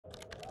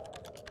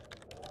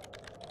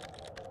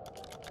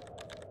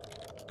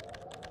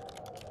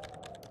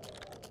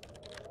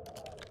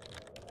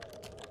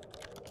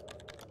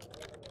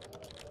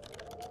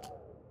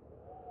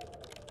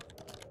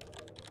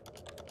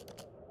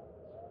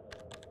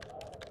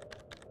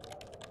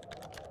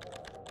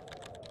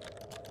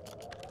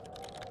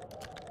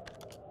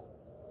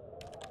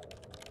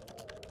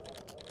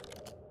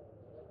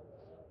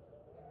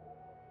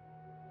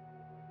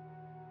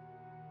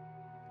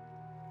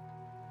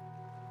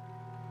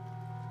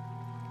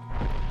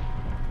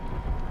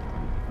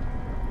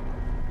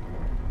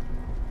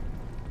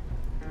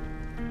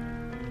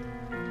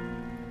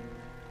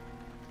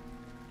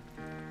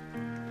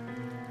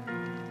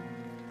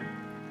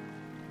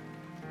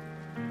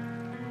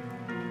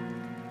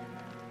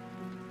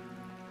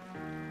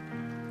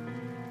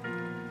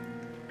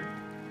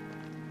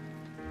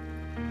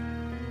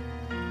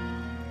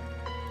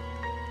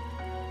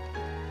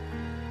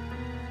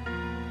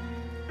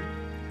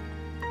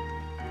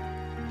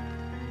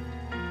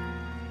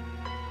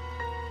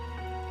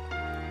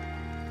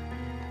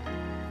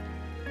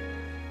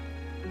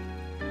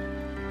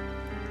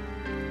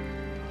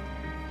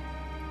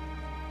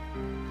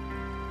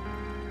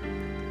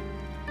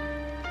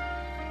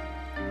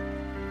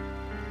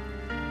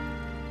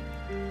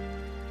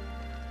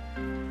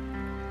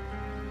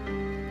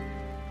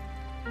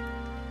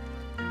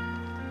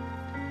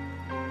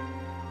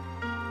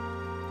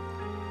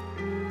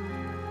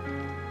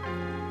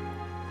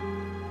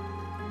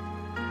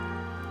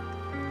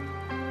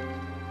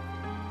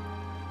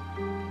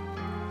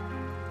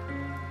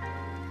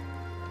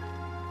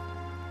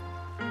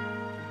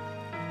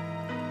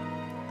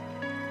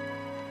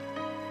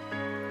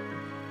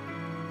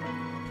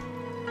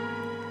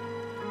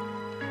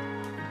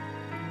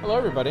Hello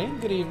everybody,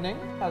 good evening.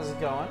 How's it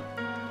going?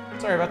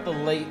 Sorry about the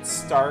late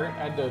start.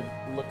 I had to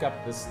look up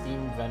the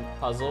Steam vent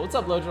puzzle. What's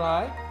up, Lojo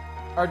High?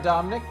 Our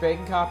Dominic,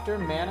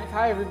 Baconcopter, Manic.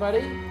 Hi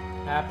everybody.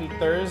 Happy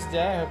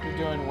Thursday. I hope you're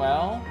doing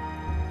well.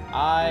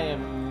 I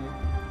am...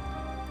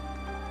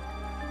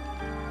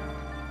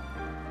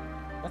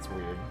 That's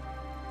weird.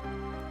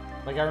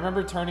 Like, I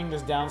remember turning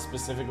this down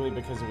specifically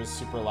because it was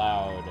super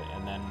loud,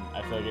 and then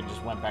I feel like it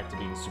just went back to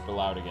being super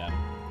loud again.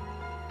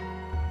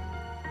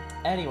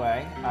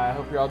 Anyway, I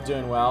hope you're all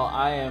doing well.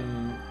 I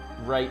am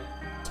right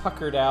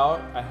tuckered out.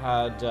 I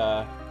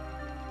had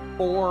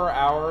 4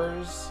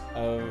 hours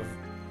of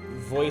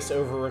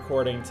voiceover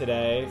recording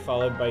today,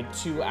 followed by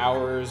 2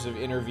 hours of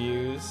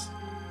interviews,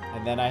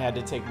 and then I had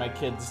to take my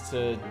kids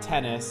to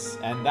tennis,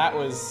 and that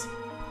was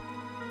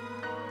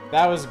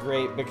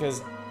great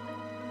because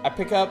I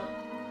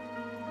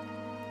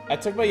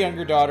took my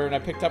younger daughter and I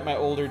picked up my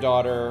older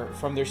daughter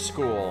from their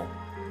school.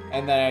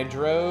 And then I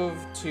drove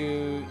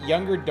to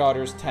younger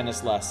daughter's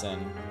tennis lesson,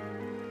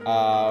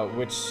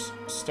 which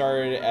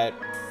started at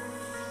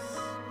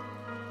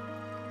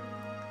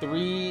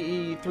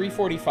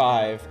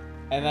 3:45.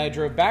 And then I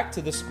drove back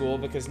to the school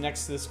because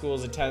next to the school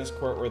is a tennis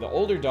court where the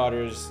older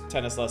daughter's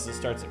tennis lesson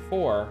starts at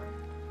 4.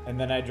 And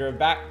then I drove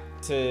back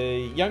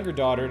to younger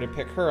daughter to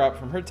pick her up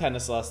from her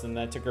tennis lesson.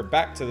 Then I took her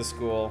back to the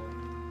school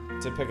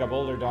to pick up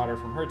older daughter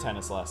from her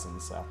tennis lesson.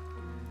 So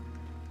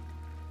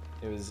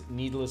it was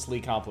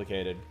needlessly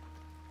complicated.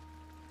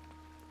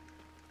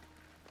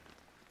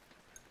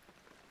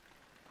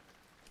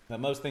 But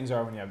most things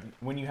are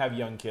when you have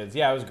young kids.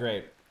 Yeah, it was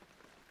great.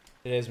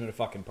 Today's been a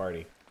fucking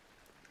party.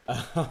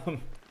 But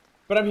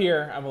I'm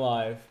here. I'm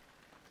alive.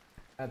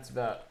 That's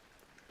about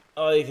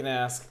all you can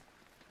ask.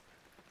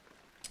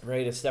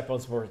 Ready to step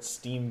on some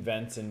Steam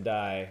vents and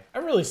die.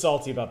 I'm really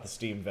salty about the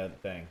Steam vent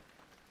thing.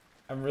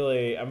 I'm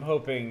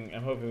hoping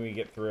we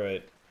get through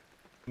it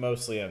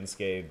mostly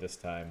unscathed this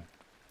time.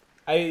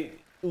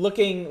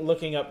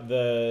 Looking up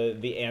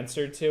the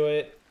answer to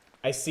it,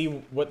 I see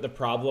what the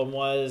problem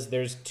was.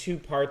 There's 2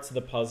 parts of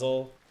the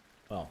puzzle.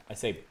 Well, I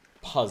say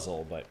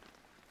puzzle, but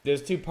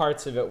there's 2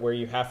 parts of it where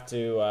you have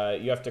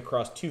to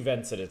cross 2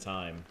 vents at a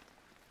time.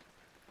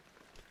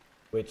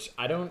 Which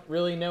I don't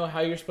really know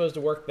how you're supposed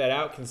to work that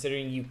out,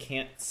 considering you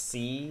can't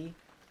see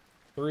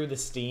through the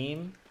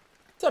Steam.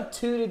 What's up,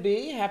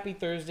 2-to-B? Happy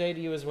Thursday to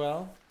you as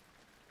well.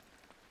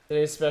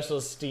 Today's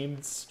special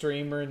Steam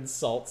streamer and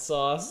salt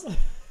sauce.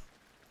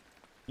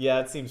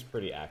 Yeah, it seems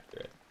pretty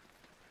accurate.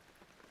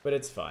 But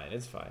it's fine,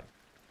 it's fine.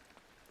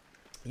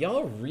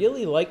 Y'all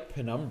really like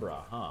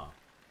Penumbra, huh?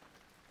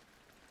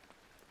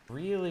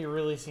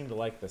 Really seem to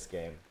like this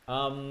game.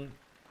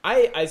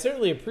 I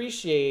certainly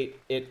appreciate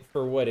it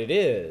for what it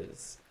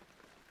is.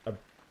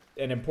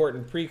 An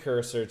important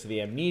precursor to the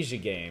Amnesia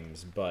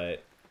games,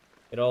 but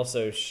it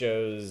also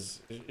shows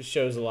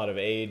a lot of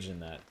age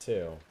in that,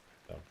 too.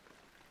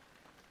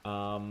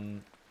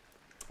 So.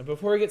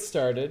 Before we get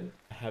started,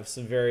 I have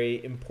some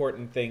very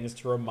important things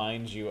to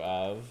remind you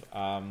of.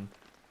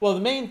 Well, the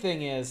main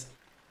thing is,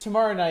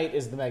 tomorrow night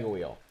is the Mega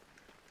Wheel,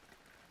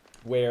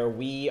 where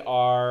we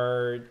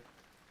are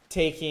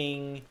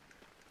taking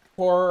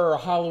horror or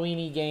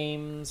Halloween-y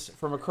games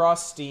from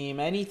across Steam,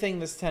 anything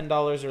that's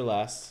 $10 or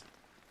less.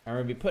 I'm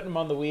going to be putting them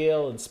on the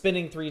wheel and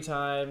spinning 3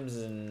 times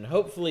and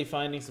hopefully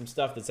finding some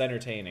stuff that's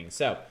entertaining.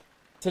 So,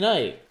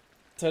 tonight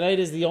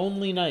is the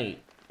only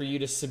night for you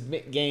to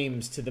submit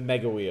games to the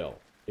Mega Wheel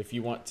if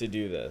you want to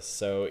do this.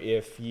 So,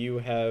 if you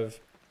have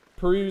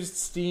perused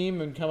Steam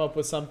and come up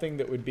with something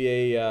that would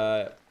be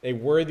a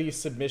worthy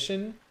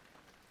submission,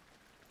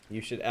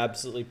 you should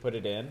absolutely put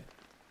it in.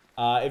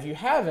 If you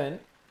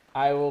haven't,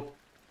 I will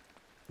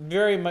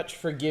very much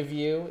forgive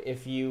you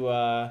if you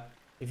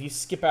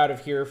skip out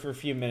of here for a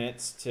few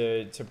minutes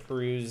to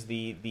peruse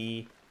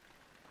the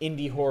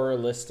indie horror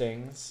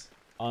listings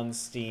on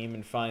Steam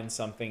and find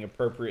something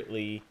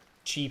appropriately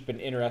cheap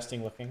and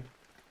interesting looking.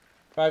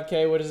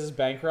 5K, what is this,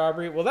 bank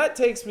robbery? Well, that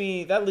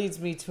leads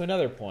me to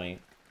another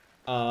point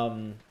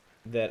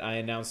that I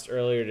announced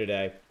earlier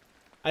today.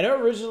 I know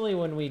originally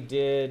when we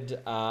did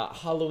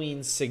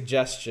Halloween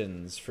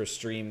suggestions for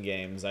stream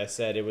games, I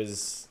said it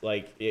was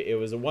like it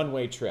was a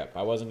one-way trip.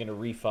 I wasn't going to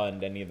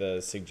refund any of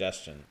the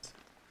suggestions.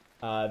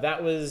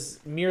 That was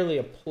merely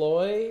a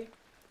ploy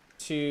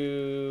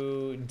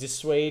to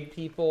dissuade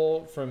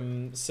people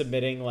from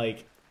submitting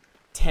like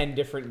 10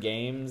 different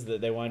games that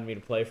they wanted me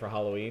to play for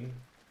Halloween.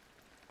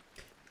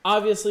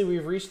 Obviously,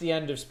 we've reached the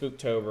end of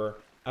Spooktober.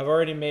 I've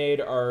already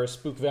made our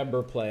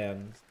Spookvember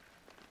plans.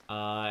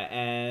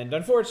 And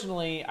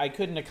unfortunately, I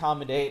couldn't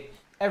accommodate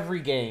every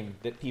game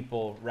that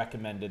people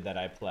recommended that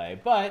I play.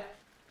 But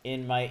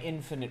in my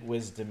infinite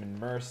wisdom and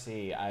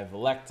mercy, I've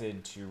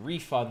elected to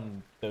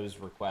refund those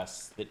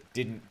requests that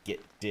didn't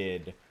get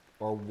did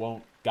or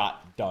won't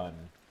got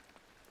done.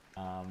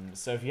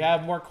 So if you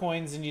have more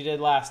coins than you did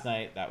last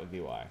night, that would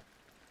be why.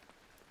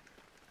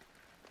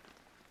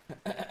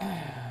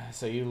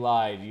 So you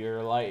lied.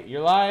 You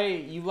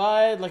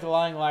lied like a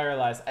lying liar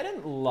lies. I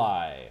didn't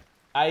lie.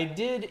 I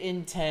did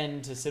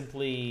intend to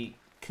simply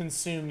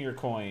consume your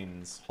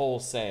coins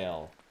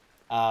wholesale.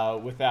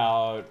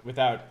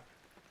 without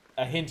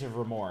a hint of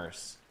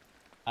remorse.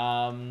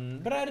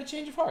 But I had a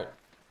change of heart,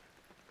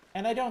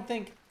 and I don't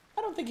think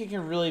it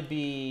can really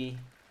be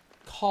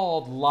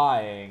called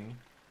lying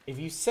if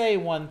you say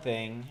one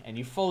thing and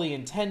you fully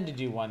intend to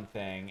do one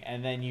thing,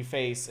 and then you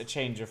face a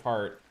change of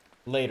heart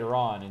later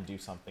on and do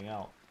something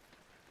else.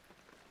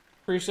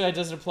 Pretty sure that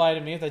doesn't apply to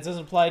me. If that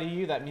doesn't apply to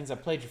you, that means I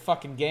played your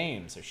fucking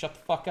game, so shut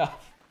the fuck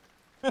up.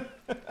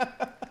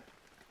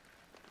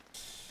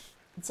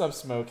 What's up,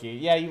 Smokey?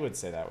 Yeah, you would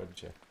say that,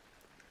 wouldn't you?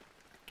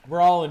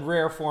 We're all in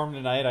rare form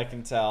tonight, I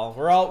can tell.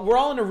 We're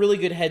all in a really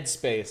good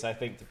headspace, I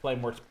think, to play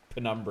more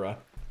Penumbra.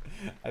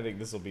 I think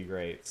this will be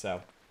great.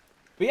 So,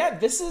 but yeah,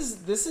 this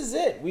is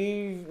it.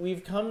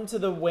 We've come to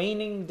the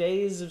waning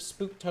days of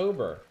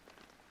Spooktober.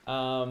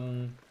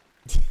 Oh,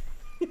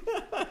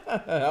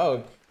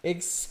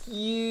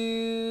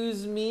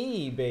 excuse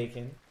me,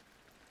 Bacon.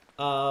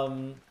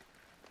 We're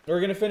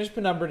gonna finish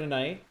Penumbra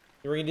tonight.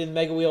 We're gonna do the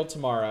Mega Wheel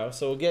tomorrow,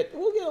 so we'll get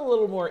a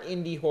little more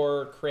indie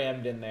horror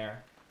crammed in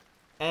there.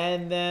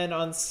 And then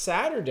on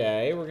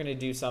Saturday, we're gonna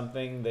do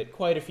something that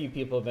quite a few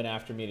people have been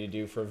after me to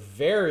do for a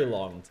very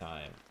long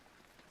time,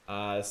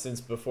 since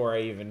before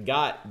I even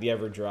got the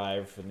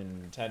EverDrive for the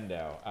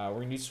Nintendo. We're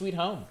gonna do Sweet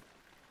Home.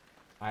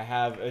 I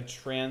have a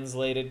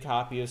translated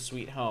copy of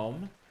Sweet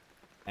Home,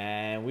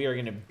 and we are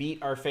gonna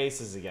beat our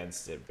faces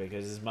against it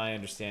because, my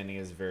understanding,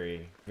 is a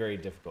very, very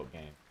difficult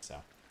game. So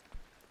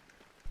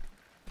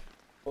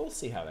we'll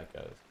see how that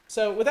goes.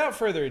 So without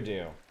further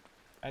ado,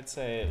 I'd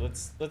say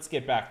let's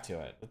get back to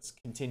it. Let's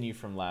continue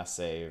from last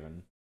save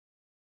and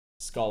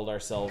scald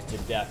ourselves to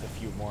death a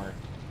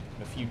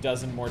few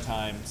dozen more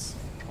times.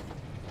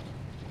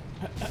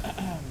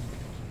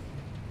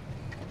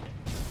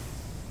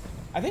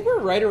 I think we're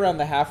right around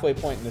the halfway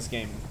point in this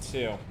game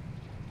too,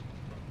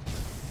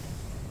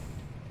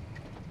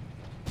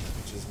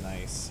 which is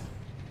nice.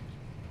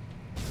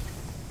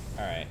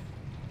 All right.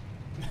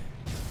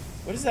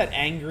 What is that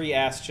angry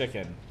ass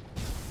chicken?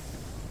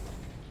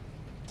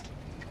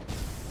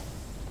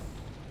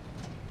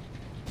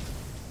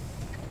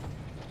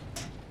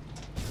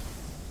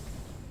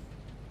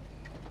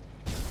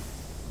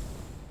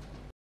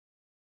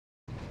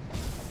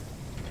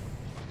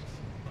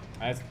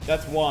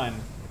 That's one.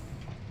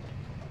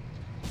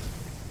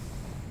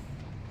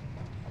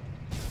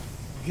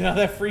 Get all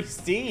that free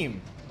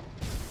steam.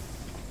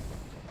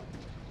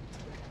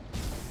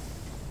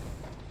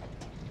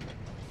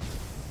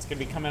 It's gonna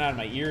be coming out of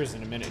my ears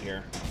in a minute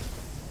here.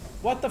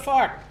 What the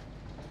fuck?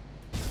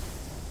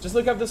 Just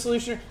look up the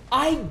solution.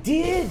 I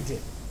did!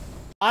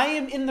 I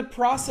am in the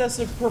process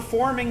of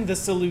performing the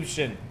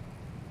solution.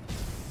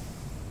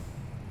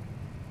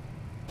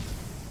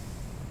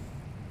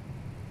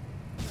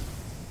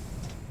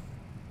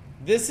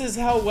 This is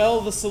how well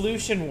the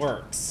solution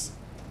works.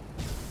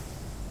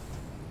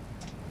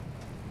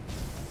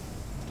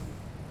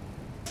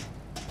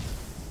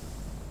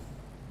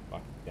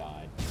 Fucking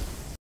God.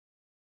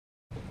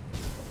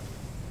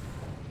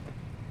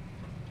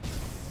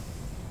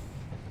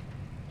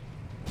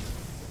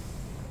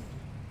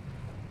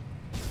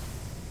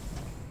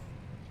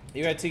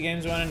 You got 2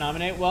 games you want to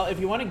nominate? Well, if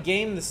you want to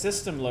game the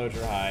system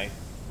loader high,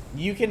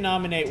 you can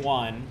nominate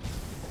one.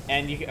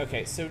 And you can,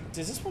 okay, so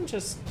does this one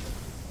just...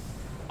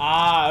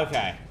 Ah,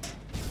 okay.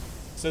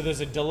 So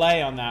there's a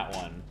delay on that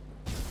one.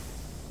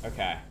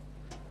 Okay.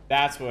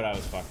 That's what I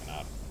was fucking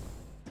up.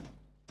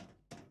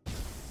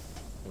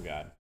 Oh,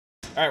 God.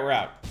 Alright, we're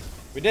out.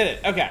 We did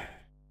it. Okay.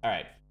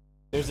 Alright.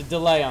 There's a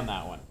delay on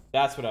that one.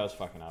 That's what I was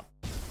fucking up.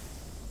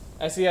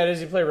 I see how it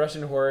is you play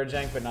Russian Horror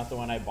Jank, but not the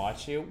one I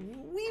bought you.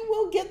 We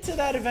will get to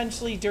that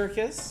eventually,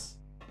 Dirkus.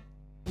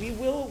 We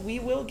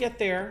will get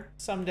there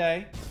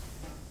someday.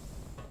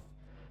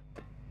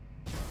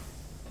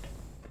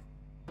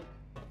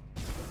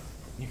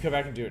 You go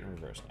back and do it in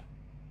reverse now.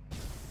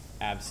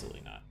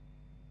 Absolutely not.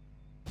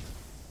 I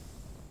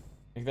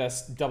think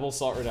that's double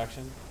salt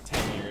reduction.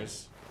 10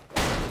 years.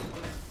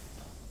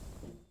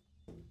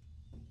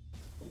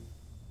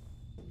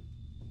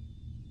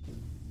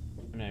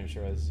 I'm not even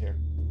sure why this is here.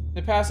 In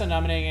the past, I'm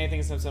nominating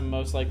anything since I'm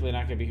most likely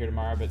not going to be here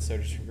tomorrow, but so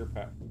does Sugar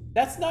Pop.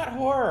 That's not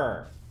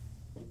horror!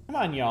 Come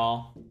on,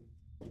 y'all.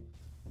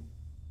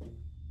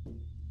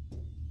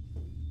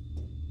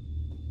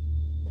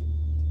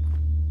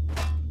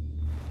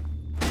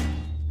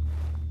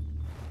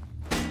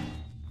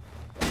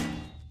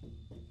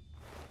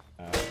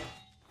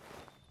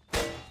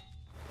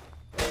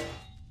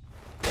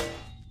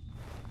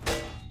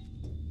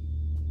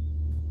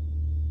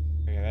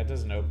 Okay, that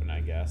doesn't open,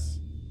 I guess.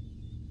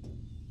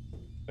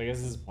 I guess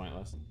this is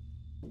pointless.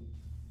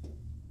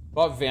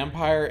 Bought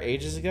Vampire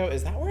ages ago.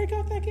 Is that where I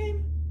got that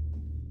game?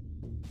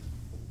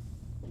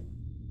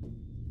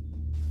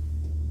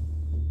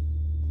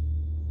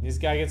 This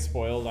guy gets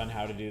spoiled on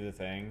how to do the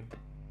thing.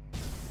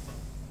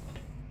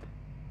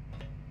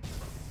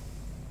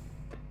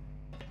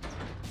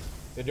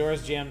 The door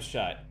is jammed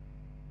shut.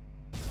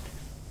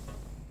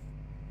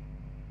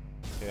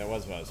 Okay, that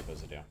was what I was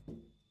supposed to do.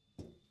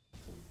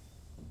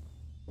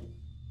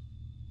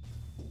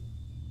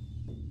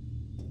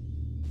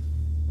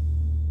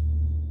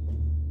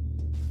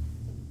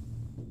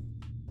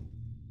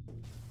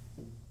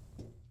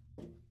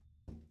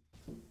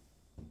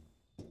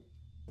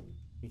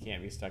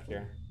 can't be stuck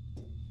here.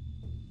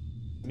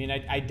 I mean,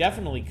 I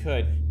definitely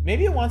could.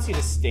 Maybe it wants you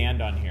to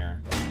stand on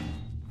here.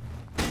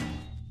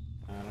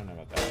 I don't know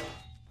about that.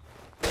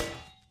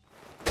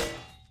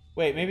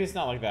 Wait, maybe it's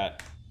not like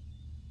that.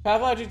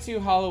 Pathologic 2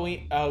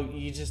 Halloween. Oh,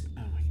 you just...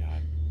 Oh my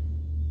god.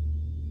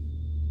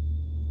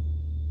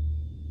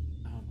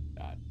 Oh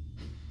my god.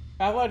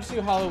 Pathologic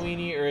 2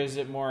 Halloweeny, or is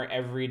it more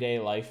everyday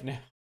life now?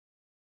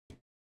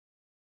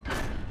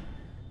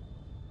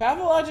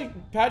 Pathologic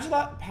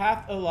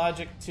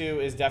 2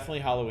 is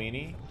definitely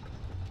Halloweeny.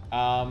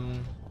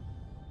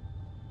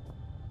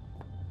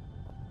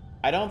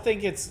 I don't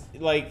think it's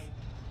like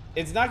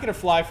it's not gonna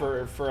fly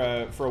for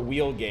a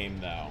wheel game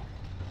though.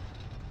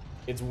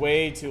 It's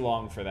way too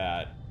long for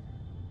that.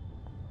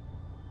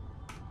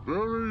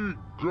 Very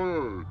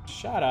good.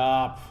 Shut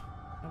up.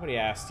 Nobody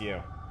asked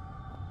you.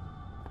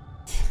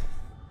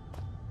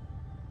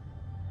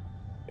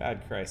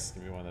 God Christ, it's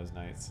gonna be one of those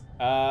nights.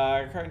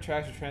 Carton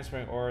tracks for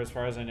transporting ore. As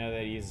far as I know,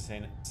 they use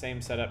the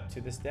same setup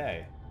to this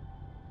day.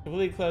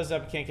 Completely closed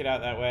up, can't get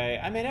out that way.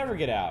 I may never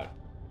get out.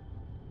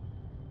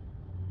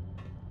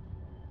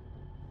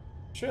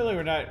 Surely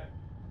we're not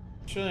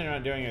doing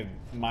a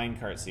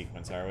minecart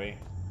sequence, are we?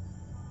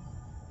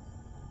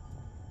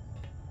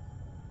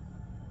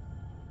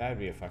 That'd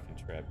be a fucking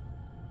trip.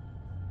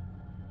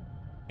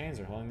 Chains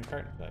are holding the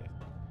cart in place.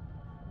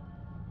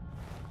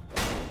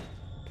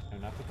 No,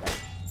 not the cart.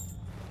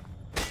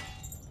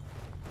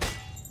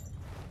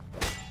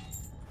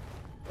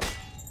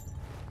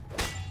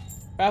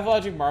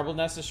 Pathologic Marble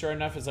Nest is short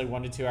enough. It's like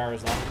 1 to 2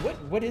 hours long.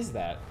 What is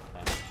that?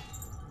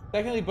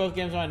 Technically, both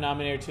games on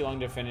nominated are too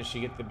long to finish.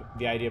 You get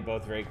the idea of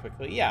both very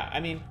quickly. Yeah, I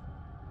mean,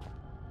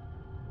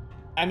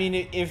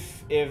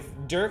 if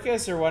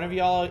Dirkus or one of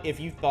y'all, if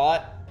you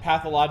thought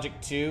Pathologic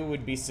 2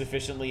 would be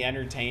sufficiently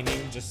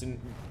entertaining just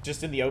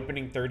in the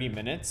opening 30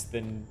 minutes,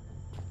 then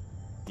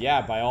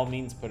yeah, by all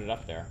means, put it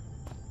up there.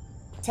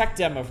 Tech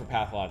demo for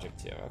Pathologic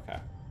 2. Okay.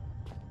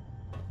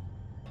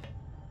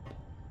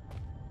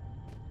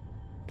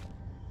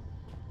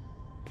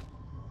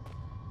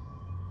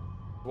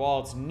 Well,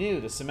 it's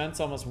new. The cement's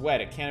almost wet.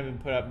 It can't have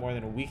been put up more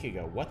than a week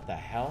ago. What the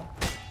hell?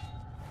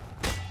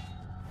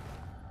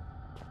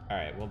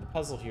 Alright, well, the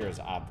puzzle here is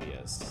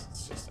obvious.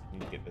 It's just, I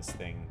need to get this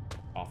thing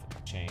off the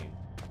chain.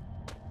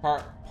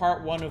 Part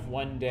 1 of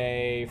 1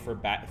 day for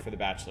the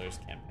Bachelor's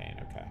campaign.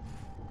 Okay.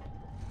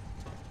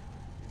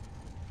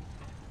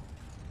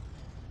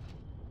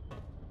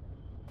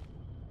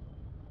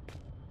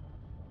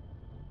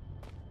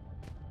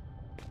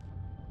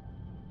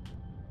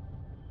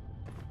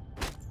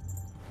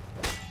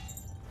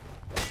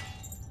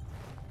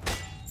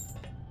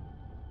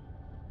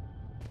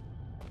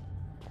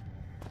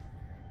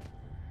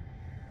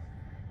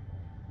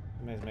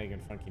 Somebody's making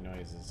funky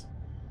noises.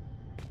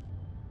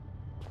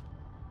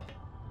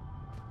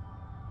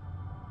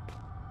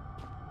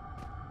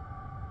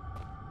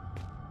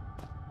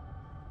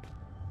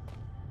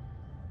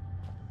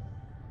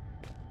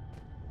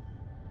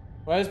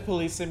 Why is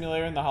Police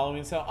Simulator in the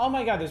Halloween cell? Oh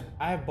my god,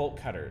 I have bolt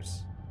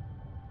cutters.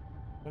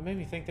 What made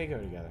me think they go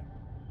together?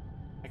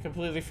 I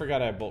completely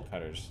forgot I have bolt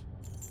cutters.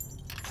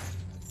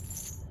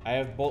 I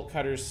have bolt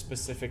cutters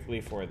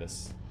specifically for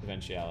this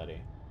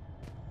eventuality.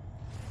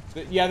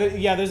 Yeah,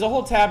 there's a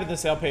whole tab in the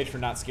sale page for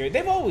Not Scary.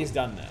 They've always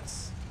done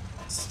this.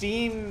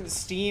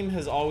 Steam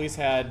has always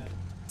had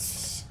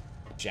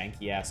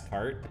janky ass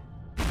cart.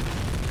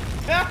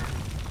 Ah!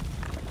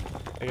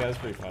 Okay, that's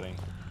pretty funny.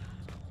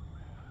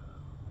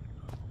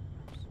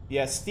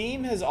 Yeah,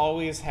 Steam has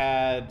always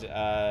had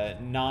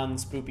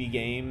non-spoopy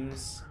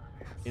games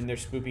in their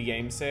spoopy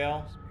game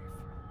sale.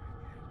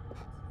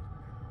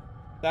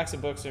 Stacks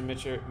of books are a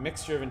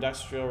mixture of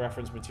industrial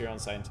reference material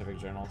and scientific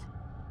journals.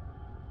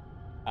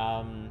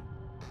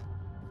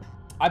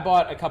 I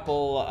bought a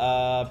couple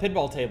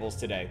pinball tables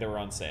today that were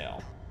on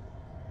sale.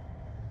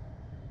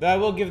 Though I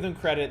will give them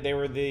credit, they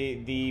were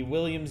the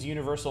Williams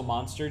Universal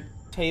Monster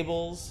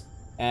tables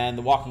and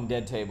the Walking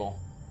Dead table.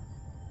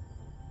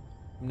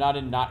 I'm not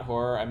in not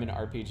horror, I'm in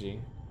RPG.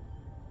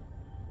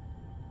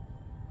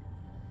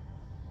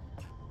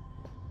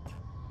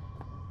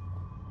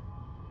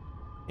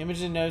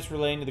 Image and notes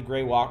relating to the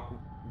gray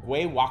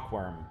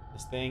walkworm.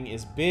 This thing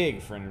is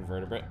big for an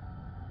invertebrate.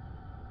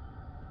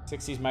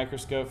 60s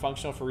microscope,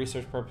 functional for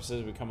research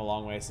purposes. We've come a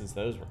long way since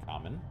those were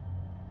common.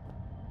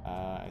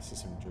 I see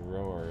some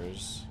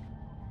drawers.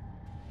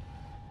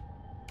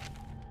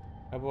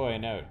 Oh boy, a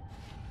note.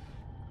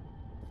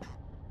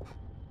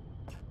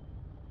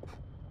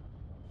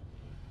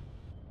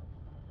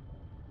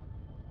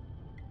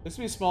 Looks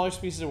to be a smaller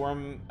species of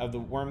worm, of the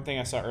worm thing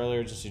I saw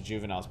earlier, just a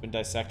juvenile. It's been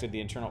dissected, the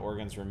internal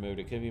organs removed.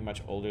 It could be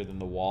much older than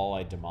the wall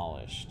I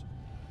demolished.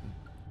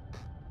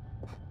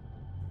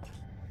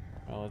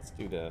 Well, let's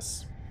do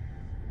this.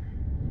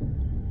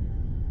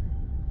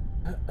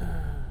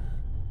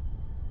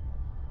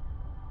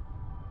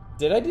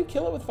 Did I do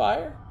kill it with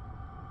fire?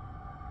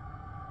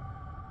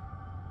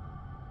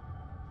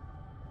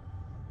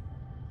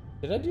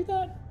 Did I do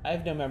that? I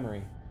have no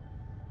memory.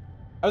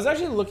 I was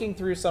actually looking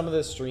through some of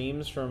the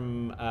streams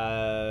from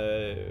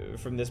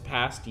this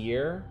past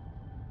year,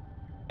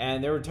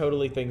 And there were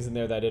totally things in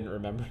there that I didn't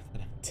remember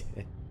that I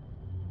did.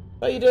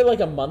 But you did it like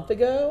a month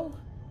ago?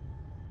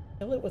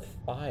 Kill it with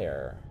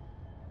fire.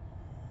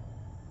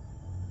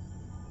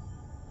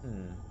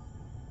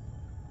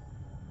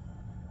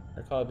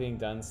 Recall it being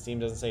done. Steam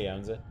doesn't say he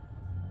owns it.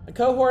 A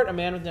cohort, a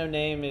man with no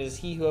name, is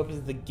he who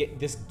opens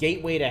this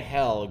gateway to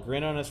hell. A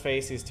grin on his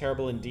face, he's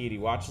terrible indeed. He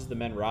watches the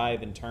men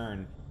writhe and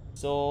turn.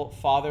 Still,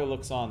 father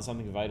looks on,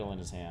 something vital in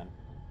his hand.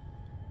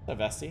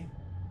 What's up, Vesti?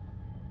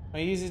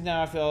 When I use these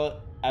now, I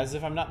feel as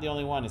if I'm not the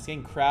only one. It's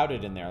getting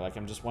crowded in there, like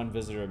I'm just one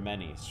visitor of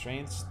many.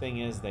 Strange thing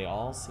is, they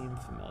all seem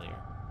familiar.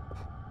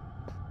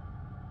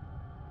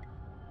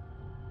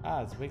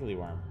 Ah, it's a wiggly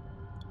worm.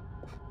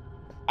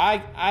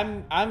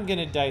 I'm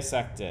gonna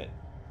dissect it.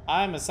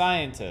 I'm a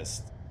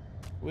scientist.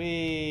 Oh,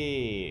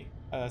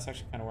 that's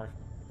actually kind of working.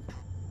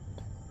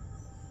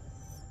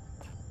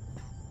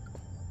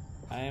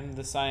 I am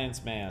the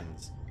science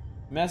man's.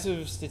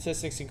 Massive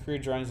statistics and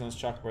crude drawings on this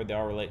chalkboard, they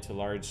all relate to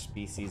large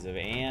species of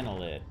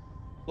annelid.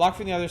 Blocked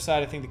from the other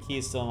side, I think the key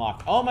is still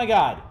unlocked. Oh my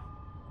god!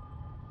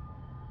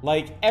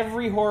 Like,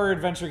 every horror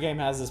adventure game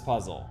has this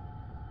puzzle.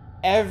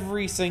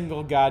 Every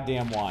single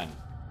goddamn one.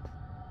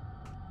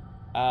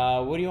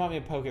 What do you want me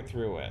to poke it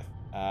through with?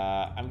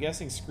 I'm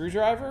guessing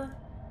screwdriver?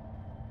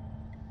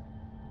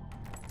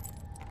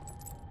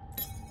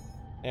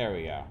 There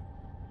we go.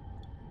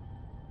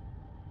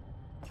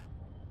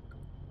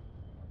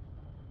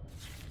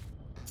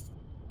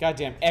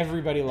 Goddamn,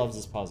 everybody loves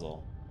this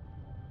puzzle.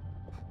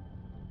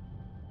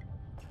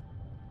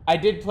 I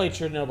did play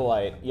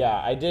Chernobylite. Yeah,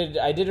 I did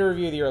a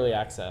review of the early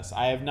access.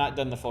 I have not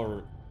done the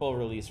full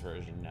release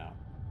version, no.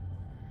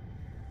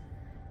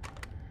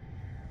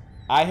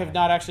 I have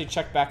not actually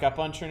checked back up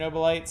on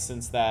Chernobylite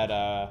since that,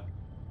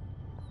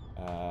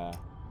 oh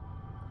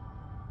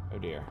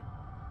dear.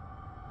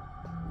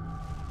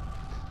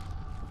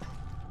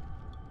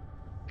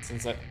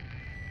 Since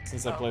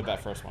I played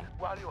that first one.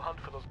 While you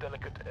hunt for those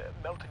delicate,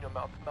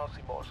 melt-in-your-mouth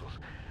mousy morsels,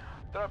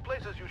 there are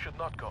places you should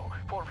not go,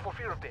 for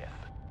fear of death.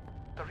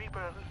 The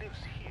Reaper lives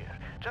here,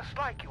 just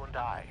like you and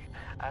I.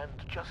 And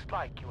just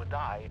like you and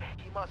I,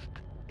 he must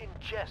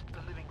ingest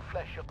the living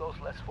flesh of those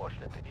less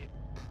fortunate than him.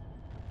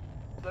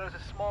 There is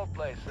a small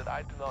place that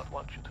I do not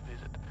want you to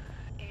visit,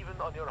 even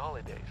on your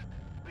holidays,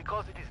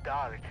 because it is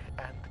dark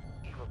and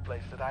evil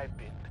place that I've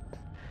been.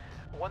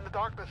 When the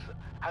darkness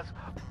has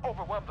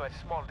overwhelmed my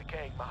small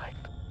decaying mind,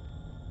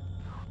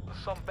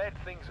 some bad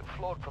things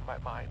flowed from my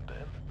mind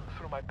and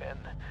through my pen.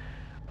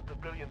 The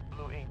brilliant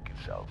blue ink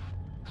itself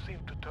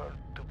seemed to turn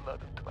to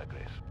blood into my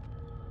grace.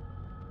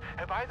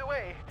 And by the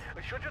way,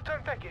 should you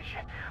turn peckish,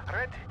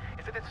 red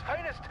is at its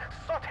finest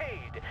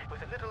sautéed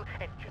with a little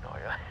engine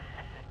oil.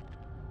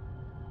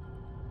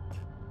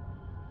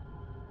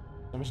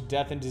 So much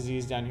death and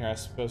disease down here, I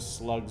suppose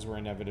slugs were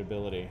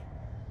inevitability.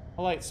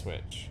 A light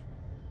switch.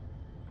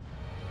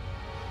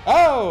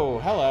 Oh,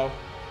 hello.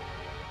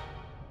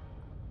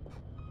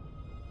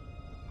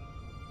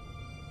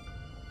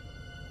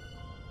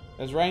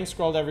 There's writing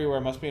scrawled everywhere.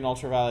 Must be an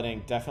ultraviolet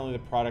ink. Definitely the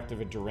product of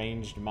a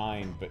deranged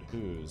mind, but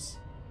whose?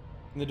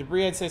 In the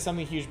debris, I'd say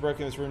something huge broke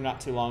in this room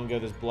not too long ago.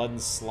 There's blood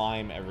and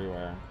slime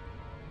everywhere.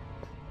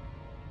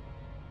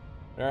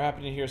 Whatever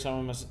happened to here,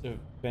 someone must have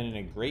been in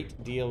a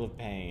great deal of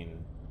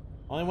pain.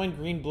 Only one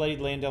green-blooded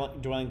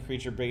land-dwelling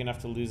creature big enough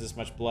to lose this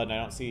much blood, and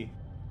I don't see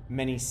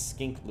many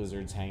skink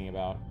lizards hanging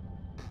about.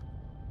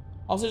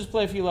 Also, just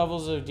play a few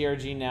levels of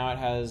DRG now. It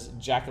has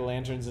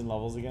jack-o'-lanterns in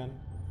levels again.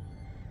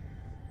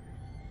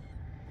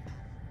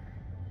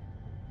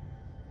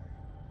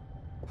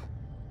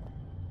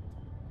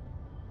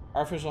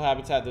 Artificial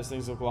habitat, those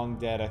things look long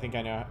dead. I think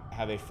I know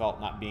how they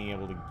felt not being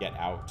able to get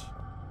out.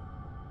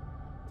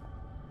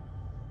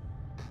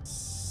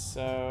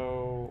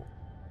 So...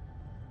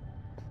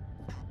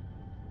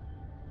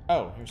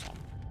 Oh, here's some.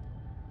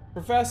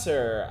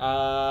 Professor,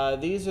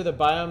 these are the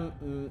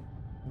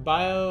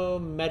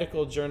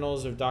biomedical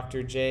journals of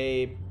Dr.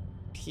 J.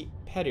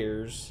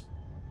 Petters,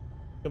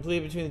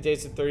 completed between the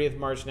dates of 30th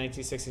March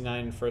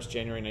 1969 and 1st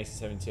January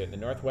 1972 at the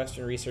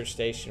Northwestern Research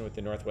Station with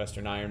the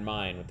Northwestern Iron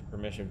Mine with the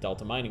permission of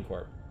Delta Mining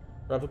Corp.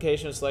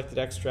 Replication of selected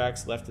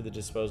extracts left to the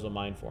disposal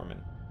mine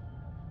foreman.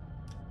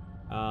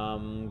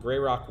 Gray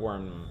rock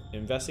worm.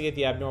 Investigate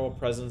the abnormal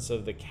presence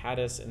of the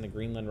caddis in the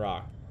Greenland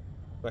rock.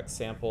 Collect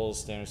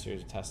samples, standard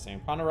series of testing.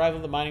 Upon arrival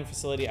at the mining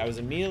facility, I was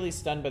immediately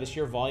stunned by the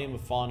sheer volume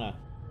of fauna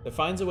that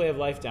finds a way of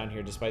life down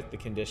here despite the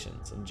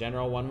conditions. In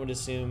general, one would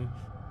assume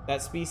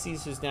that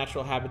species whose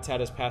natural habitat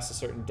has passed a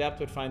certain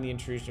depth would find the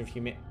intrusion of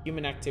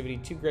human activity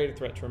too great a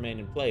threat to remain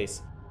in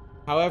place.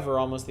 However,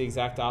 almost the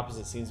exact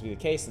opposite seems to be the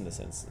case in this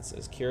instance.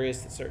 It's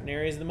curious that certain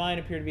areas of the mine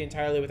appear to be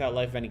entirely without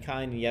life of any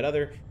kind, and yet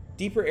other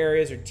deeper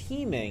areas are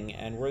teeming,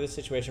 and were the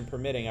situation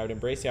permitting, I would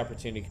embrace the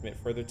opportunity to commit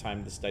further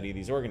time to the study of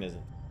these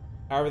organisms.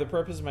 However, the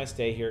purpose of my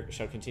stay here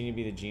shall continue to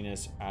be the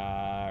genus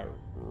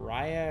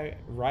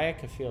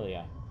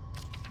Rhyacophilia.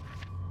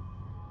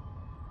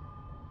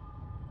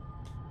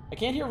 I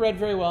can't hear red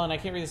very well, and I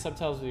can't read the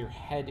subtitles with your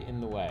head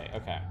in the way.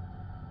 Okay.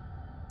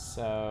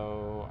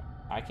 So,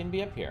 I can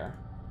be up here.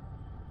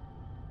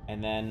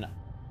 And then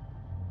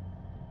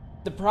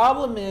The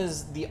problem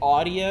is the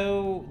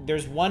audio.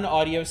 There's one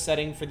audio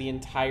setting for the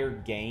entire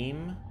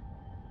game.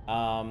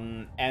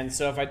 And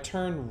so if I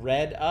turn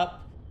red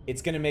up,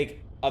 it's going to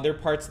make other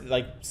parts,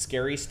 like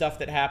scary stuff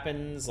that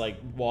happens, like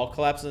wall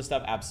collapse and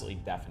stuff,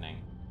 absolutely deafening.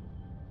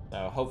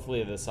 So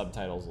hopefully the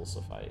subtitles will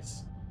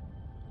suffice.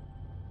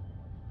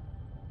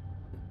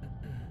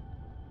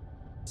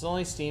 It's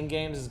only Steam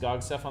games. Is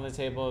GOG stuff on the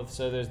table? If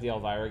so, there's the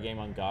Elvira game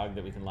on GOG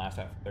that we can laugh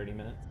at for 30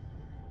 minutes.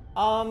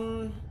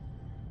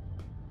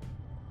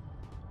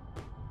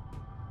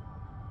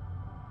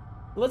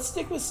 Let's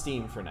stick with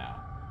Steam for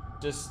now.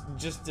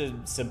 Just to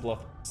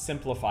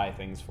simplify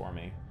things for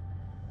me.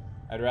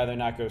 I'd rather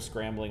not go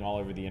scrambling all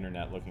over the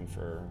internet looking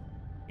for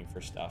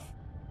stuff.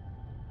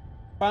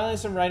 Finally,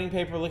 some writing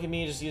paper. Look at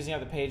me, just using up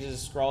the pages,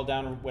 scroll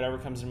down whatever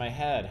comes in my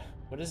head.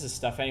 What is this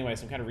stuff anyway?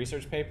 Some kind of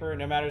research paper?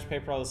 No matters,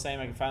 paper all the same.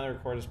 I can finally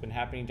record. It's been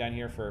happening down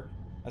here for,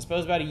 I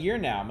suppose, about a year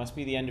now. It must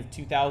be the end of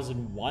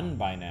 2001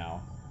 by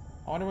now.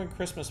 I wonder when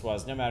Christmas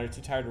was. No matter,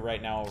 too tired to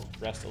write now. I'll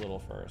rest a little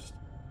first.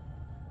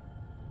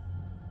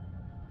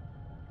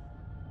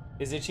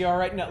 Is Itchy all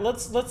right? No,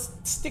 let's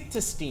stick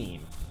to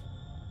Steam.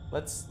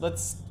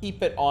 Let's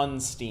keep it on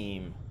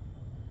Steam.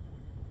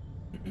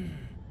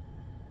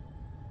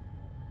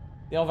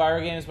 The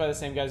Elvira game is by the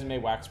same guys who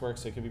made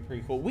Waxworks, so it could be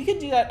pretty cool. We could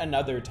do that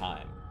another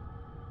time.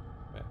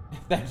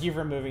 Thank you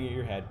for moving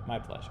your head. My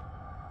pleasure.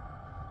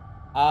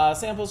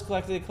 Samples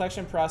collected. The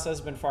collection process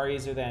has been far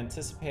easier than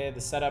anticipated.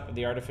 The setup of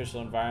the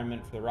artificial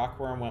environment for the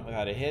rockworm went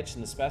without a hitch,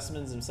 and the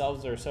specimens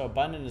themselves are so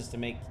abundant as to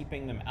make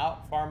keeping them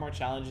out far more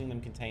challenging than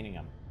containing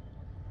them.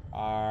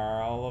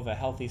 Are all of a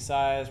healthy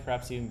size,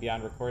 perhaps even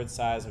beyond recorded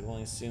size. I can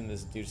only assume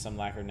this is due to some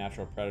lack of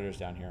natural predators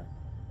down here.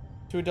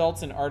 2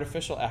 adults in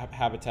artificial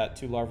habitat,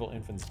 2 larval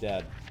infants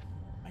dead.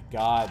 My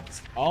God.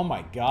 Oh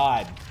my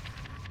God.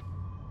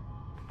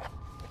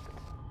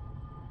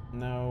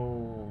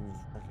 No.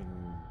 Freaking.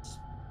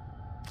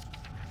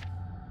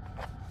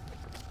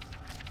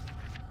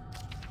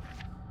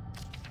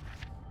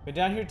 Been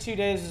down here 2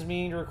 days, was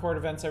meaning to record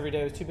events every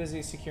day. I was too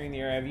busy securing the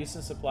area. I've used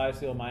some supplies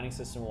for the old mining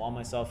system, wall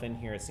myself in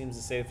here. It seems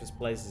the safest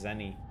place as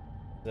any.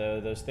 So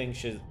those things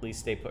should at least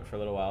stay put for a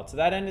little while. To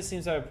that end, it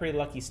seems I have a pretty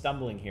lucky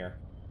stumbling here.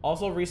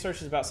 Also,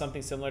 research is about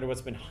something similar to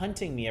what's been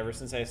hunting me ever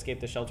since I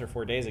escaped the shelter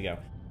 4 days ago.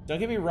 Don't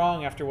get me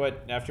wrong, after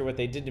what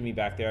they did to me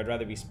back there, I'd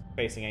rather be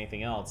facing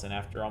anything else, and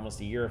after almost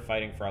a year of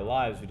fighting for our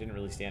lives, we didn't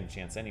really stand a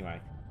chance anyway.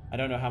 I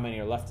don't know how many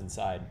are left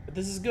inside, but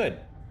this is good.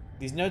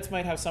 These notes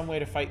might have some way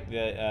to fight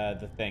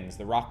the things,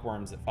 the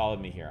rockworms that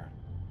followed me here.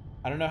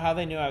 I don't know how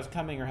they knew I was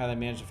coming or how they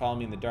managed to follow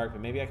me in the dark,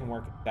 but maybe I can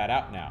work that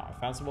out now. I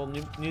found some old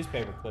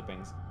newspaper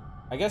clippings.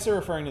 I guess they're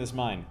referring to this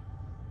mine.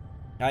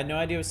 I had no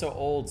idea it was so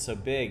old, so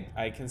big.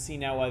 I can see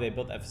now why they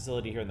built that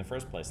facility here in the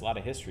first place. A lot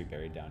of history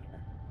buried down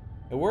here.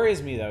 It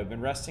worries me, though. We've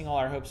been resting all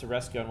our hopes of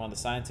rescue on one of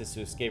the scientists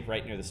who escaped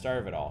right near the start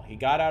of it all. He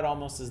got out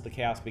almost as the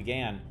chaos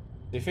began.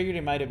 They figured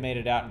he might have made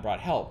it out and brought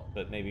help,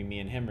 but maybe me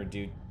and him are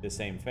due the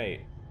same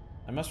fate.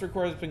 I must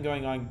record what's been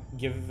going on,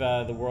 give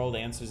the world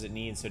answers it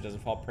needs so it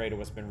doesn't fall prey to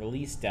what's been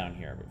released down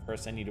here. But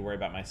first I need to worry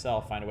about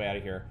myself, find a way out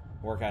of here,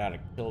 and work out how to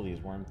kill these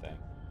worm things.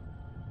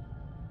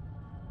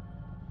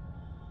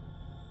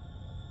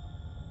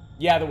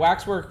 Yeah, the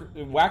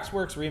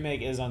Waxworks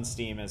remake is on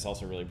Steam, and it's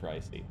also really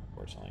pricey,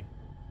 unfortunately.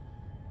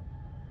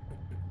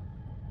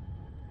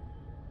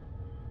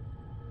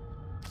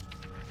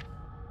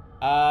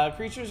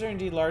 Creatures are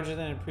indeed larger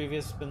than had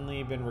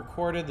previously been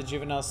recorded. The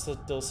juveniles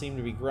still seem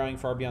to be growing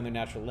far beyond their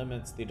natural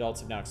limits. The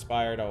adults have now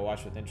expired. I will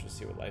watch with interest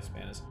to see what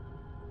lifespan is.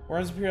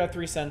 Worms appear to have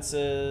 3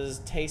 senses: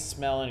 taste,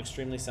 smell, and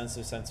extremely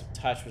sensitive sense of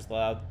touch, which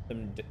allowed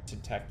them to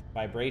detect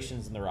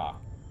vibrations in the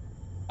rock.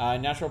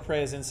 Natural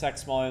prey is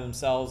insects smaller than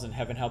themselves, and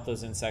heaven help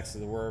those insects,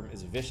 as the worm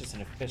is a vicious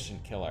and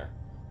efficient killer.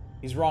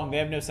 He's wrong. They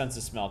have no sense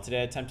of smell.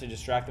 Today I attempted to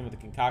distract them with a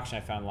concoction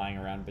I found lying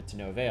around, but to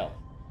no avail.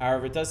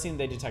 However, it does seem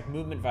they detect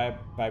movement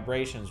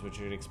vibrations, which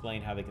would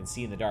explain how they can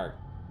see in the dark.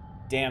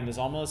 Damn, there's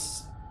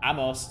almost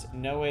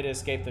no way to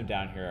escape them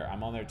down here.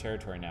 I'm on their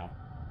territory now.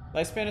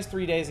 Lifespan is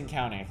 3 days and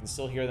counting. I can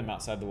still hear them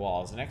outside the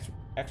walls. An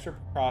extra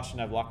precaution,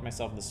 I've locked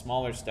myself in the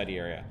smaller study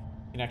area,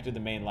 connected to the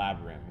main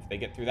lab room. If they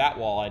get through that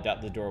wall, I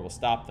doubt the door will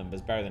stop them, but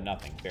it's better than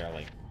nothing,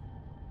 barely.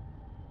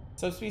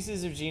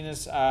 Subspecies of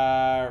genus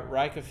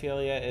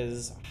Rhycophilia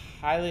is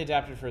highly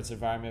adapted for its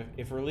environment.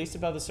 If released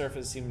above the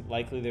surface, it seemed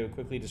likely they would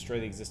quickly destroy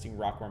the existing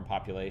rockworm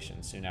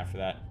population. Soon after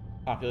that,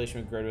 the population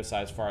would grow to a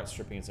size far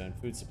outstripping its own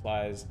food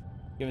supplies.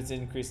 Given its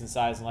increase in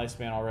size and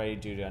lifespan already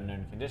due to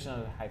unknown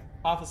conditions, I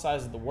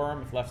hypothesize that the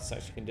worm, if left in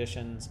such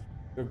conditions,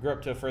 would grow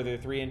up to a further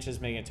 3 inches,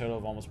 making a total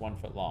of almost 1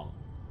 foot long.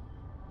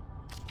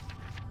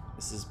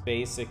 This is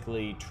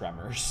basically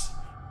Tremors.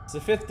 It's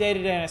the 5th day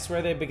today, and I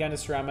swear they've begun to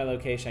surround my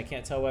location. I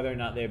can't tell whether or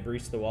not they have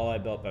breached the wall I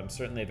built, but I'm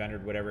certain they've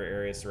entered whatever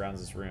area surrounds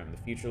this room. The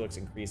future looks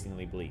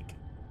increasingly bleak.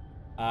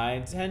 I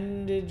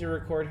intended to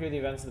record here the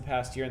events of the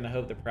past year in the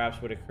hope that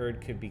perhaps what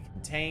occurred could be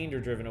contained or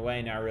driven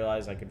away. Now I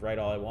realize I could write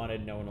all I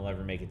wanted. No one will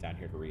ever make it down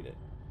here to read it.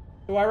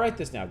 So why write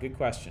this now? Good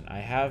question. I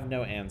have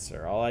no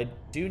answer. All I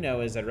do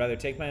know is I'd rather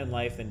take my own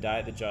life than die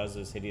at the jaws of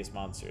those hideous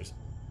monsters.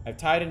 I've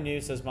tied a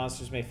noose. Those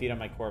monsters may feed on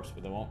my corpse,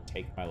 but they won't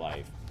take my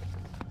life.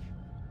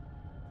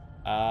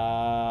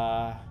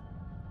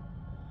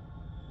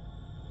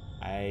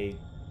 I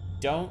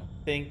don't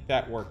think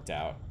that worked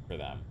out for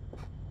them.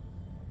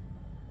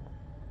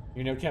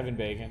 You know Kevin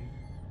Bacon?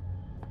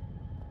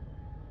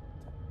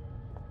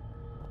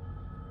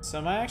 So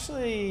am I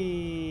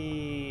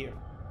actually...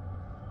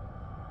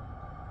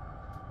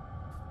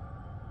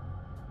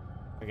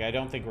 Okay, I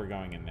don't think we're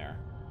going in there.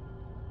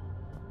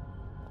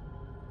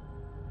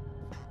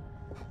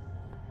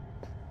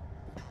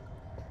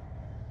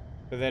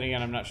 But then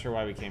again, I'm not sure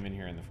why we came in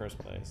here in the first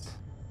place.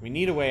 We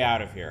need a way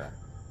out of here.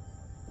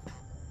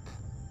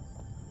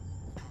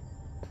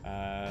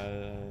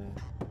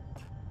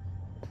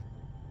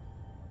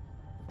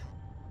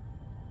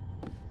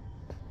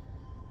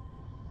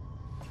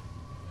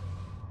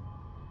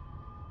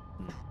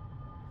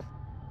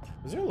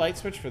 Is there a light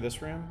switch for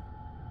this room?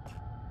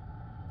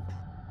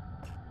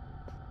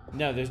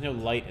 No, there's no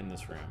light in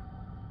this room.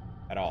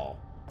 At all.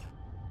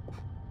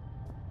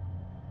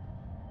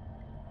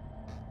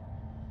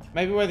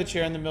 Maybe why the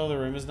chair in the middle of the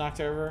room is knocked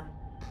over?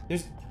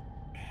 There's...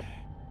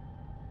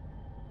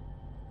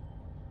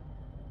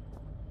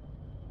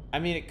 I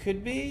mean, it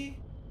could be.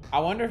 I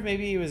wonder if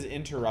maybe he was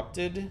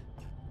interrupted.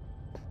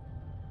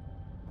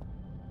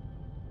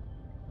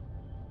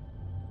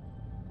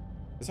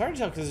 It's hard to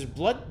tell because there's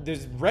blood,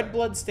 there's red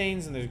blood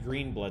stains and there's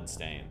green blood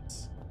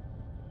stains.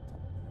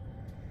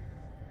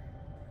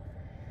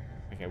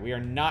 Okay, we are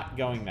not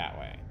going that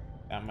way.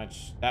 That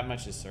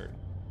much is certain.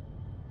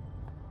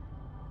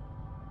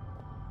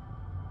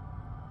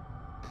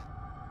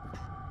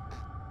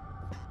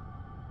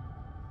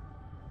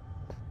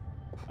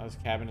 Those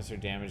cabinets are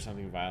damaged.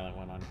 Something violent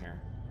went on here.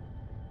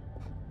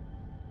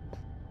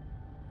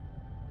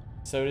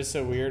 Soda's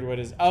so weird. What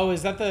is... Oh,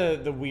 is that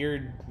the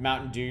weird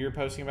Mountain Dew you're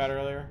posting about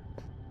earlier?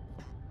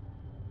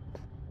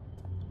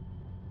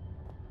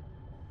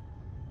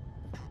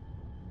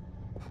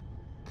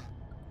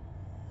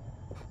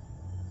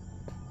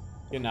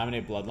 You can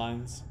nominate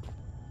Bloodlines.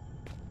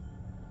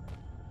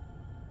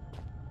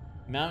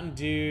 Mountain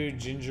Dew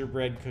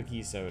gingerbread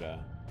cookie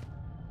soda.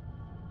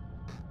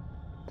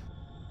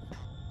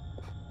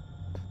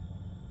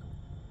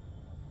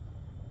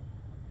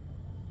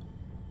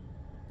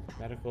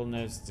 Medical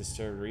notes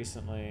disturbed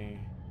recently.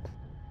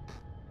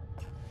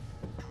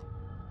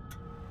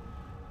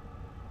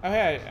 Oh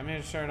hey, I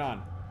managed to turn it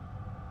on.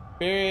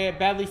 Very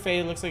badly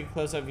faded, looks like a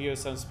close-up view of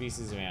some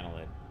species of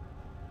annelid.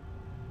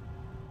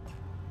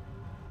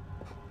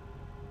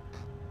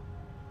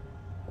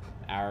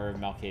 Hour of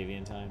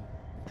Malkavian time.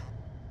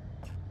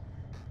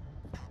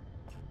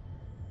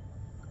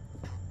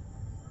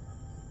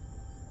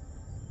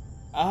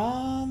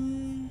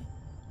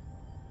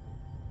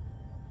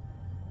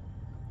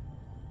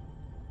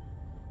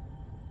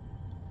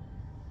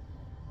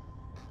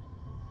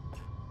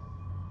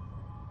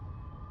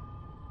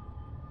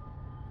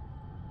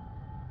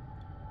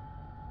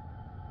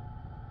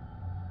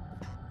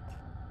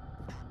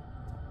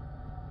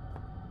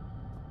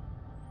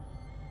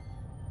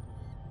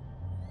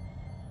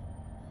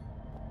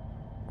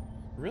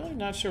 Really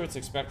not sure what's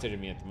expected of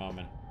me at the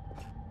moment.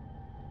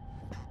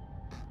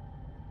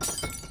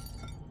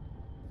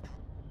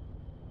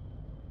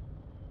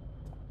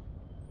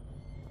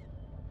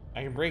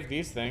 I can break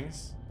these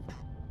things.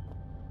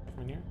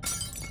 Come in here.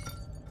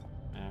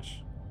 Ash.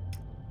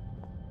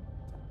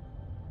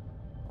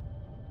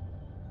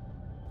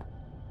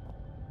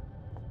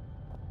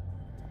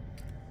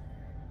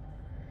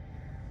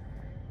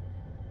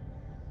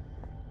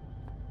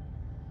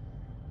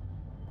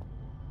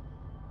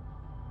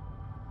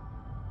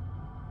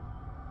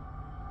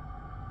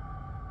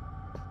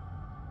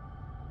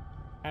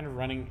 Kind of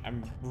running,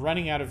 I'm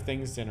running out of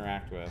things to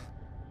interact with.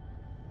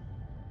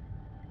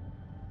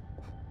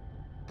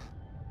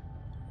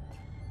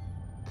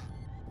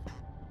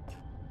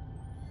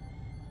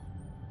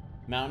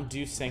 Mountain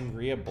Dew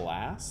Sangria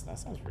Blast? That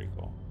sounds pretty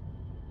cool.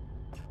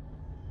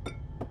 Okay,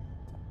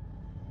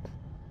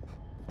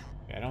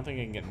 I don't think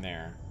I can get in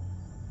there.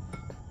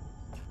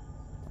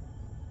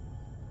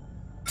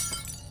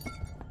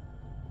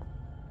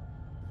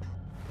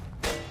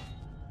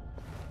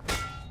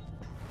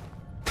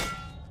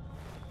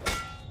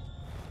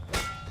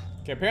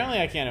 Okay, apparently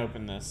I can't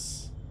open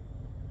this.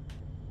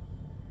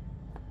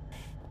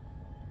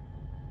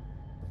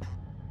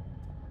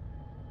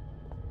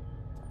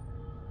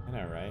 I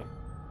know, right?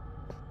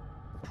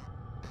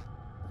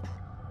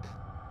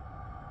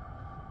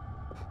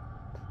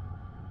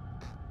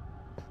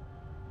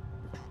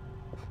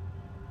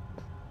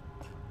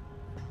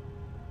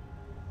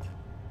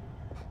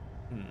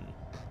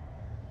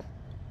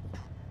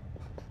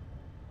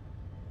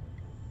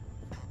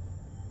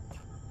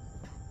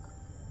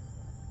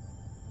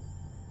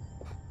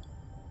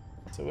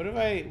 So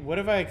what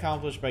have I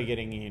accomplished by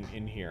getting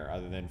in here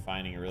other than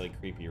finding a really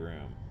creepy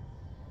room?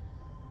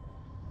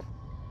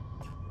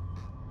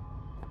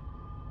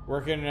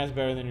 Work internet's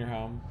better than your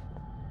home.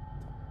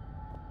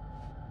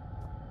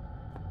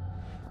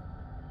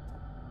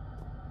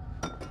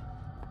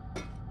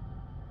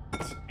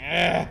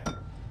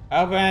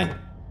 Open!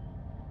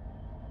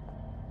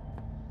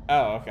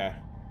 Oh, okay.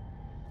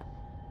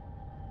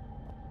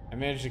 I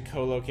managed to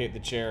co-locate the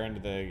chair into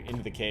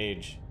the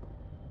cage.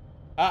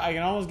 Ah, I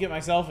can almost get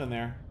myself in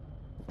there.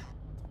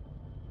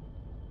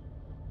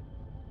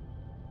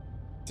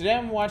 Today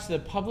I'm gonna watch the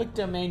public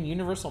domain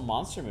Universal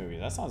Monster movie.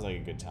 That sounds like a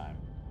good time.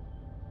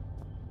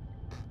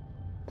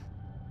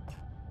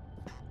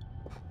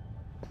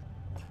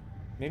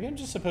 Maybe I'm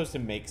just supposed to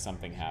make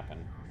something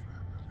happen.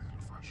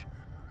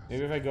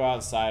 Maybe if I go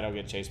outside, I'll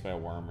get chased by a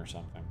worm or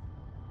something.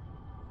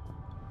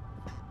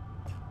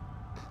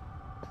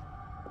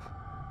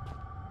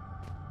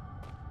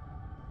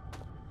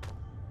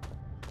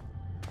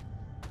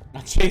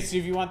 I'll chase you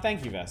if you want.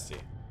 Thank you, Vesty.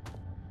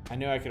 I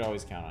knew I could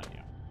always count on you.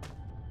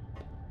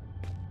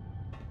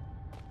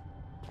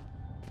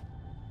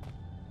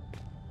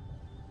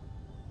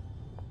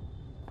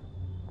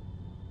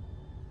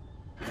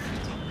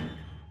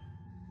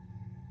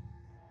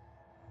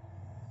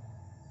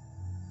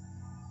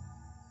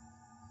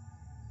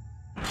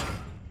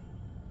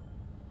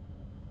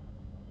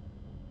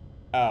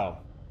 Oh.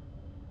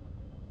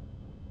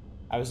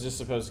 I was just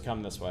supposed to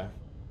come this way.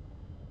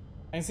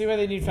 I can see why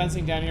they need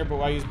fencing down here, but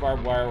why use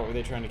barbed wire? What were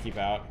they trying to keep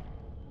out?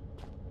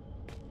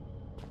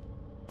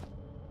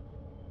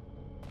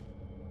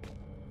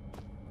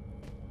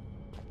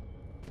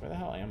 Where the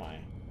hell am I?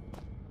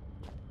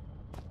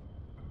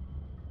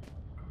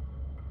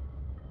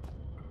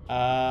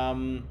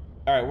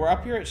 Alright, we're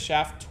up here at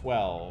shaft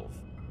 12.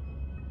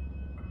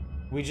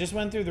 We just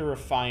went through the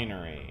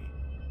refinery.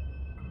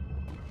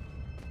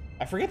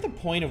 I forget the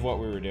point of what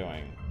we were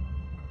doing.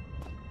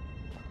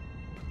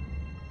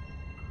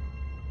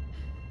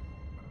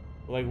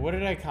 Like, what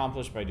did I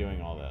accomplish by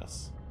doing all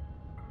this?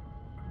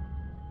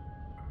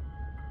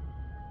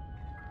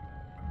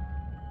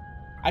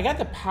 I got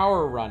the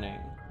power running.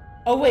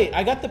 Oh, wait,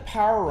 I got the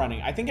power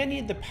running. I think I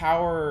need the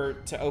power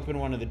to open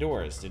one of the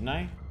doors, didn't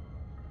I?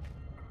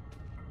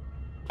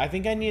 I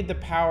think I need the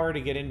power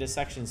to get into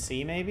section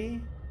C,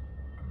 maybe?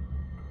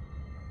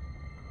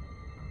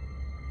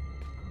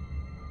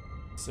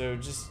 So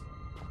just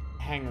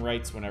hang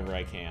rights whenever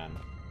I can.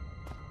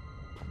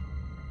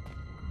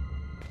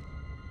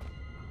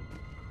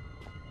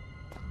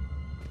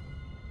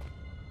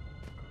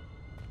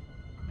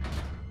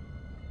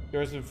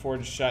 Doors have been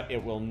forged shut.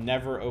 It will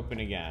never open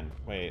again.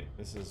 Wait,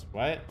 this is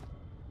what?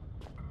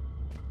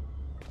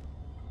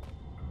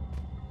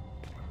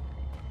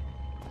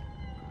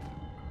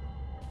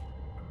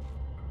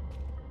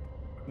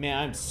 Man,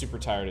 I'm super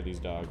tired of these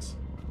dogs.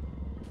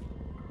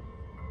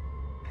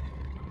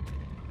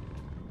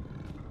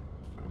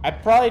 I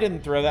probably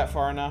didn't throw that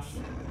far enough.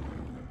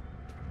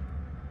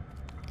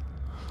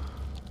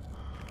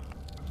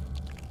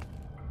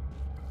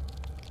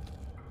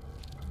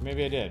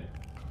 Maybe I did.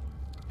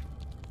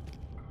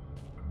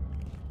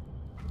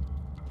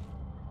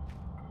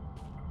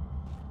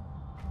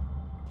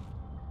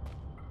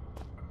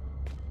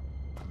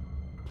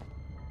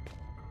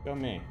 Go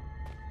me.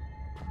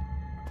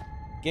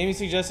 Gaming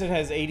Suggested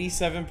has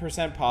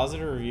 87%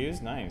 positive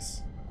reviews.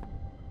 Nice.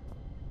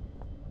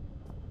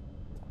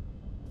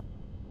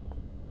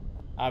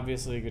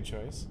 Obviously a good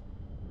choice.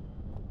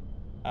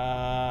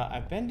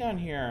 I've been down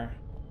here.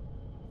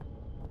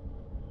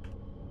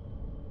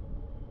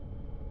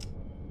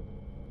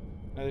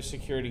 Another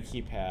security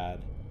keypad.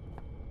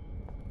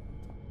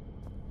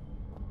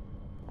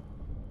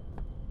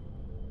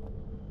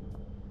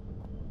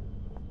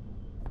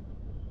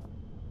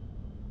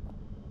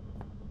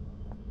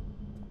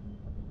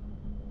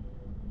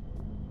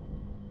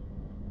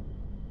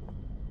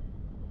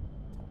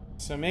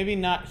 So maybe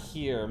not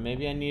here.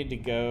 Maybe I need to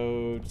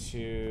go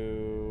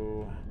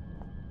to...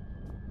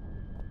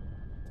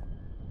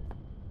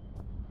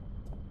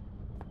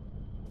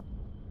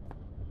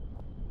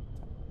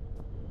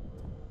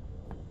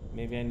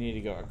 Maybe I need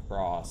to go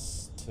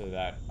across to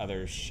that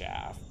other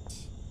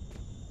shaft.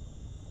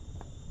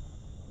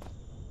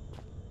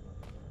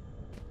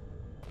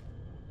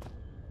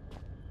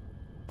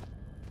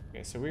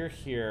 Okay, so we're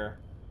here.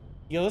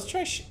 Yeah, let's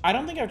try... I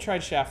don't think I've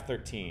tried shaft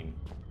 13.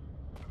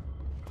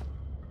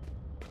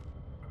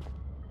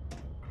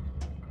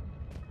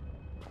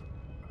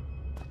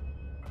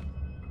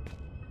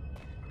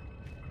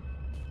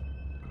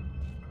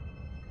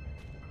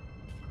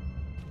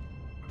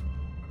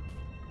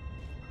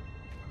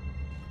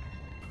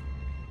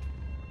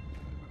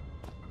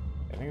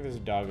 I think there's a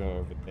doggo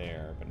over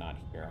there, but not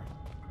here.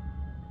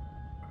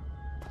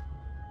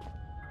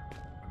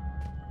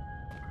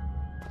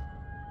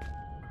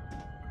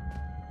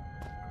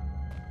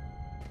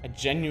 I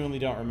genuinely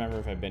don't remember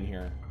if I've been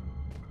here.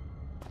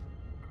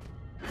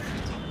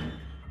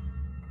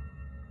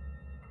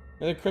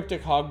 Another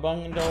cryptic hog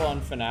bundle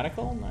on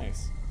Fanatical?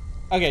 Nice.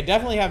 Okay,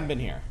 definitely haven't been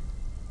here.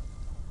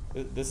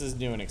 This is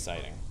new and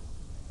exciting.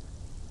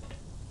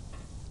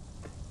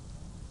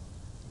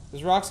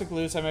 Those rocks look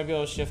loose. I might be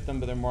able to shift them,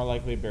 but they're more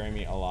likely to bury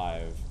me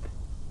alive.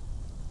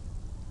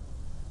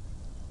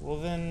 Well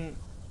then...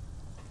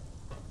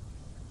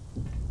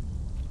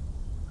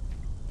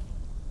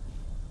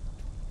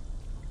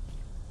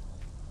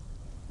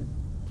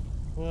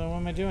 Well, what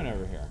am I doing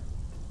over here?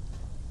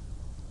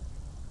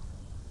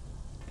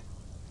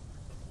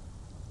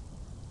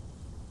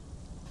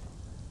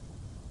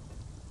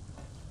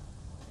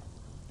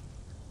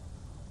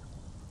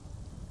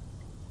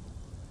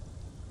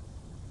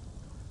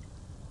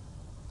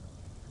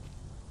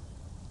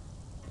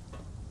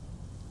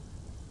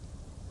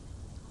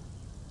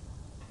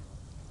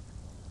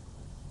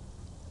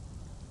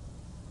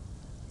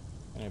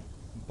 Can I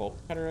bolt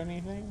cut or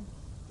anything?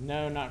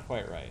 No, not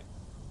quite right.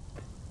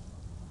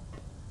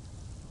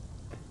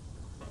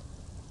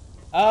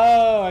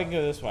 Oh, I can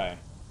go this way.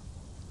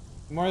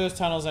 More of those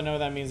tunnels, I know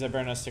that means I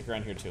better not stick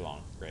around here too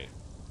long. Great.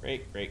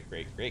 Great, great,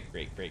 great, great,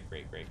 great, great,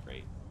 great, great,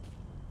 great.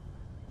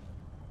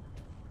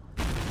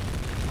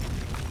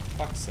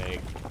 Fuck's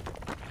sake.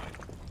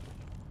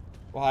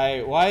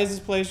 Why is this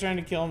place trying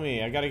to kill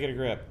me? I gotta get a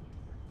grip.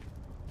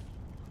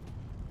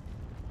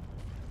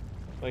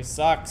 Place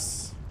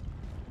sucks.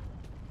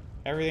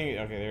 Everything,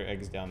 okay, there are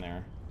eggs down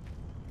there.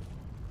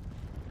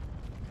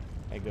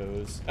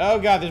 Eggos. Oh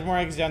god, there's more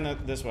eggs down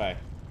this way.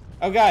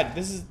 Oh god,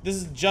 this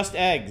is just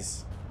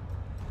eggs.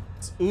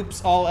 It's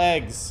oops, all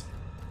eggs.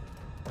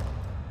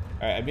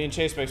 Alright, I'm being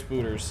chased by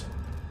spooters.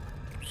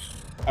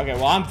 Okay,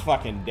 well I'm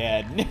fucking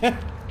dead.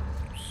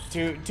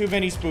 Too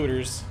many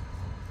spooters.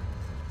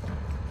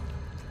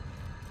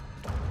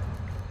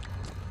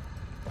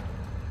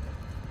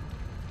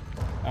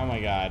 Oh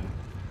my god.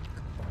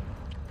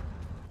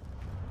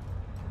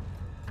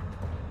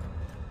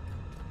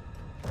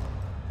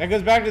 That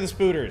goes back to the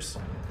spooters.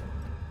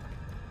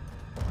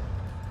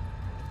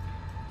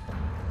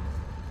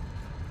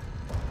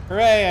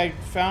 Hooray, I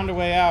found a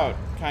way out,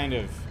 kind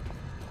of.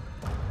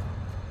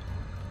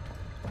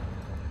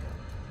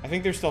 I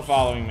think they're still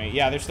following me.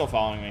 Yeah, they're still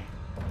following me.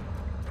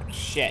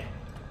 Shit.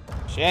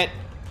 Shit.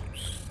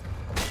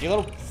 You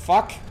little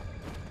fuck.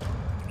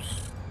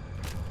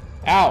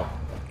 Ow.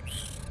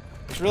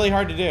 It's really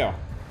hard to do.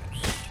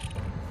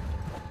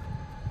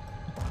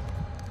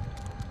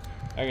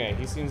 Okay,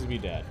 he seems to be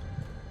dead.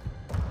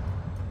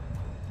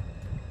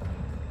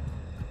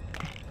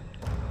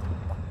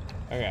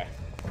 Okay.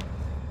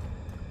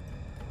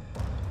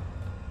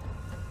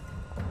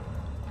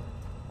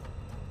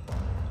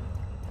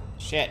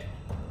 Shit.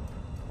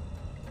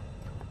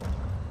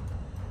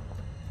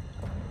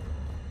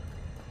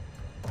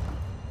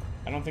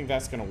 I don't think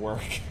that's gonna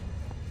work.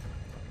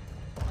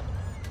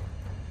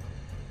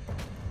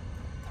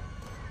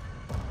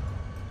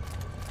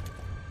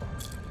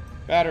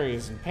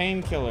 Batteries and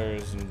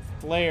painkillers and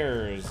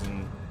flares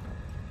and...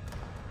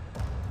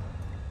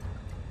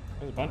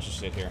 There's a bunch of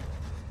shit here.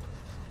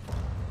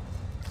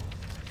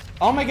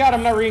 Oh my god,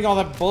 I'm not reading all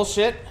that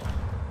bullshit.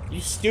 You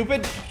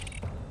stupid.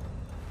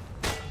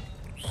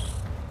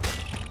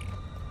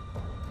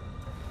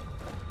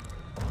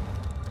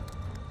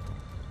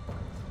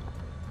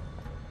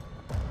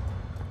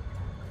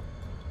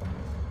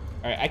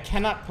 Alright, I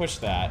cannot push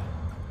that.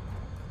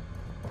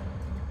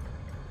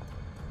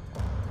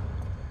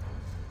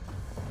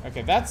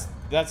 Okay, that's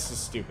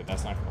just stupid.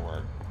 That's not gonna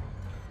work.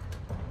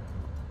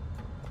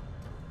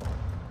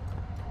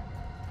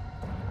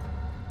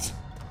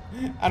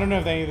 I don't know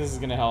if any of this is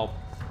gonna help.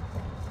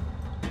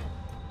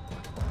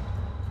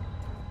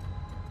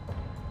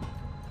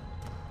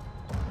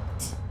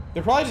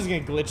 They're probably just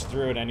gonna glitch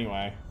through it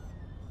anyway.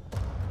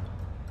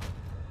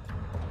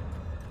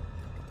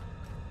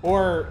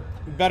 Or,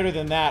 better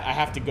than that, I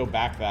have to go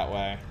back that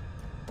way.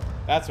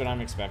 That's what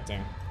I'm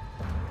expecting.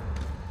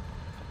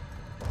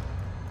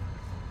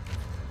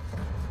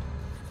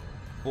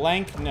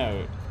 Blank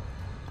note.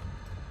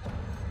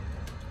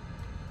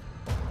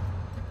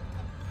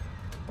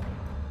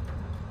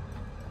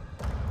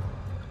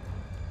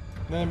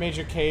 Another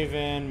major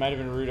cave-in, might have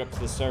been a route up to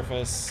the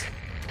surface.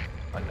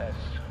 Unless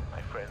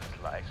my friend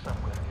lies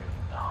somewhere near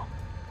you now.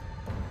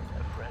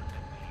 A friend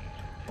in need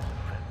is a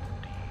friend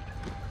indeed.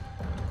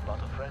 Not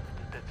a friend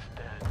that's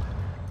dead,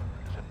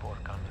 as a poor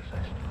countess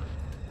I suppose.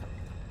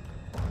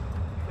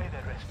 May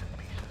they rest in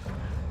pieces,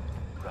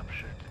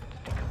 ruptured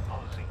and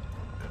decomposing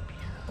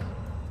pieces.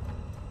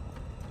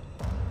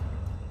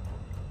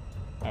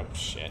 Oh,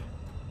 shit.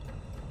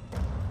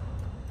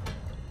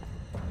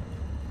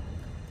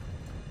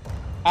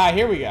 Ah,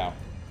 here we go.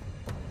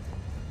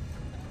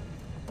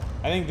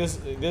 I think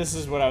this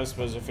is what I was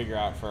supposed to figure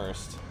out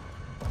first.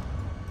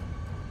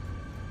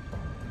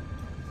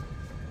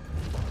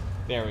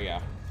 There we go.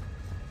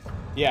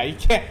 Yeah, you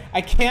can't.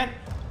 I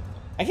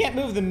can't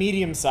move the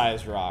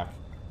medium-sized rock,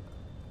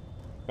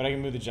 but I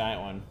can move the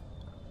giant one.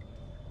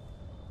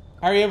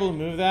 How are you able to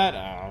move that?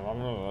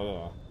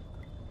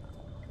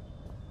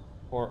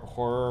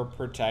 Horror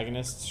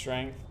protagonist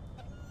strength.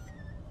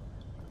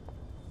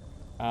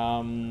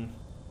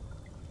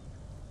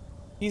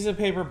 Piece of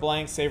paper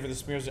blank, save for the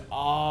smears.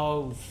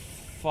 Oh,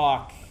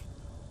 fuck.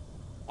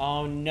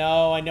 Oh,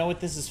 no. I know what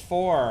this is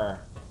for.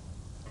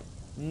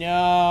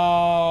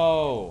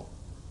 No.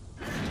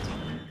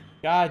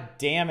 God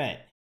damn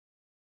it.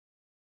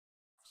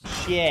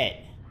 Shit.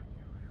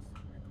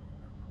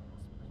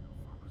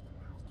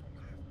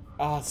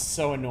 Oh, it's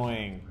so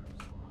annoying.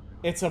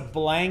 It's a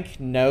blank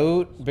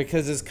note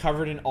because it's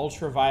covered in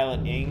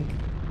ultraviolet ink.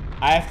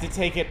 I have to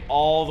take it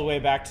all the way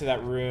back to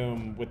that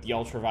room with the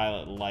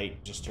ultraviolet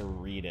light just to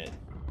read it.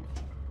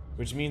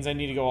 Which means I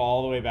need to go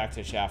all the way back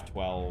to shaft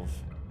 12.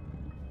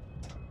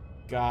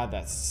 God,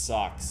 that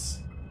sucks.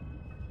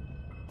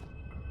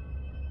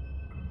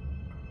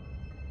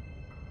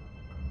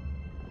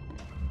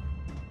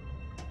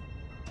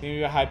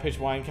 Maybe a high-pitched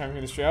whine coming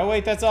from the street. Oh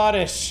wait, that's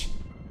Oddish!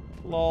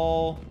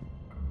 Lol.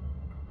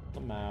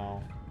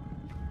 Lamau.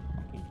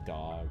 Fucking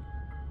dog.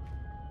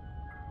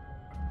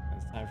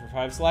 It's time for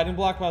 5 sliding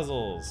block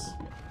puzzles.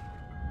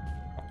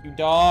 Fuck you,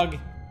 dog.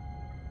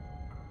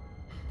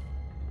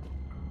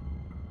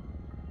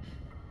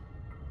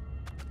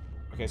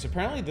 Okay, so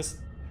apparently this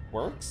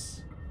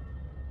works?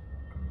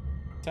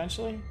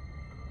 Potentially?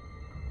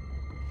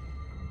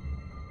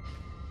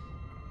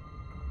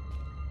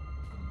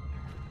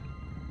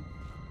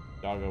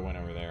 Doggo went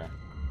over there.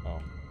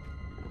 Oh.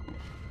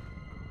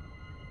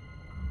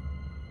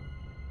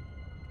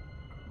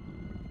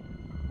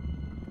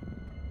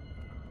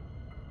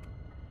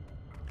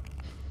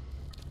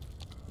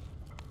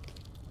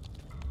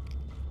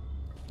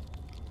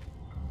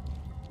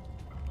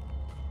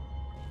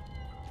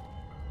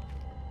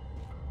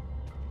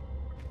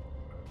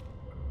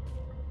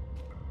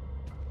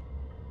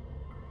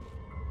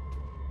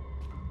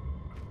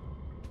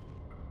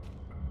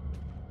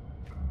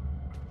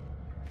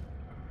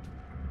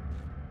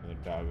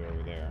 Dog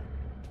over there.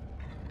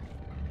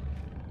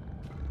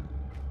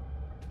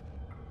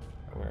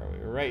 Where are we?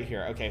 We're right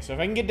here. Okay, so if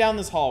I can get down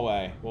this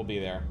hallway, we'll be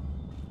there.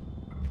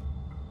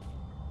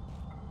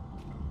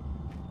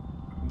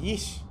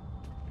 Yeesh.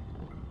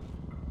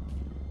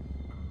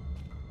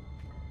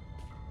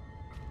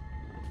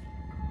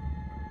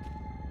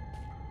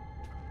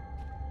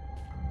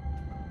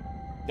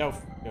 No.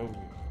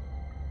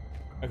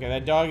 Okay,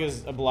 that dog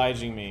is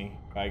obliging me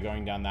by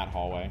going down that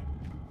hallway.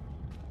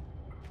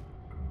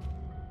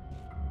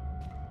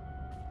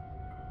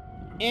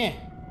 Eh.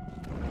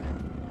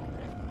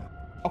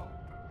 Oh,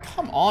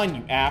 come on,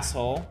 you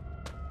asshole.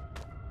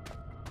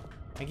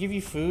 I give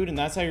you food and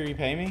that's how you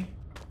repay me?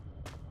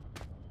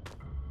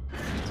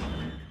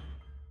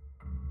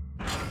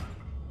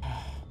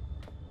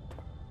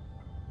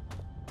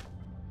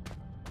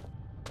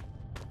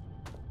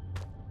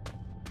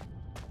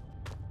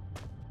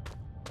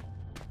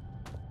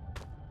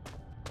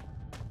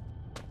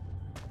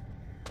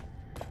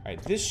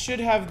 Alright, this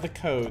should have the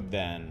code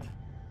then.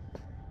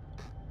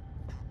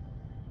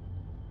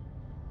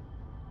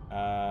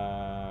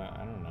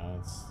 I don't know,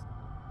 it's...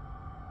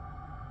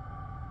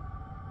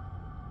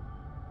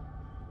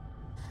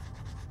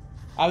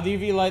 Oh, the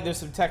UV light, there's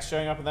some text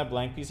showing up on that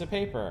blank piece of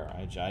paper.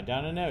 I jotted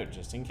down a note,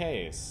 just in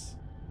case.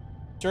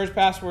 Storage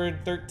password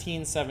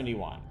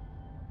 1371.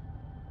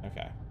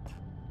 Okay.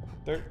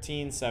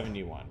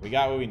 1371. We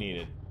got what we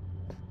needed.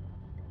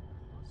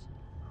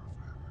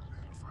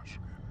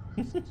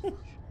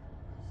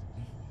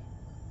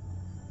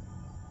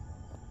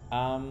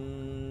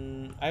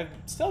 I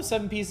still have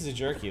 7 pieces of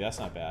jerky. That's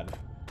not bad.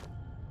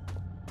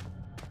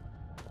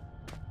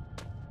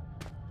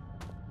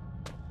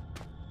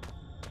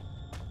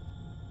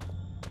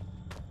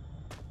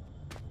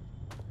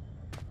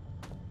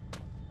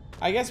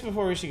 I guess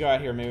before we should go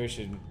out here, maybe we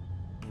should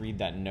read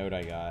that note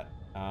I got.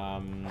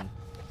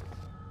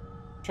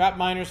 Trap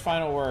Miner's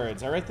final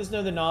words. I write this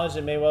note the knowledge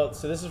that may well...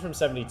 So this is from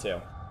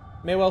 72.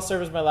 May well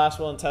serve as my last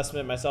will and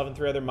testament. Myself and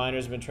 3 other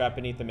miners have been trapped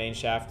beneath the main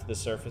shaft to the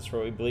surface for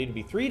what we believe to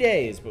be 3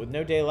 days, but with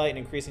no daylight and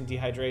increasing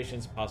dehydration,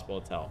 it's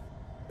impossible to tell.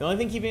 The only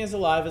thing keeping us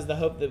alive is the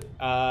hope that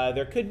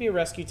there could be a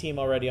rescue team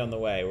already on the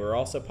way. We were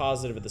also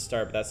positive at the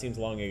start, but that seems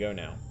long ago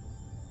now.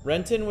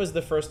 Renton was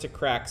the first to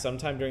crack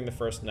sometime during the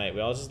first night. We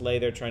all just lay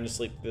there trying to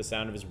sleep through the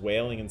sound of his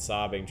wailing and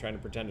sobbing, trying to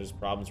pretend his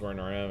problems weren't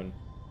our own,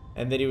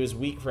 and that he was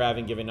weak for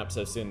having given up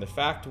so soon. The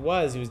fact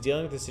was, he was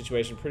dealing with the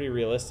situation pretty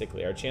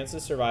realistically. Our chances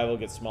of survival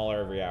get smaller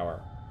every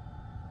hour.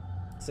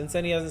 Since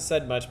then, he hasn't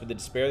said much, but the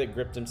despair that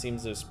gripped him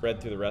seems to have spread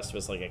through the rest of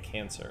us like a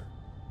cancer.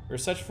 We were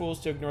such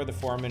fools to ignore the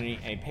foreman,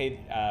 and he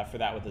paid for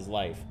that with his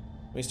life.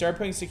 When we started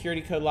putting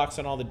security code locks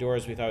on all the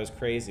doors, we thought it was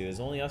crazy. There's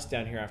only us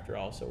down here after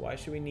all, so why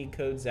should we need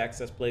codes to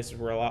access places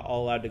we're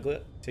all allowed to go?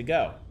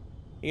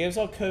 He gave us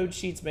all code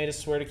sheets, made us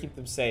swear to keep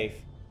them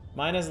safe.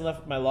 Mine hasn't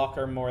left my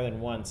locker more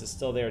than once. It's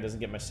still there. It doesn't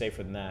get much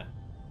safer than that.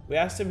 We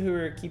asked him who we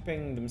were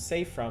keeping them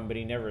safe from, but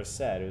he never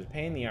said. It was a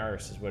pain in the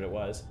arse is what it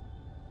was.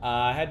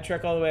 I had to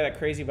trek all the way to that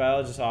crazy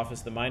biologist's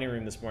office, the mining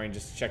room this morning,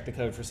 just to check the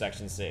code for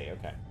Section C.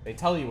 Okay. They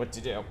tell you what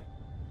to do.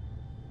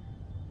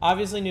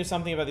 Obviously knew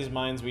something about these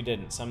mines we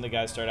didn't. Some of the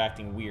guys started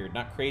acting weird.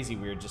 Not crazy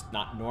weird, just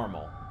not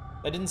normal.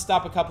 That didn't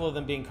stop a couple of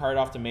them being carted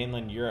off to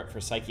mainland Europe for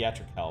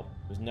psychiatric help.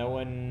 There was no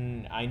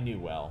one I knew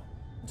well.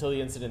 Until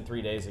the incident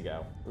 3 days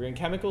ago. We were in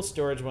chemical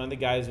storage. One of the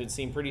guys who had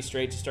seemed pretty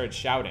straight just started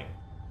shouting.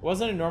 It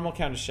wasn't a normal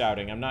kind of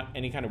shouting. I'm not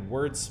any kind of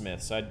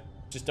wordsmith, so I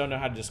just don't know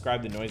how to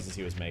describe the noises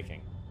he was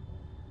making.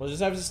 We'll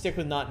just have to stick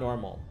with not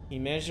normal. He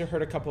managed to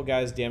hurt a couple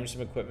guys, damage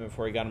some equipment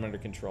before he got him under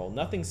control.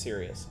 Nothing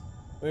serious.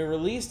 When we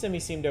released him, he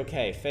seemed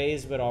okay.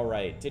 Phased, but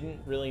alright.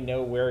 Didn't really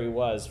know where he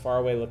was. Far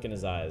away look in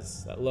his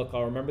eyes. That look,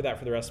 I'll remember that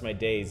for the rest of my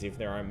days, even if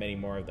there aren't many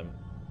more of them.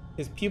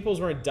 His pupils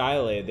weren't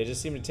dilated. They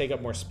just seemed to take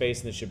up more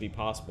space than should be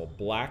possible.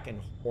 Black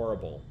and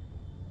horrible.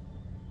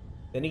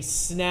 Then he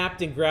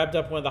snapped and grabbed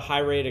up one of the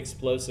high-rated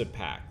explosive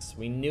packs.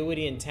 We knew what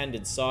he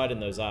intended, saw it in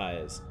those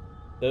eyes.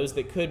 Those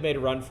that could made a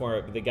run for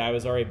it, but the guy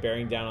was already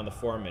bearing down on the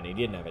foreman. He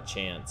didn't have a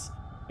chance.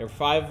 There were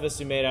 5 of us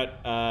who made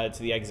out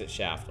to the exit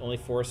shaft. Only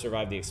 4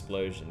 survived the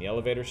explosion. The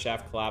elevator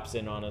shaft collapsed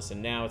in on us,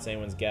 and now it's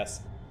anyone's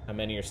guess how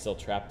many are still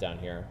trapped down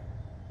here.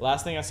 The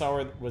last thing I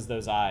saw was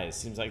those eyes.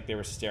 Seems like they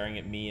were staring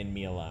at me and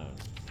me alone.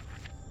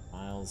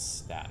 Miles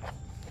stat.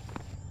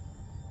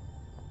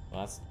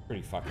 Well, that's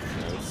pretty fucking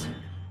gross.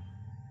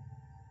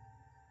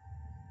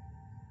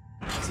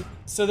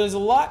 So there's a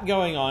lot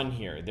going on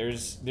here.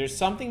 There's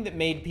something that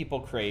made people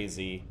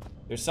crazy.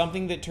 There's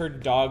something that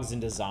turned dogs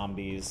into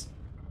zombies.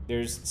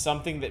 There's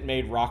something that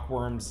made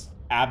rockworms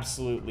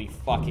absolutely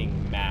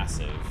fucking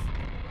massive.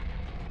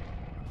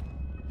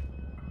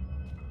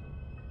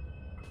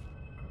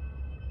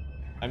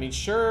 I mean,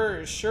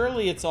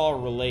 surely it's all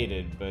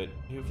related, but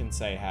who can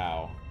say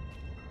how?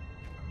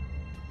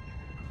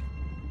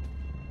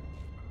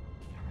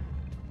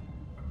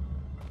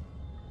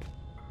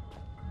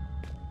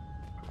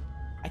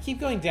 I keep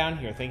going down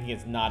here thinking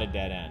it's not a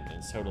dead end.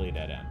 It's totally a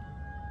dead end.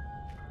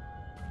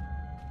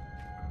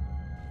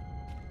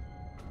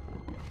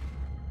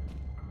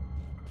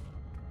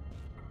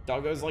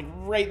 Doggo's like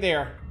right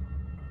there.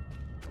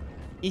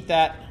 Eat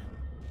that.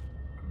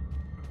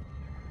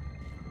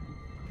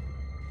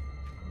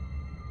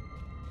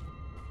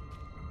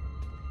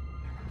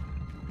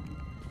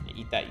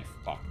 Eat that, you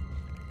fuck.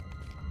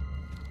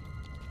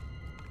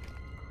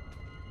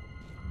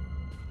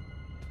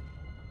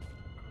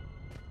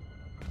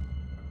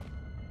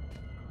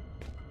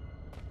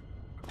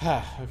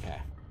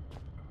 Okay.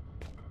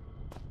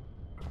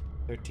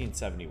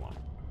 1371.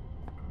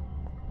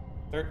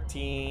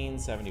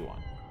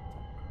 1371.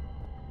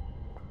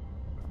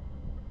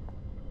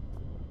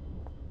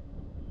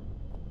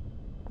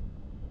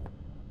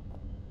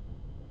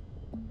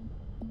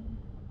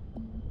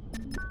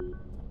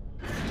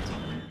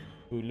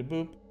 Hula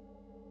boop.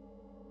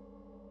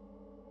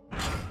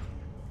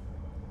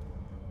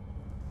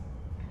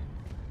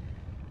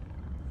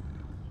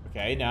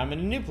 Okay, now I'm in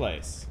a new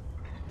place.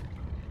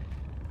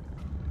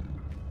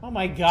 Oh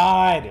my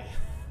god.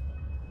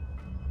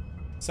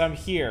 So I'm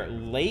here.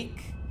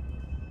 Lake?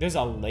 There's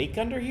a lake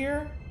under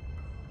here?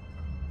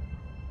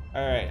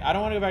 Alright, I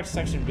don't want to go back to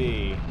section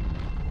B.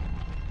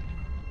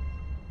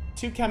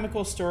 2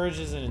 chemical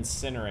storages and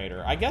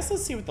incinerator. I guess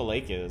let's see what the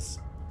lake is.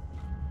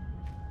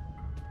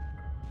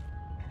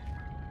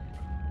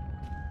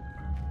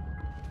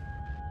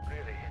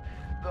 Really,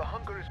 the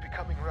hunger is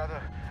becoming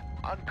rather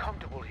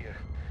uncomfortable here.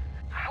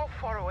 How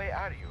far away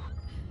are you?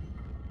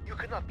 You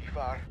cannot be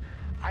far.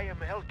 I am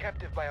held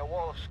captive by a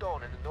wall of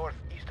stone in the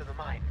northeast of the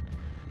mine.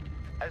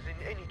 As in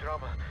any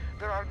drama,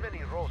 there are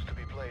many roles to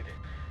be played.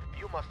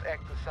 You must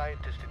act the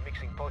scientist in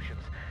mixing potions,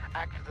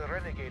 act the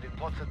renegade in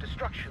plots of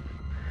destruction.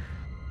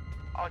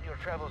 On your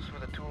travels for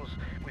the tools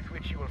with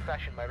which you will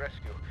fashion my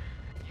rescue,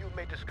 you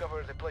may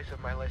discover the place of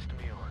my last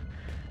meal.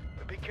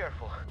 Be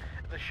careful.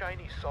 The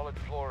shiny, solid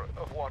floor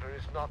of water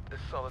is not as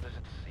solid as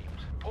it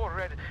seems. Poor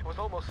Red was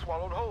almost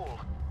swallowed whole.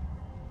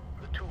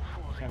 The 2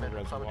 fools he meant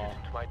to plummeted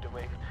into my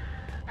domain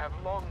have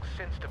long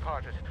since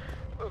departed,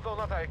 though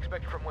not I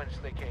expect from whence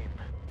they came.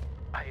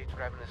 I ate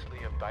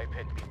ravenously of biped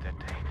meat that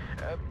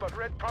day, but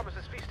Red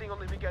promises feasting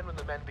only began when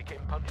the man became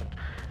pungent,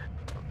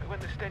 when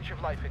the stench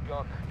of life had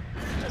gone,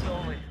 and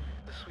only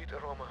the sweet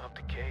aroma of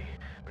decay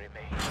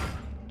remained.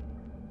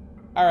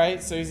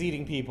 Alright, so he's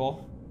eating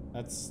people.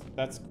 That's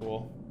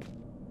cool.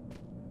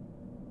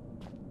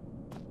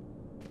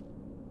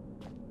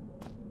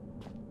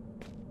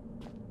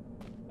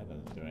 That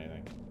doesn't do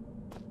anything.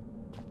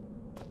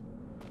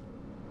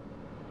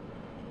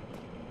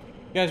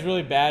 You guys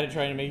really bad at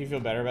trying to make you feel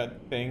better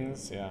about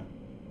things? Yeah.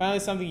 Finally,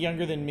 something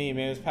younger than me.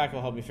 Maybe this pack will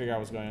help me figure out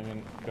what's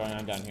going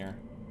on down here.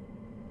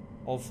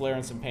 Old flare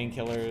and some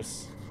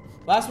painkillers.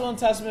 Last will and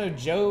testament of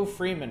Joe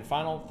Freeman.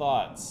 Final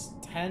thoughts.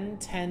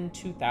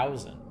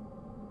 10/10/2000.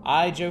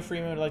 I, Joe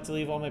Freeman, would like to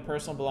leave all my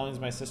personal belongings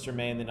to my sister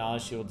May in the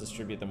knowledge she will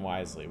distribute them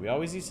wisely. We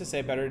always used to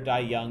say better to die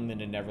young than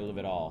to never live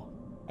at all.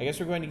 I guess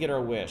we're going to get our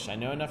wish. I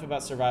know enough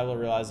about survival to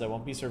realize I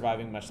won't be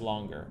surviving much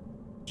longer.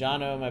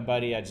 Jono, my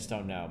buddy, I just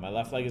don't know. My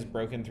left leg is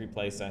broken 3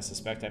 places, and I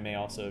suspect I may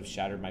also have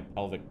shattered my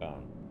pelvic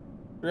bone.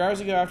 3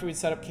 hours ago, after we'd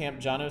set up camp,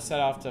 Jono set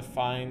off to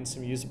find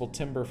some usable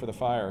timber for the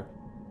fire.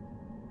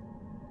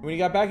 When he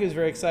got back, he was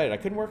very excited. I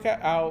couldn't work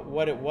out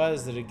what it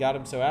was that had got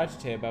him so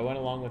agitated, but I went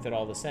along with it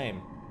all the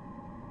same.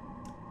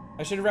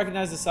 I should have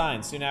recognized the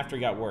signs. Soon after,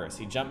 he got worse.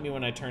 He jumped me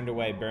when I turned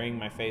away, burying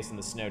my face in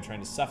the snow, trying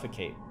to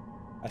suffocate.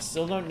 I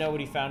still don't know what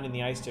he found in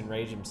the ice to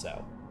enrage him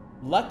so.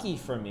 Lucky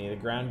for me, the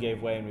ground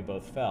gave way and we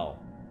both fell.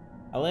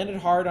 I landed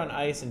hard on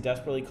ice and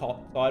desperately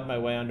clawed my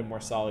way onto more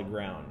solid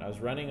ground. I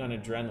was running on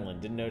adrenaline,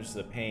 didn't notice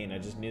the pain. I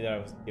just knew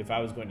that if I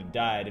was going to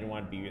die, I didn't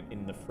want to be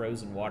in the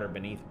frozen water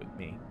beneath with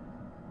me.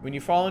 When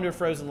you fall into a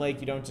frozen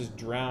lake, you don't just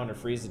drown or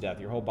freeze to death.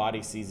 Your whole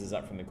body seizes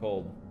up from the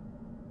cold.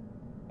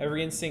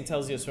 Every instinct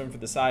tells you to swim for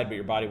the side, but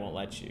your body won't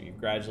let you. You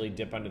gradually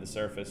dip under the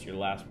surface, your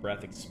last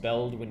breath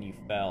expelled when you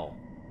fell.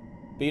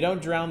 But you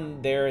don't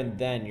drown there and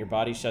then. Your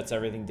body shuts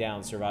everything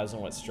down, survives on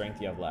what strength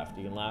you have left.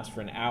 You can last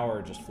for an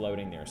hour just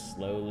floating there,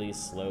 slowly,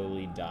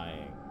 slowly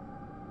dying.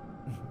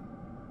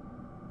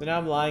 So now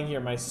I'm lying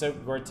here, my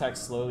soaked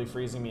Gore-Tex slowly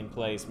freezing me in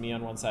place, me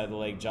on one side of the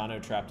lake, Jono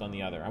trapped on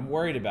the other. I'm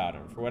worried about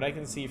him. For what I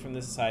can see from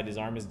this side, his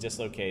arm is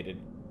dislocated,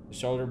 his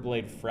shoulder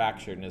blade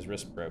fractured, and his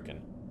wrist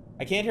broken.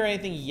 I can't hear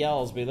anything he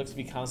yells, but he looks to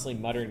be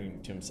constantly muttering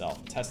to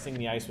himself, testing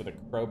the ice with a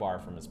crowbar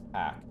from his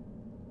pack.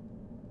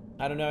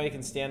 I don't know if he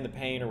can stand the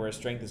pain or where his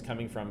strength is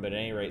coming from, but at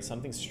any rate,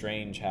 something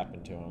strange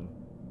happened to him.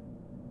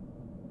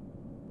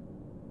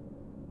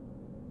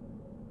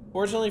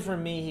 Fortunately for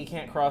me, he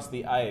can't cross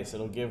the ice.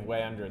 It'll give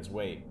way under its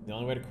weight. The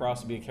only way to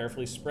cross would be to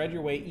carefully spread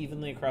your weight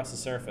evenly across the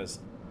surface,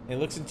 and he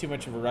looks in too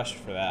much of a rush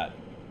for that.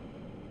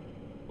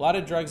 A lot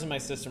of drugs in my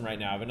system right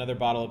now. I have another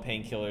bottle of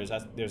painkillers.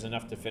 There's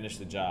enough to finish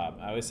the job.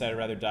 I always said I'd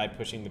rather die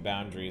pushing the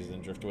boundaries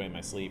than drift away in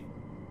my sleep.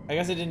 I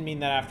guess I didn't mean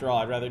that after all.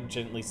 I'd rather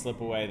gently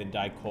slip away than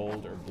die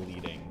cold or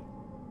bleeding.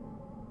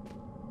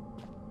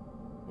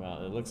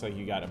 Well, it looks like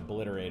you got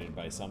obliterated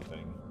by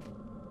something.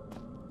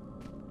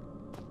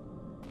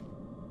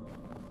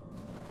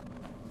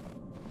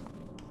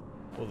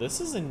 Well,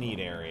 this is a neat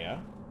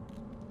area.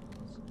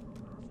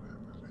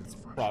 It's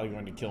probably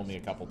going to kill me a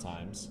couple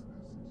times.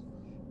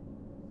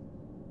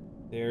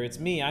 There, it's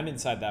me. I'm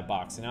inside that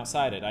box, and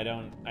outside it,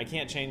 I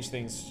can't change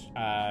things.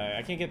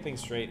 I can't get things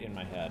straight in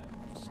my head.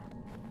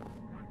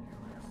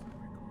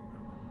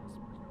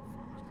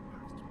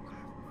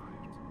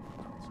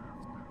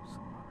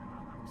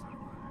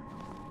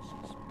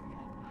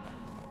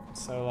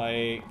 So,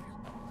 like,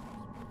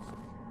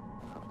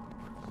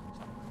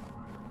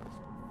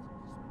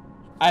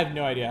 I have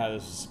no idea how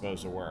this is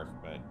supposed to work,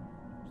 but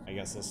I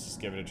guess let's just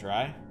give it a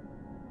try.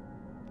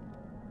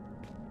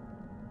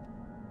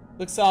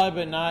 Looks solid,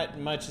 but not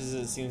much as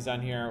it seems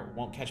down here.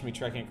 Won't catch me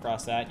trekking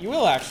across that. You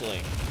will, actually.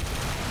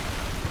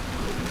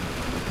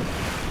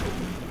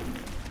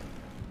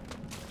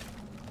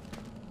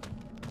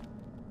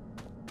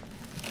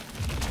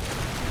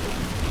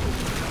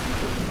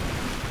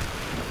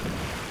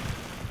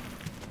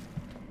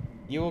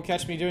 You will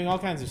catch me doing all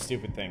kinds of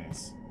stupid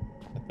things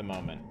at the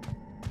moment.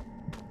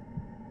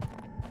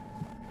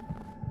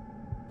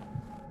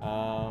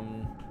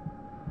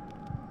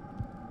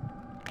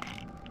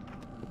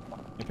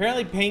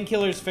 Apparently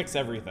painkillers fix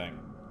everything.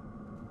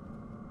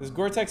 This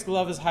Gore-Tex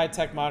glove is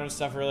high-tech modern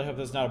stuff. I really hope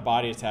there's not a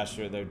body attached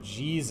to it, though.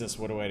 Jesus,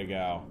 what a way to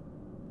go.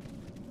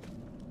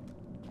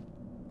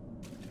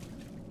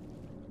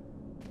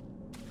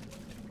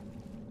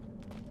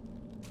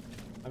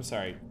 I'm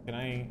sorry. Can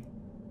I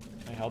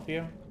help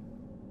you?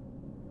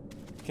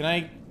 Can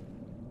I?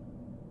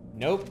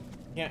 Nope.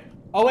 Can't.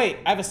 Oh wait,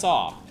 I have a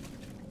saw.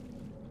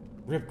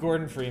 Rip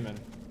Gordon Freeman.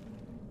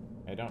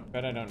 I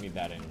don't need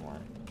that anymore.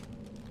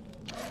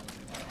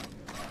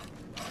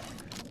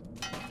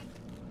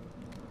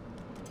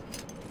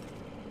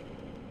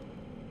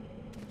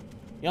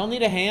 Y'all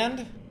need a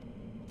hand?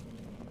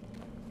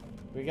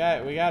 We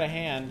got a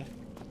hand.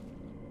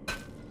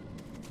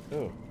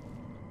 Ooh.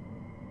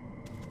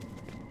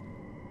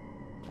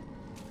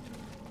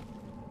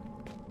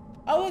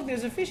 Oh look,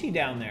 there's a fishy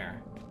down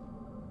there.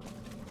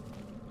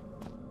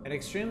 An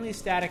extremely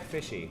static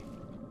fishy.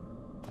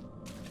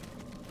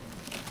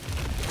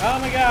 Oh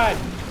my god!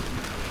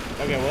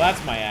 Okay, well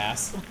that's my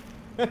ass.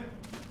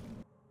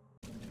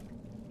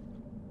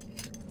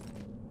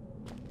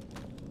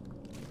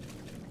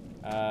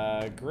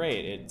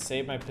 Great. It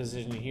saved my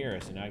position here,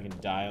 so now I can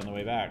die on the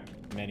way back.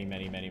 Many,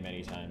 many, many,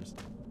 many times.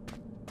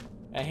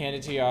 I hand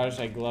it to you, Oddish.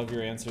 I glove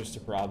your answers to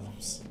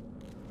problems.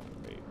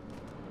 Great.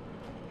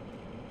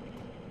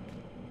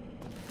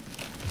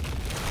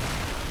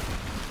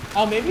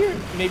 Oh,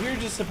 maybe you're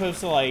just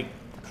supposed to, like,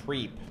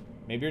 creep.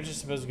 Maybe you're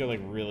just supposed to go,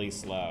 like, really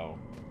slow.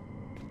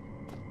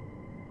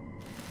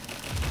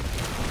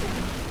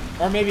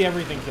 Or maybe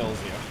everything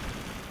kills you.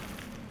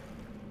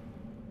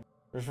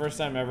 For the first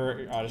time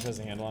ever, Oddish has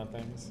a handle on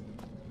things.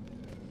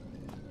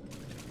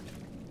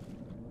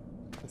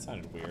 That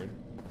sounded weird.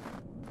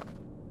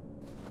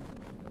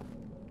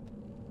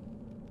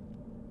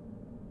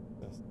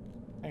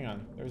 Hang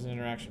on, there was an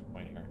interaction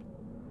point here.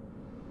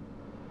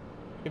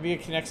 Could be a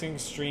connecting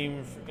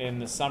stream in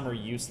the summer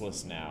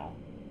useless now.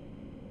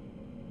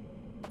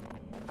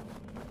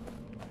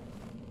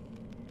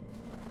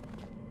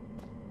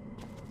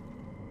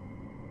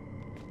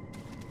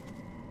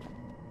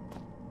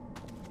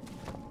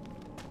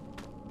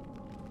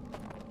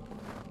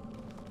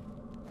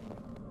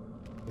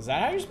 Is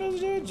that how you're supposed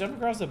to do it? Jump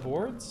across the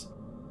boards?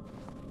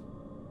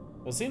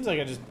 Well, it seems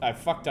like I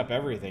fucked up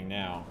everything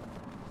now.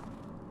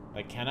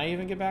 Like, can I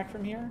even get back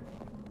from here?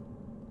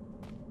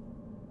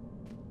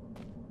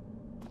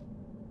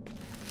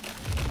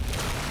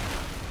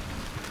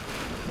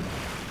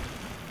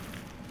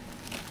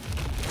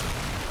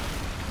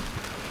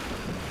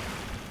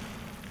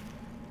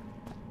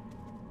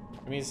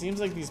 mean, it seems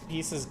like these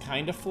pieces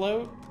kind of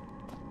float.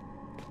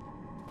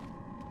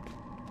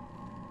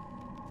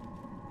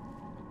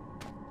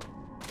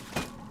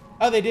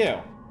 Oh, they do.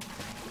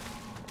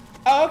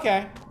 Oh,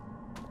 okay.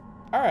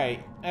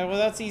 Alright. Well,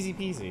 that's easy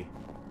peasy.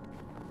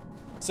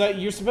 So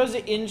you're supposed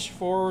to inch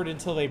forward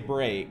until they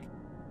break.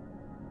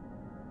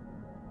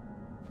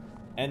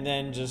 And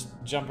then just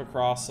jump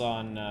across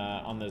on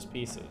those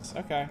pieces.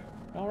 Okay.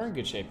 Well, we're in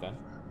good shape then.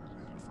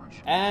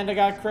 And I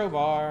got a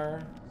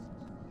crowbar.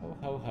 Ho,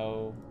 ho,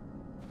 ho.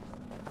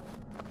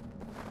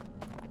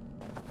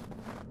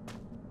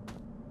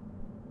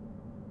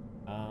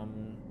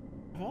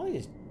 All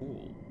these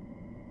tools.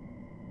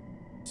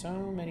 So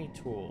many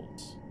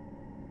tools.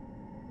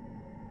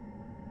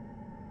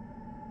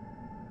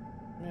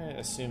 I'm gonna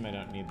assume I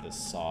don't need this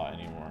saw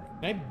anymore.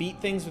 Can I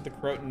beat things with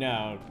the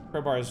No,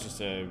 crowbar is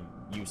just a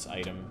use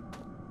item.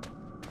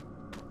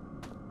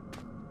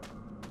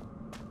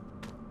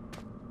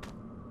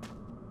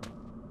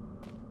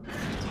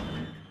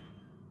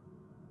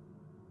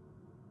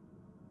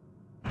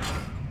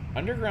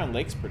 Underground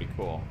lake's pretty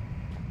cool.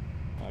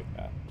 I like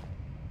that.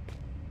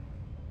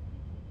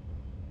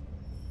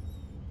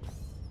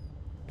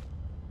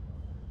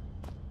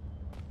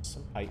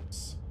 Some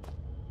pipes.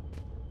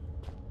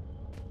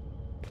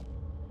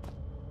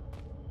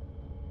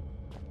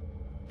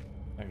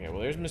 Okay, well,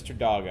 there's Mr.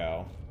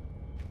 Doggo.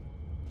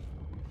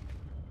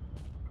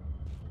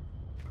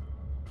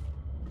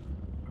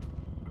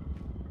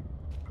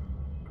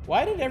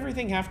 Why did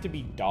everything have to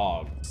be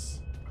dogs?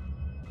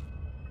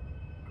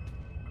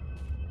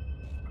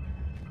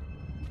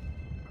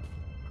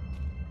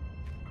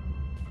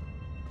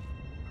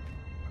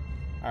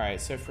 Alright,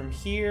 so from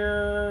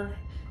here...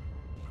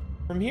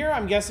 From here,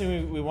 I'm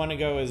guessing we want to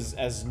go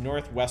as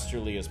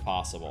northwesterly as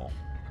possible.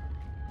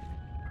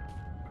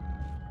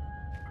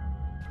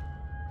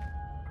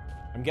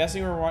 I'm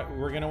guessing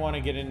we're going to want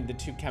to get into the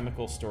 2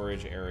 chemical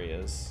storage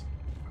areas.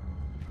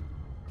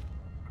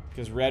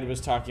 Because Red was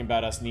talking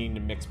about us needing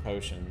to mix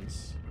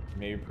potions.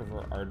 Maybe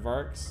prefer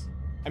aardvarks.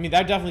 I mean,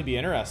 that'd definitely be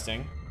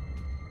interesting.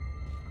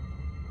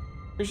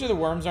 Pretty sure the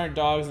worms aren't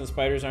dogs and the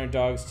spiders aren't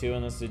dogs too,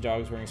 unless the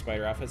dog's wearing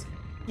spider outfits.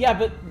 Yeah,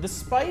 but the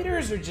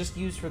spiders are just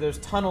used for those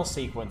tunnel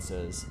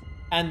sequences.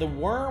 And the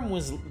worm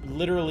was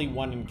literally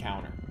one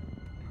encounter.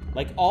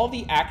 Like, all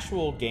the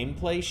actual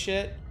gameplay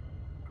shit,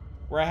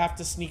 where I have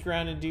to sneak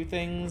around and do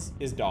things,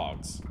 is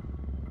dogs.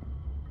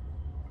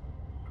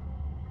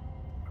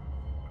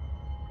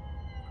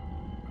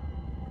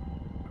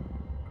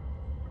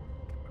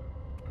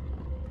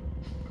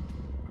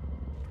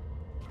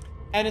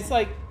 And it's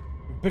like,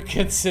 but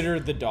consider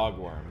the dog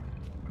worm.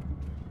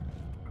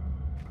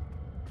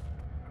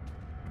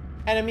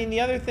 And I mean, the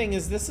other thing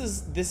is, this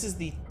is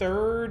the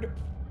 3rd...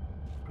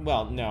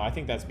 Well, no, I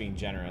think that's being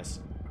generous.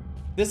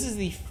 This is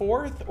the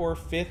 4th or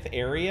 5th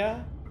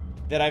area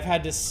that I've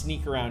had to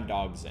sneak around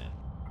dogs in.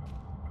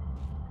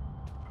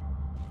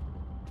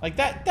 Like,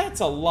 that's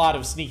a lot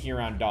of sneaking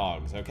around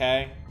dogs,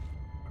 okay?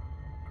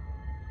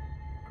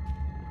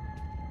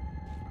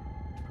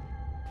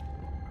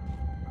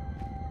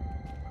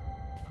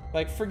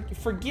 Like,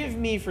 forgive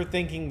me for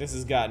thinking this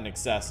has gotten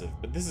excessive,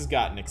 but this has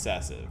gotten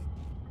excessive.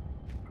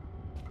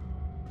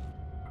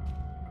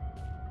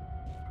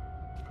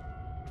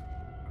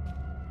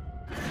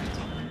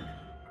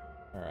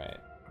 Alright.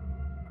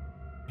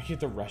 I get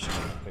the Russian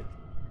Olympic.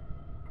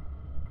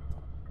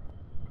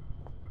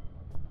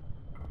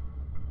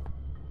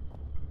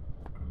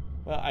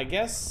 Well, I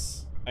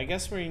guess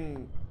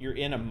when you're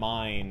in a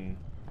mine,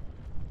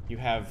 you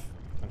have...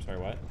 I'm sorry,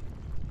 what?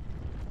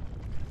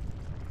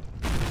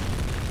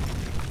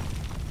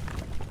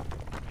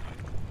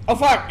 Oh,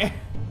 fuck!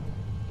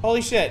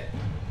 Holy shit.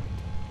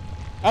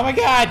 Oh my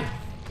god!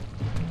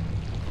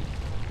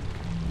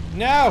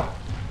 No!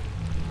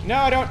 No,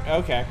 I don't...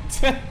 Okay.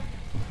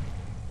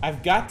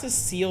 I've got to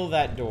seal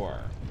that door.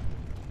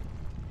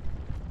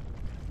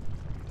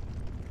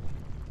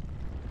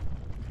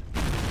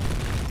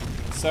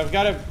 So I've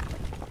got to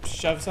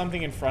shove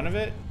something in front of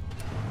it.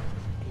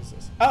 What is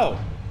this? Oh!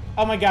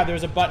 Oh my god,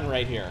 there's a button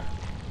right here.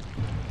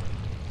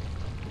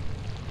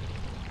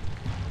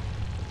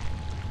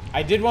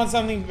 I did want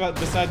something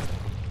besides...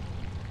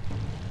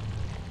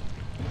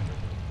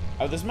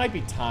 Oh, this might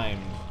be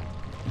timed.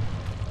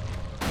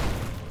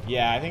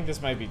 Yeah, I think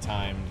this might be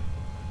timed.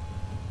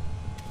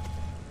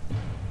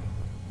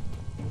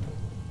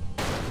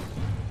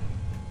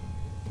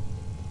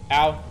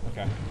 Ow.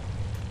 Okay.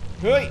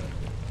 Hooey!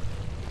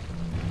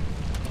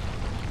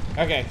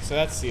 Okay, so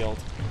that's sealed.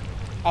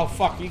 Oh,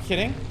 fuck. Are you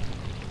kidding?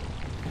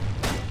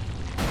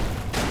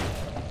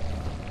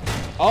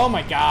 Oh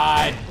my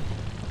god!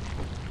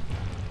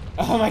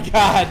 Oh my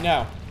god,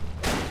 no.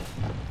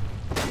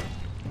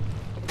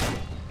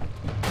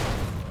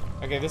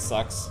 Okay, this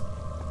sucks.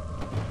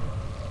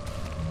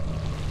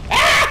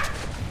 Ah!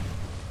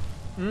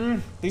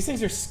 These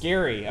things are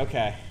scary.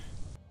 Okay.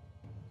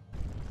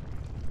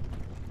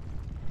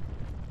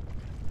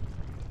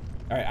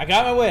 Alright, I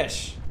got my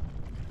wish.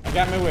 I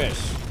got my wish.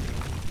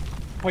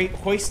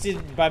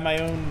 Hoisted by my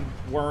own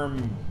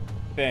worm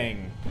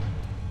thing.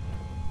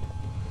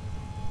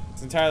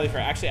 It's entirely fair.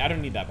 Actually, I don't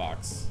need that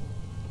box.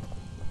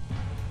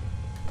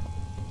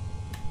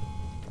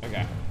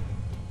 Okay.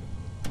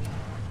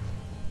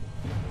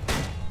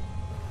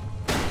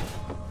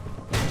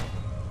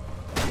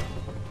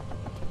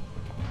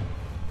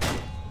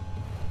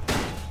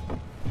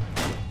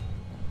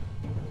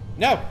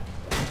 No!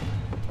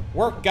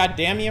 Work,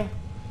 goddamn you!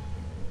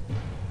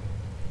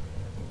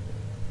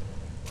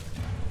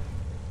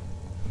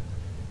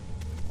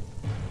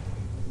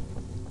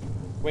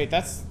 Wait,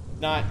 that's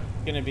not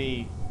gonna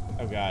be...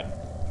 Oh god.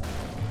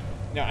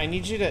 No, I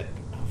need you to...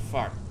 Oh,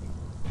 fuck.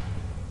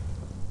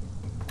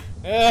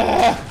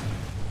 Ugh!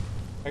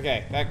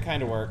 Okay, that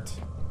kind of worked.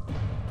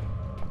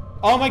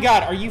 Oh my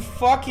god, are you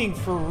fucking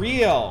for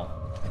real?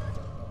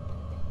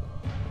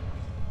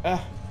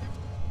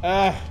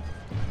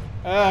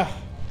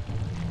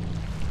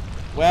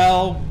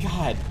 Well,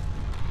 god.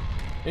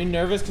 Are you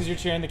nervous because you're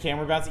cheering the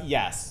camera bounce?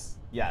 Yes.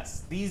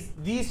 Yes. These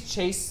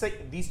chase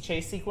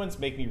sequences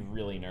make me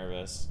really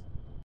nervous.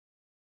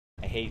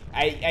 I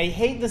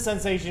hate the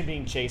sensation of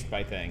being chased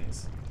by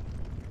things.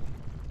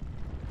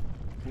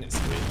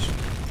 Switch.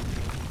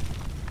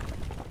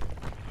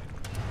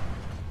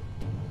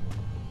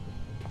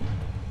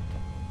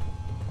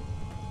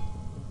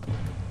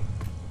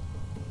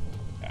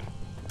 Okay.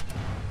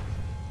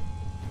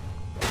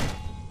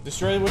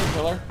 Destroy the wooden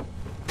pillar.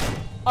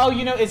 Oh,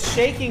 you know, it's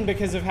shaking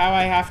because of how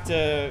I have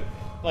to,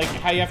 like,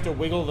 how you have to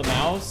wiggle the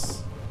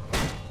mouse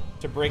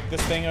to break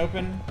this thing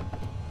open.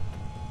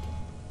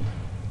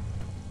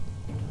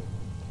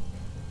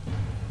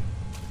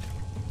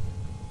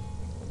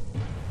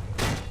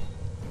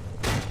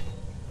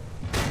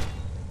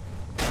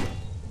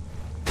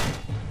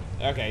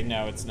 Okay,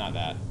 no, it's not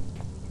that.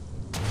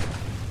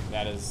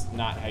 That is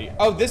not how you...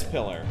 Oh, this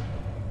pillar.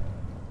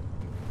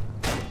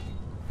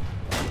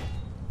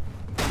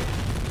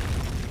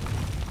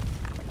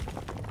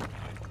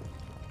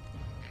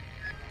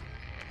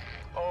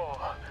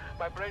 Oh,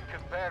 my brain can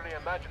barely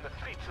imagine the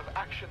feats of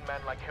action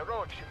man like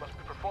heroics you must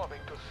be performing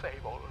to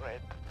save Old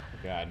Red.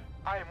 God.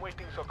 I am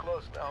waiting so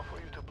close now for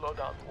you to blow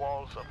down the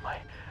walls of my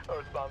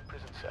earthbound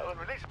prison cell and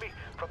release me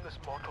from this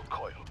mortal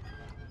coil.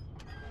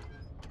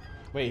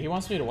 Wait, he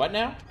wants me to what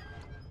now?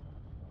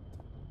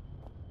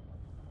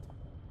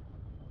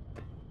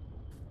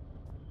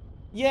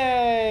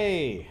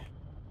 Yay!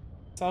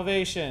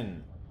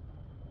 Salvation.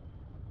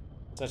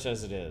 Such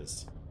as it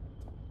is.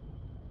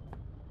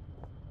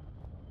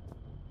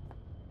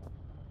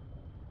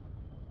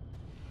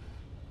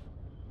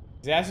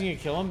 Is he asking you to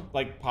kill him?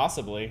 Like,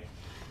 possibly.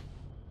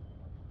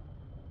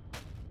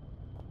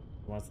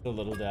 He wants the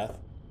little death.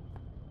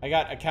 I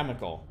got a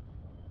chemical.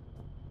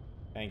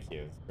 Thank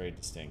you. It's very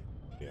distinct.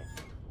 Thank you.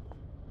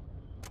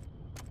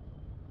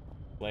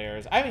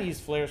 Flares. I haven't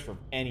used flares for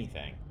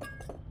anything.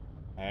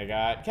 I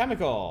got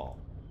chemical.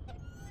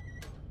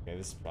 Okay,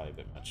 this is probably a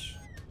bit much.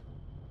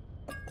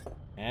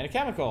 And a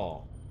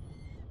chemical.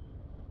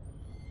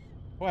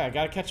 Boy, I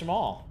gotta catch them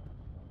all.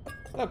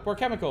 Look, more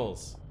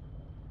chemicals.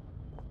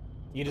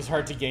 Eat his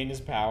heart to gain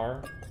his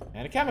power.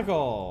 And a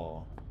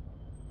chemical.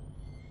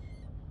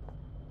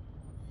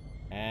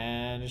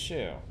 And a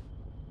shoe.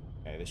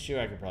 Okay, the shoe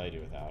I could probably do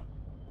without.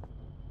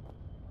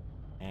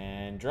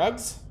 And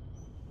drugs?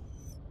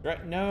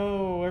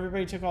 No,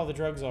 everybody took all the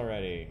drugs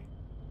already.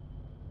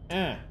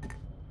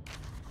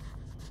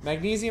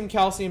 Magnesium,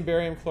 calcium,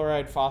 barium,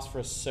 chloride,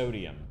 phosphorus,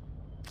 sodium.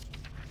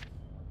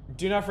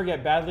 Do not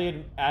forget,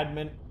 badly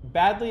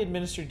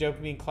administered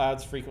dopamine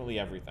clouds frequently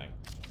everything.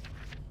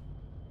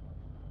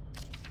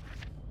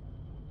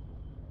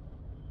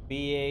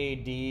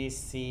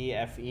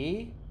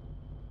 BADCFE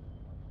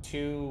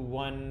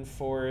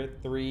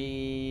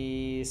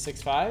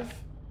 214365.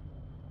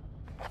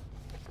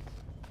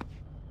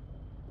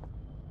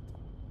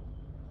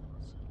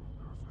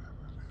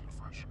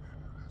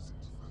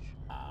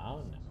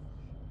 Oh no.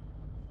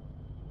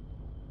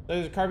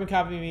 There's a carbon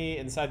copy of me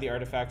inside the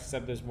artifact,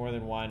 except there's more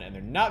than one, and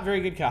they're not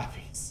very good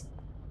copies.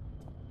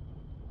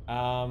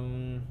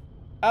 Oh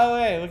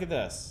hey, look at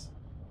this.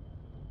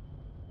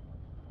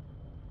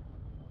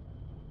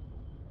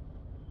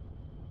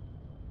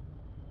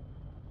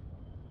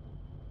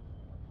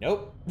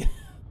 Nope.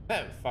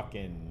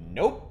 Fucking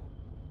nope.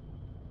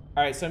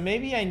 Alright, so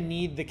maybe I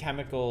need the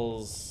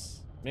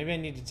chemicals. Maybe I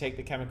need to take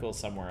the chemicals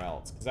somewhere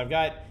else. Because I've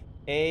got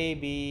A,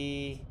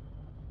 B...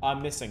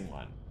 I'm missing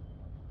one.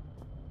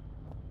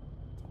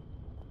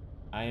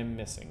 I am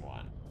missing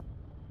one.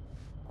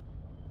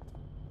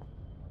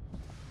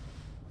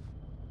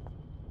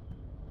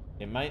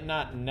 It might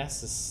not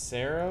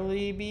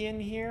necessarily be in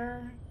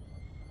here.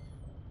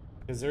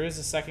 Because there is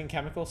a second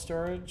chemical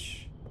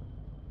storage.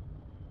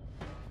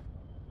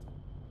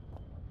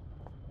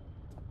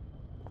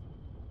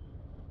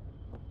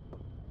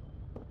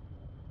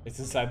 It's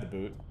inside the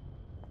boot.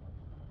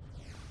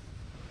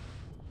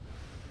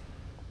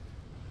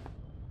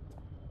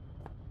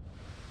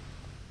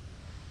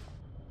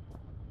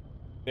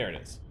 There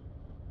it is.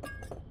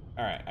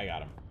 Alright, I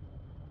got him.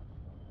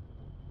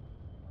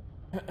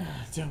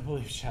 Don't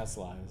believe chat's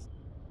lies.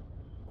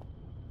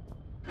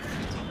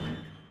 Alright,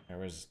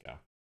 where's this go?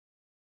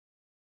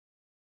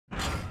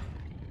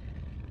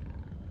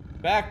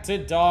 Back to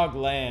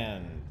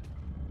Dogland.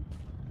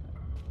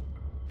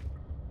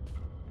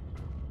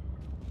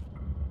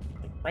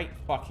 Like right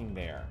fucking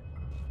there.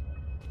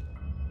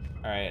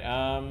 Alright,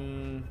 hell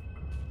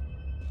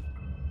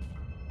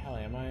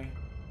am I?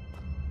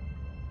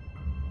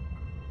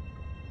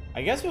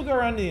 I guess we'll go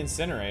around to the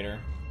incinerator.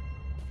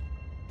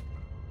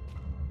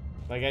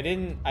 Like I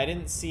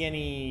didn't see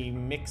any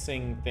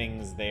mixing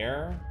things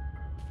there.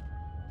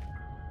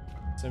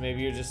 So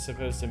maybe you're just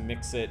supposed to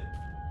mix it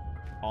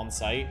on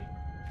site.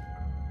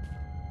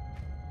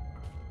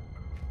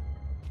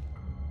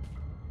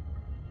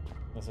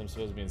 Unless I'm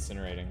supposed to be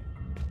incinerating.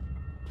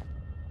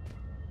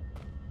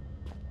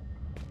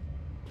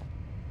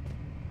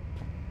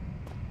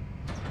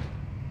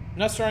 I'm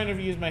not strong enough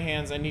to use my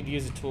hands. I need to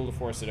use a tool to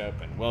force it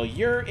open. Well,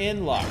 you're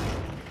in luck.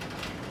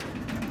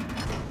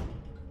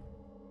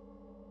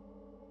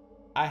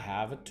 I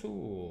have a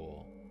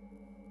tool.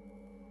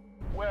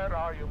 Where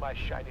are you, my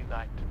shiny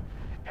knight?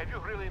 Have you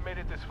really made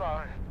it this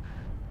far?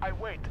 I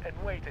wait,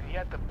 and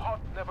yet the pot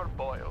never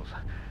boils.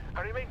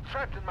 I remain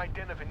trapped in my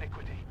den of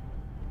iniquity.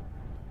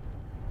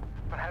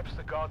 Perhaps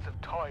the gods have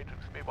toyed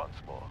with me once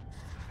more.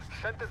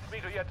 Sentenced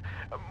me to yet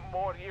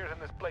more years in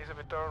this place of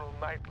eternal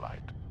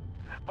nightlight.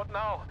 But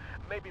now,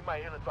 maybe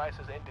my ill advice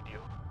has ended you.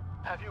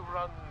 Have you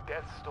run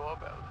death's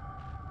doorbell?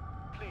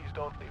 Please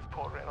don't leave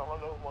poor Ren all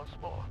alone once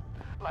more,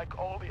 like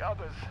all the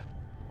others.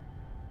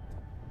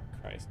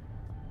 Christ.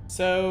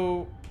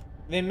 So,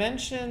 they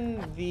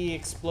mention the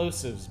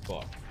explosives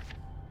book.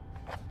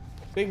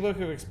 Big book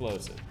of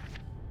explosives.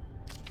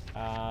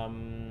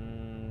 Not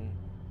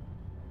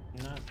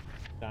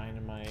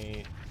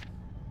dynamite.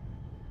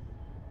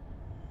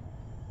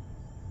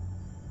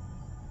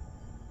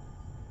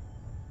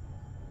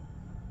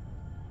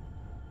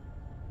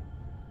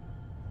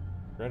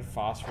 Red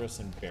phosphorus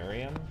and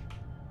barium?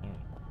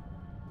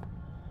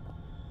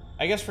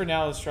 I guess for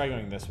now, let's try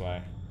going this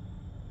way.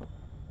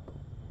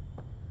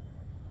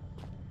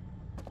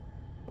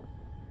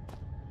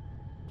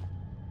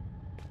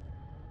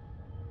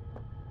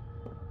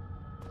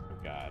 Oh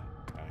god.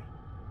 Okay.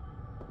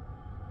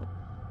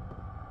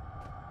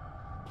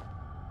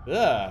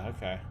 Ugh,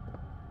 okay. I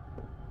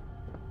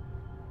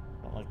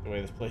don't like the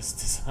way this place is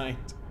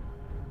designed.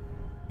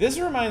 This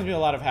reminds me a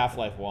lot of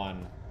Half-Life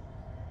 1.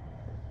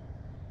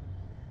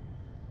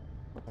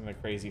 Some of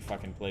the crazy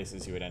fucking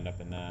places you would end up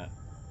in that.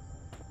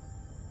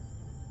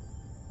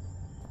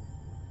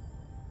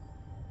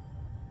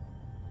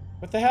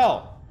 What the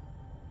hell?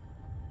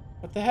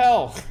 What the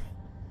hell?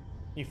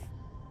 You...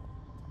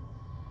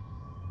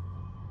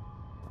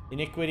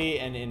 Iniquity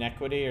and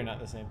inequity are not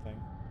the same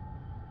thing.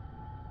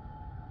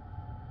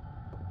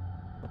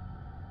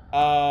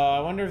 I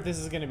wonder if this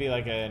is gonna be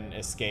like an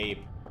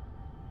escape.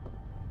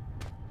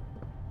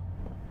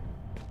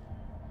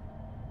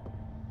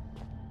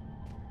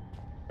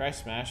 Try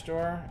smash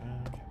door?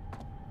 Okay.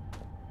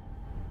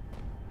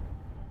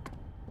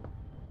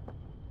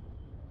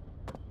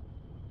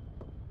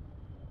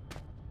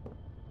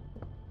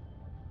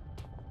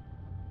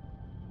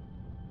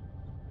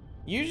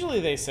 Usually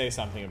they say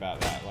something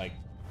about that, like,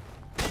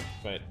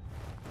 but...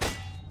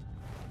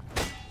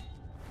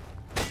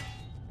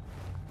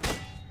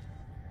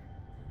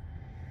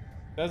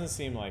 Doesn't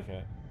seem like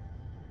it.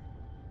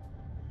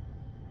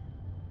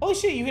 Holy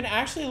shit, you can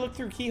actually look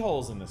through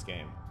keyholes in this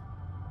game.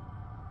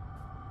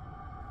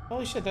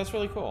 Holy shit, that's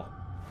really cool.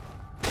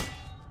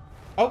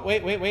 Oh,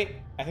 wait.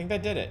 I think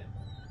that did it.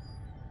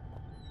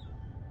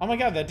 Oh my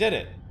god, that did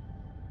it.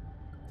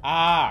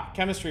 Ah,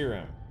 chemistry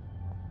room.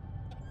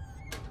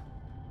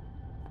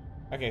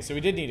 Okay, so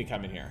we did need to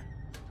come in here.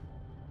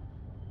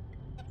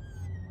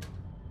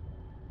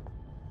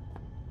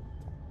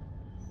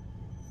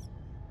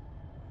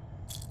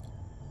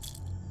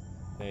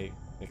 They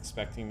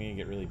expecting me to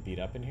get really beat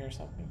up in here or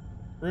something?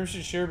 Room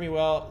should serve me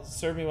well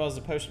as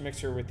a potion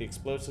mixer with the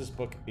explosives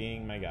book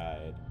being my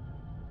guide.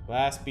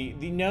 Glass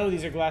no,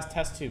 these are glass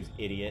test tubes,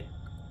 idiot.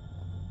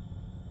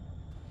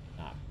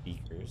 Not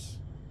beakers.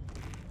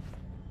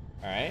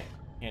 Alright.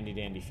 Handy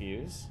dandy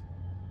fuse.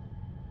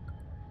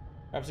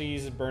 Perhaps I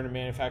use a burn to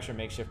manufacture a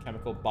makeshift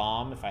chemical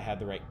bomb if I had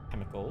the right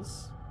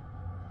chemicals.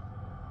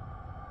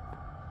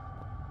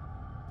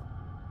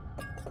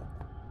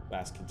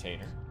 Glass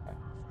container.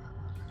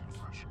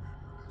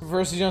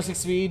 Versus joystick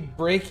speed,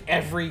 break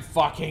every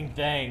fucking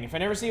thing. If I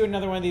never see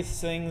another one of these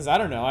things, I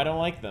don't know, I don't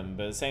like them.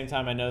 But at the same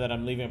time, I know that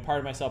I'm leaving a part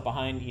of myself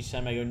behind each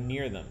time I go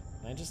near them.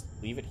 Can I just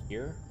leave it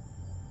here?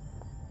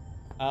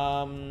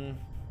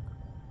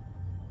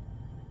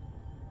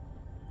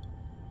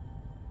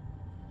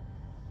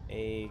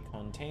 A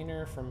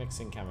container for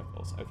mixing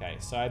chemicals. Okay,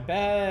 so I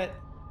bet...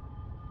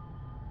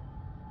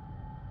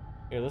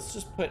 Here, let's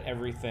just put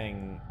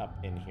everything up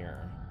in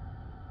here.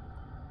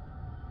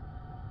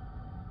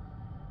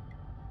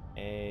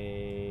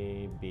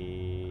 A,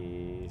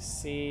 B,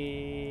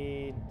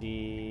 C,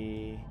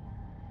 D,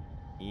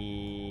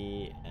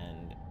 E,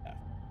 and F.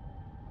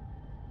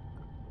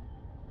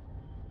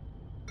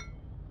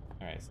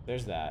 Alright, so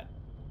there's that.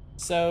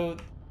 So,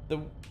 the...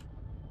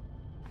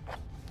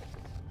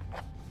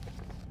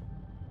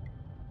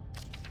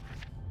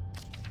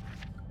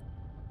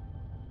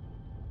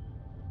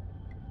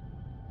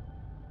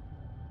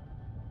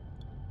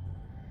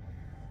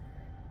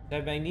 I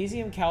have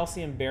magnesium,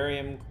 calcium,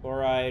 barium,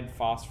 chloride,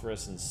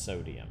 phosphorus, and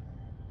sodium.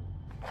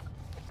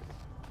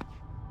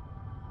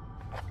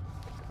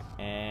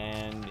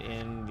 And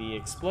in the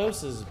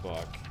explosives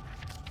book,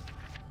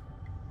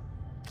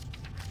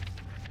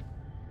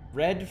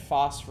 red,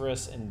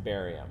 phosphorus, and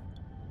barium.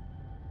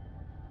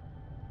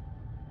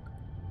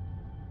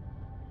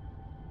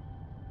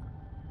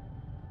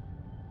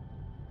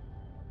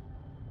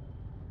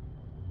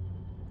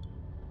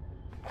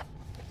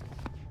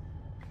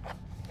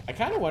 I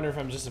kind of wonder if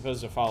I'm just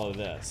supposed to follow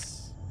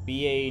this.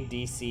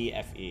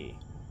 BADCFE.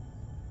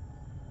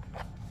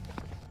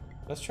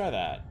 Let's try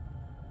that.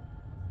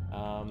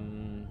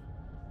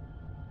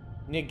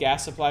 Need a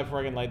gas supply before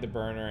I can light the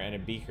burner and a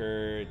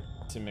beaker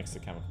to mix the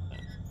chemical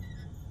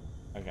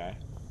in. Okay.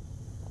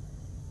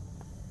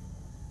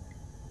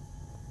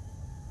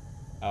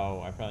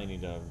 Oh, I probably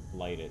need to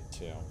light it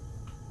too.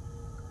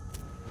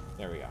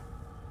 There we go.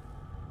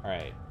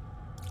 Alright.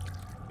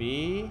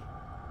 B.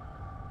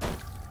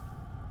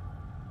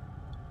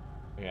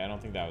 Okay, I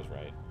don't think that was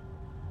right.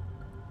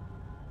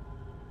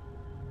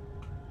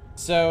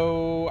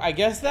 So, I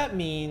guess that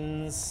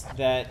means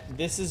that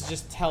this is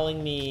just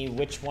telling me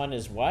which one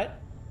is what.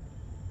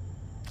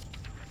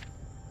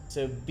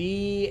 So,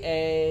 BADCFE.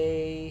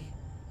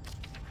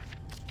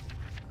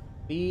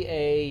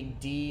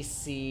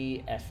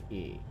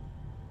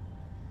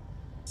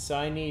 So,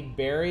 I need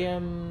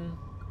barium,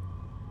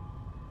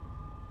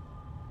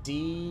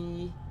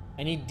 D.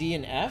 I need D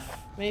and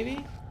F,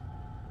 maybe?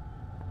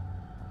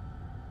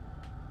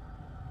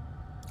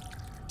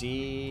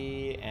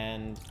 D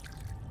and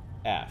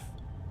F.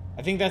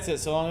 I think that's it.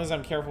 So long as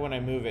I'm careful when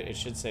I move it, it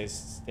should say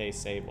stay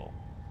stable.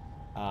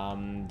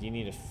 Do you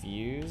need a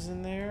fuse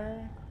in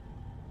there?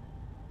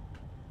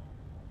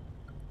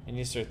 I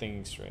need to start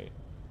thinking straight.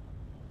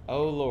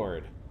 Oh,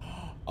 Lord.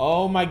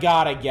 Oh, my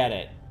God, I get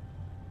it.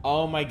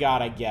 Oh, my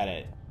God, I get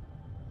it.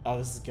 Oh,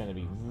 this is going to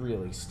be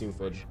really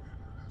stupid.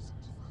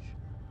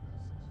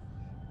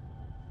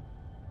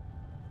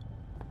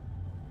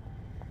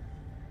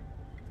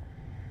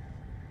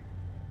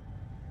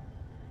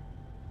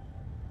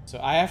 So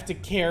I have to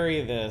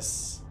carry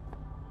this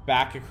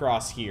back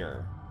across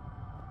here.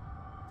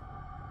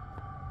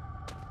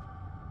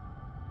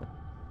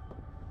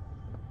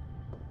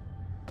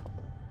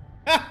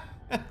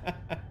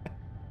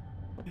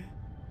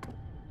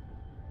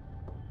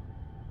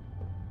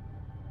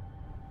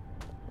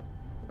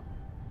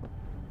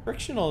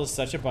 Frictional is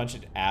such a bunch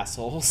of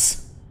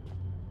assholes.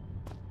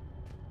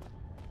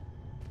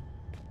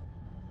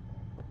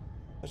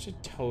 Such a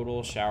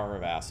total shower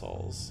of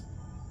assholes.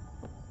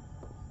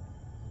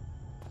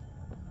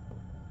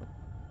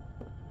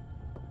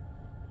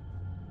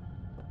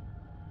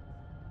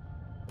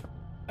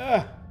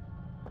 Ugh.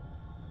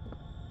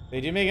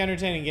 They do make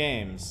entertaining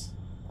games.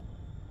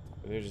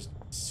 But they're just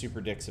super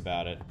dicks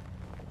about it.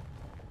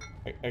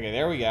 Okay,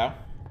 there we go.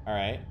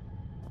 Alright.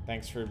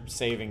 Thanks for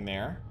saving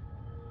there.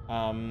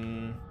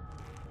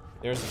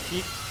 There's a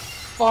few.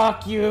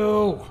 Fuck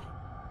you!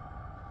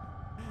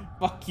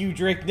 Fuck you,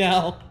 Drake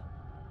Nell.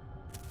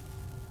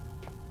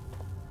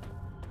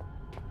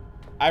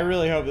 I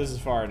really hope this is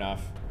far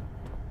enough.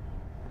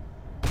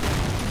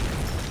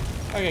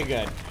 Okay,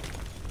 good.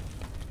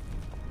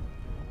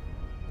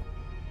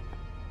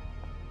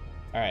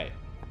 Alright.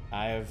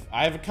 I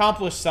have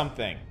accomplished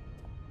something.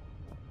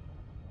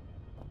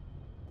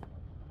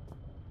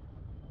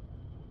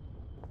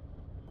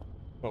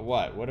 But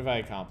what? What have I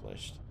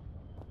accomplished?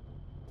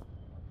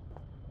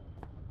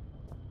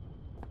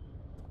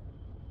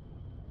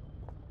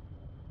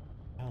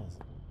 Hell is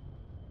it?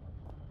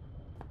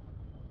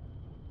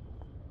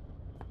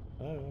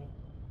 Hello?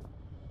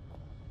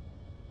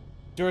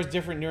 Door's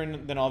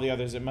different than all the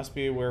others. It must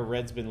be where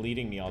Red's been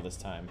leading me all this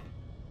time.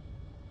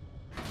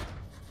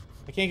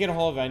 I can't get a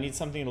hold of it. I need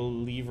something to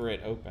lever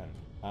it open.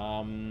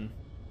 I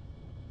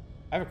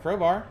have a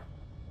crowbar.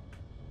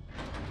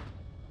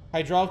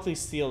 Hydraulically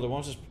sealed. It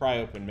won't just pry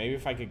open. Maybe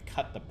if I could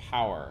cut the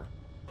power.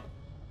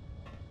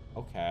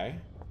 Okay.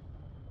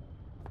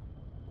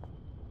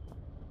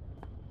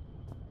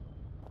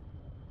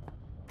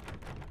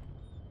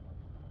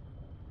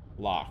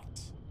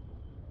 Locked.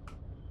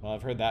 Well,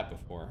 I've heard that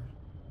before.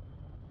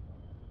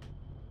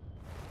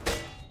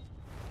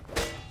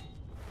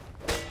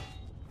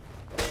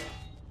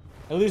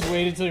 At least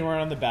wait until you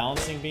weren't on the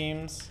balancing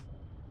beams.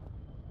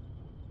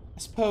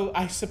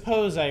 I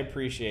suppose I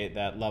appreciate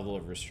that level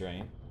of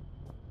restraint.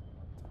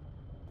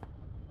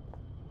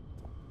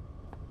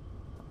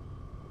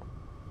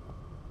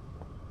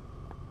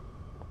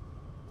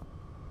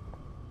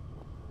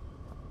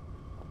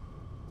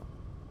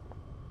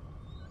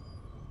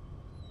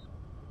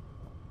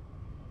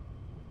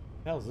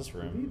 What the hell is this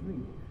room? Good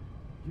evening.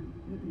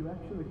 You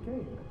actually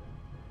came.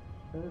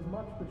 There is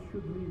much that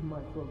should leave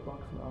my throat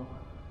box now,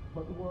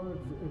 but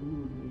words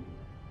elude me.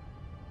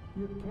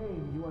 You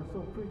came, you are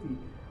so pretty,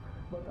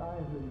 but I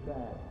have been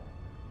bad.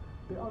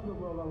 The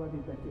underworld already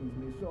beckons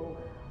me, so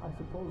I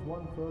suppose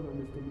one further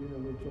misdemeanor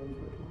will change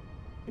little.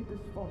 It is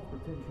false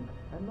pretension,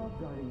 and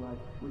not guiding light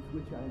with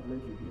which I have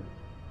led you here.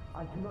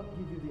 I cannot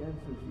give you the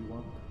answers you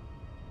want.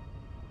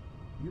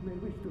 You may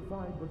wish to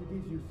find what it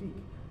is you seek,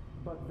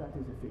 but that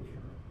is a fiction.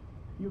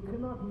 You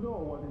cannot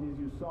know what it is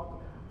you sought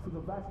through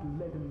the vast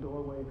leaden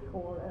doorway,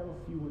 or else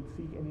you would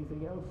seek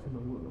anything else in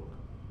the world.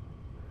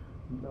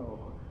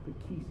 No, the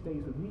key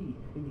stays with me,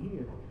 in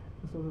here.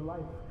 So the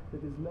life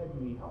that has led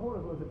me,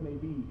 horrible as it may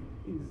be,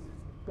 is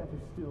better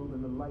still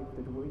than the life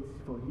that waits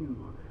for you,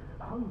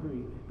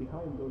 hungry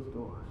behind those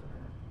doors.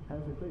 As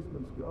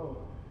replacements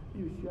go,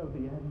 you shall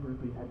be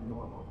admirably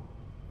abnormal.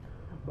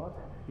 But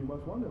you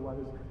must wonder why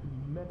this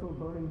metal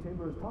burning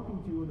chamber is talking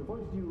to you in a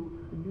voice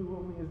you knew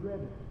only as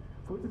red.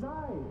 For it is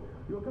I,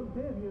 your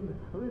companion,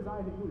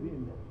 residing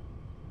within.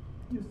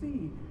 You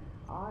see,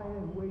 I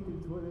have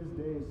waited for this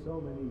day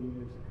so many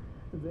years.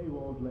 They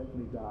won't let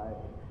me die.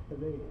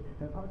 They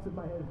have parts of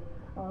my head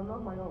are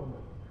not my own.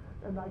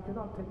 And I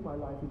cannot take my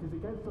life. It is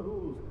against the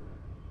rules.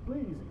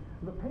 Please,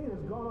 the pain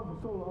has gone on for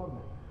so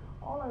long.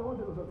 All I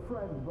wanted was a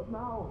friend, but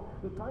now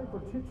the time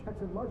for chit-chats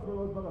and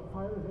marshmallows by the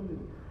fire has ended.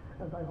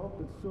 And I hope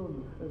that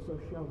soon so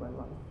shall my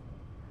life.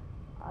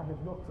 I have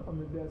knocked on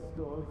the death's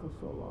door for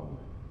so long.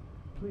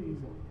 Please,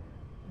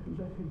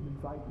 let him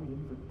invite me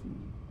in for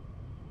tea.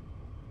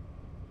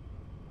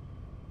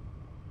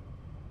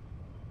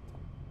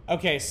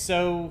 Okay,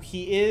 so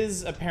he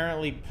is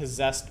apparently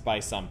possessed by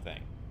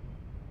something.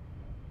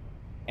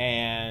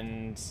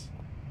 And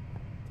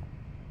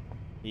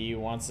he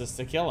wants us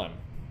to kill him.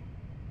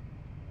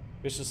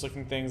 Vicious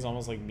looking things,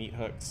 almost like meat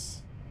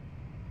hooks.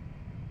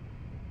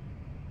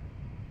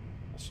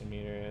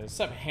 What's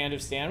up, Hand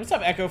of Stand? What's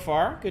up, Echo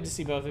Far? Good to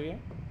see both of you.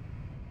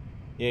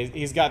 Yeah,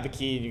 he's got the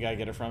key and you gotta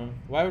get it from him.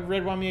 Why would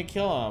Red want me to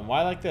kill him?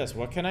 Why like this?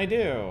 What can I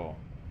do?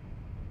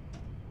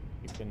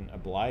 You can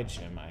oblige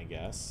him, I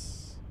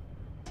guess.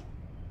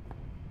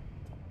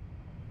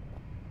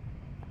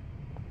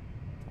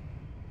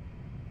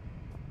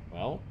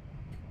 Well.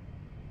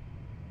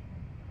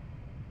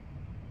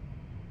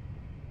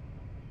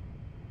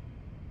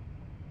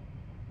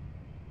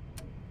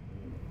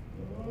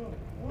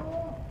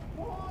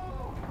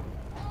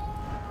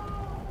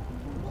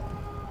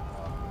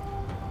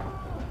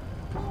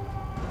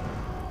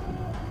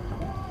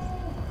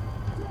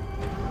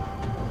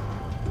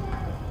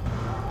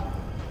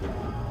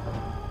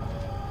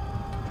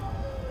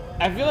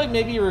 I feel like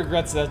maybe he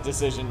regrets that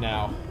decision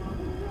now.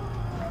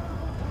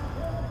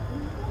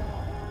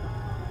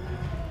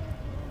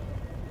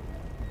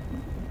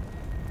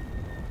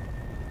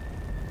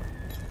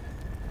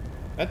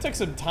 That took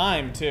some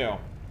time, too.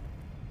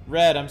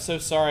 Red, I'm so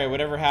sorry.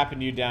 Whatever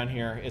happened to you down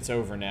here, it's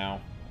over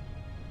now.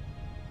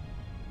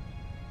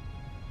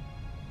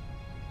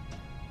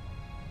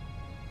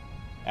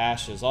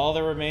 Ashes. All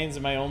that remains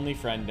of my only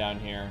friend down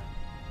here.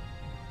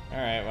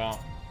 Alright, well.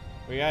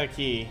 We got a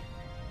key.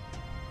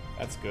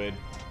 That's good.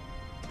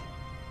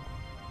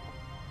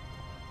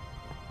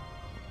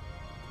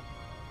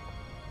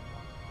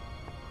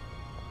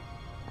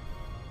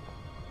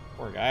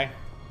 Poor guy.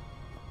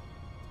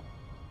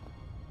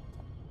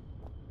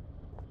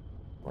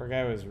 Poor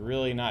guy was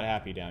really not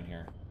happy down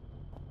here.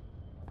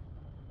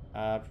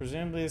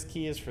 Presumably this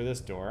key is for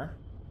this door.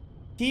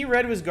 Key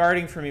Red was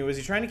guarding for me. Was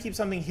he trying to keep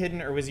something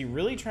hidden, or was he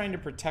really trying to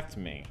protect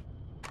me?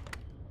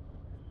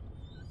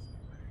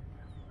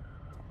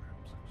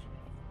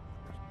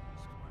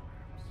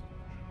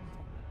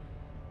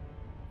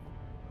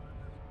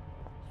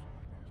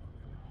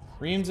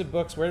 Reams of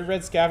books. Where did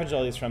Red scavenge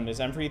all these from? There's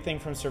everything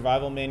from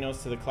survival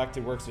manuals to the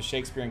collected works of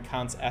Shakespeare and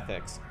Kant's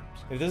ethics.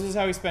 If this is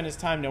how he spent his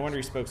time, no wonder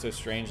he spoke so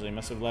strangely. He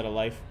must have led a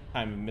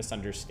lifetime of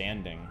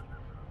misunderstanding.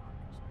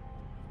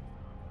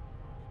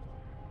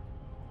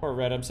 Poor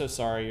Red, I'm so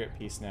sorry. You're at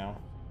peace now.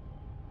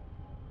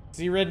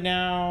 See, Red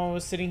now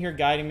sitting here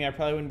guiding me. I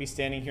probably wouldn't be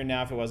standing here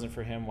now if it wasn't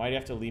for him. Why do you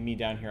have to leave me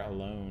down here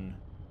alone?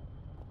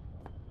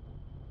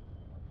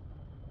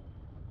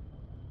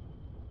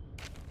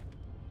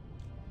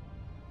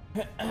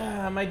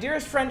 My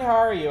dearest friend, how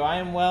are you? I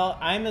am well.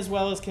 I'm as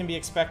well as can be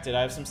expected.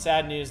 I have some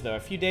sad news, though. A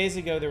few days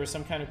ago, there was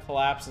some kind of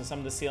collapse and some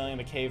of the ceiling of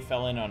the cave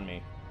fell in on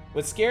me.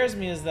 What scares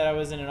me is that I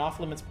was in an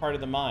off-limits part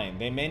of the mine.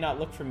 They may not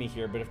look for me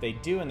here, but if they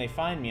do and they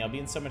find me, I'll be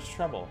in so much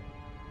trouble.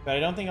 But I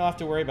don't think I'll have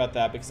to worry about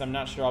that because I'm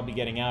not sure I'll be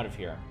getting out of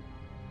here.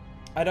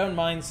 I don't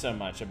mind so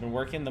much. I've been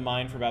working in the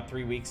mine for about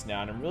 3 weeks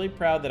now, and I'm really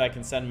proud that I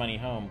can send money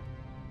home.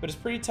 But it's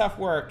pretty tough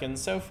work, and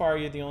so far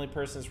you're the only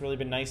person that's really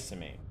been nice to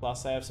me.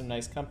 Plus, I have some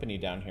nice company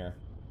down here.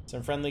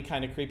 Some friendly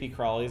kind of creepy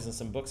crawlies and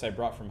some books I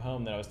brought from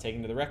home that I was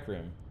taking to the rec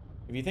room.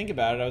 If you think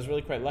about it, I was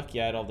really quite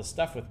lucky I had all this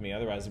stuff with me,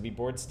 otherwise I'd be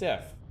bored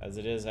stiff. As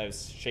it is, I have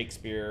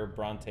Shakespeare,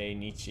 Bronte,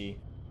 Nietzsche.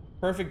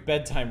 Perfect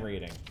bedtime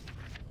reading.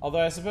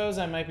 Although I suppose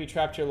I might be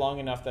trapped here long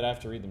enough that I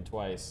have to read them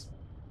twice.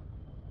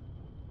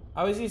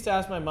 I always used to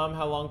ask my mom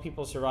how long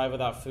people survive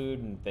without food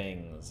and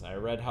things. I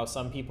read how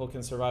some people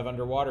can survive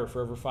underwater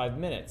for over 5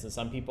 minutes, and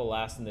some people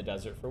last in the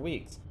desert for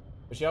weeks.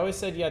 But she always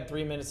said you had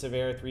 3 minutes of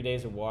air, 3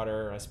 days of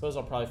water. I suppose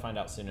I'll probably find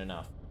out soon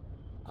enough.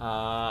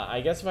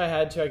 I guess if I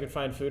had to, I could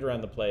find food around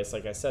the place.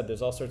 Like I said,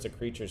 there's all sorts of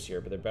creatures here,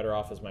 but they're better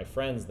off as my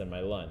friends than my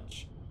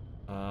lunch.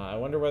 I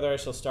wonder whether I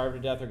shall starve to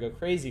death or go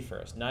crazy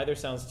first. Neither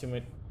sounds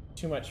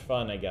too much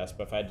fun, I guess,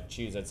 but if I had to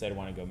choose, I'd say I'd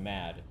want to go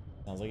mad.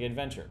 Sounds like an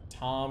adventure.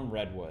 Tom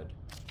Redwood.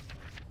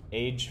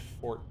 Age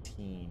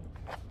 14.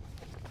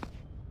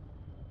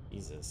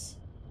 Jesus.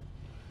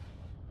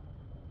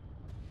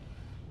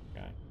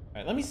 Okay.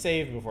 Alright, let me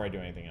save before I do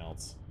anything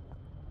else.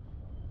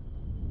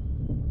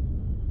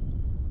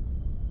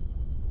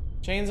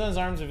 Chains on his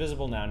arms are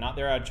visible now. Not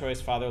their odd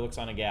choice. Father looks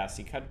on aghast.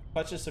 He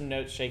clutches some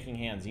notes, shaking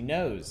hands. He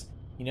knows.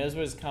 He knows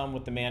what has come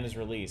with the man is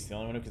released. The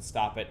only one who can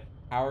stop it.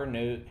 Howard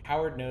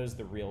knows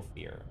the real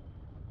fear.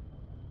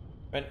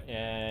 But,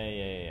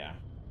 yeah.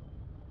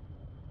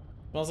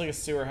 Smells like a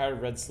sewer. How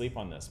did Red sleep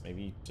on this?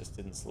 Maybe he just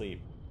didn't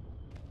sleep.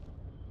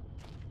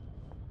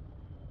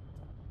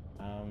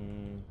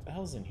 What the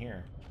hell's in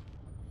here?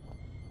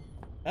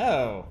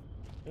 Oh.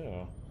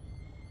 Ew.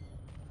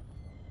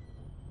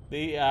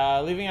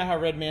 Leaving out how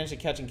Red managed to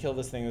catch and kill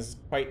this thing is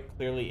quite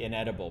clearly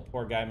inedible.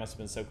 Poor guy must have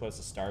been so close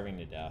to starving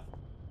to death.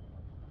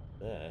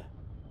 Ugh.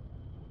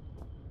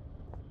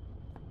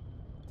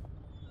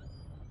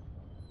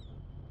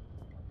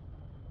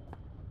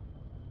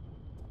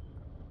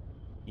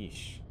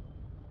 Yeesh.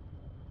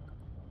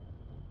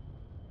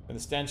 For the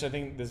stench, I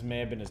think this may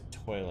have been his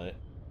toilet.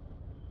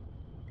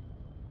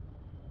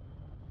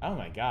 Oh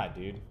my god,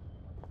 dude.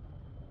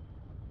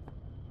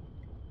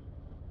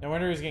 No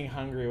wonder he was getting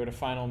hungry. What a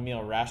final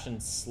meal.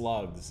 Rationed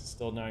slugs.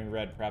 Still knowing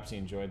Red, perhaps he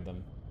enjoyed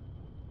them.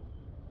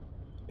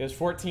 He was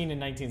 14 in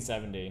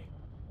 1970.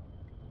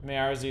 How many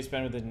hours do you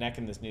spend with his neck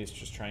in this noose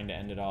just trying to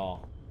end it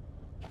all?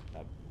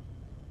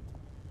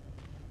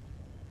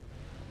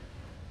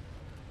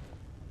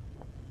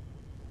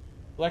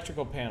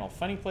 Electrical panel.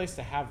 Funny place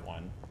to have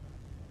one.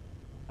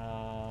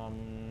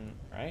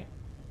 Right?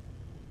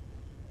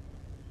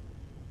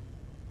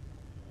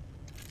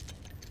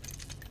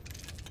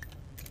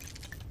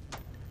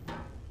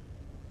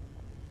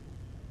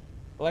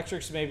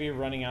 Electrics may be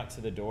running out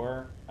to the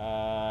door.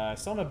 I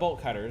still have my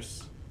bolt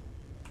cutters.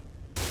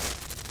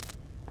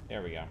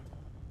 There we go.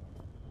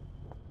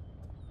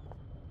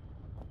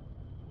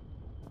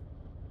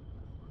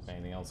 Is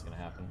anything else gonna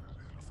happen?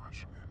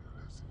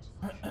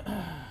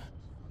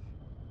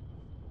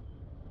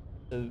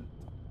 So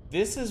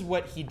this is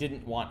what he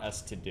didn't want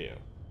us to do.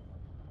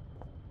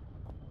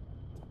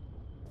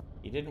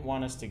 He didn't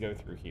want us to go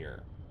through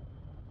here.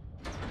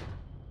 But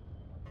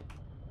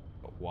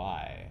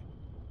why?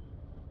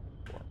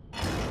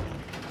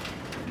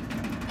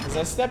 As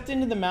I stepped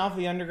into the mouth of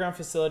the underground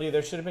facility,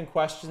 there should have been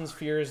questions,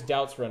 fears,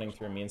 doubts running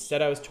through me.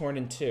 Instead, I was torn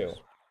in two.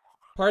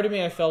 Part of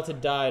me I felt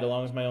had died,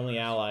 along with my only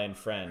ally and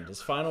friend.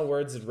 His final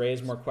words had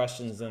raised more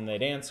questions than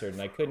they'd answered,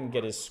 and I couldn't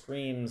get his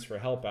screams for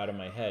help out of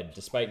my head,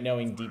 despite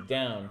knowing deep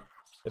down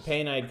the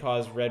pain I had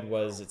caused Red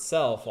was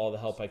itself all the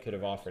help I could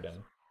have offered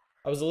him.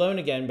 I was alone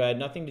again, but I had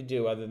nothing to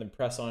do other than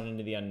press on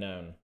into the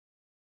unknown.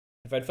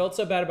 If I'd felt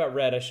so bad about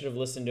Red, I should have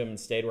listened to him and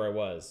stayed where I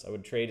was. I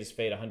would trade his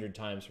fate 100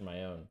 times for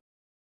my own.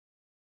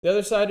 The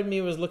other side of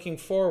me was looking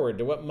forward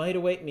to what might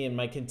await me in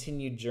my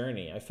continued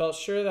journey. I felt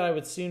sure that I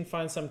would soon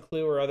find some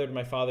clue or other to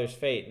my father's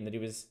fate, and that he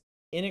was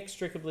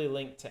inextricably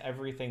linked to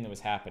everything that was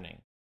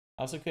happening.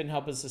 I also couldn't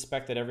help but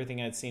suspect that everything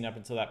I had seen up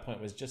until that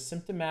point was just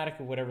symptomatic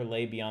of whatever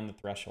lay beyond the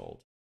threshold.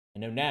 I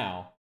know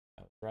now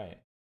I was right.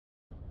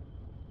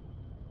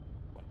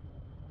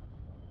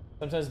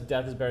 Sometimes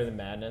death is better than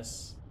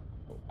madness.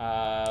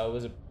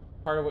 Was it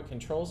part of what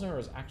controls him, or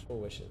was actual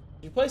wishes?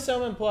 Did you play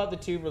Soma and pull out the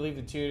tube or leave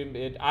the tube?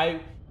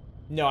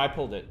 No, I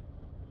pulled it.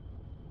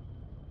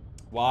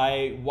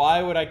 Why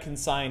would I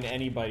consign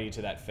anybody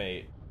to that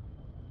fate?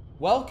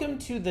 Welcome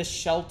to the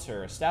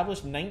shelter,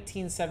 established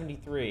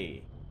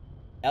 1973.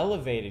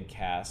 Elevated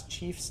caste,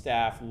 chief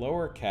staff,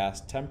 lower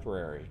caste,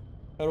 temporary.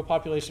 Total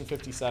population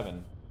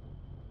 57.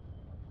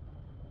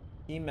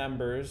 Key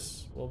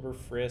members: Wilbur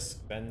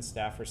Frisk, Ben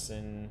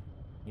Stafferson,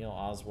 Neil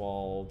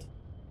Oswald,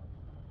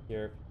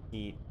 Pierre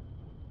Pete.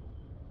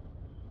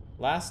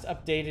 Last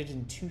updated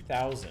in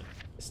 2000.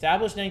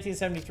 Established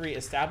 1973,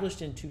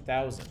 established in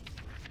 2000.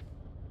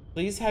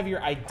 Please have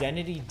your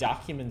identity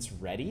documents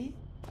ready?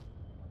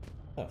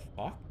 What the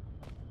fuck?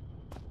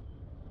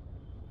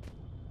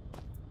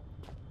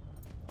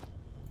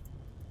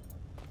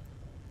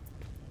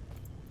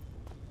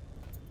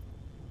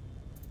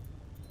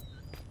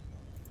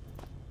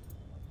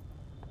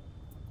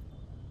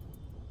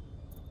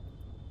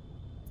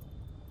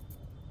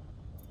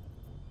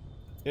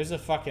 There's a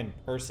fucking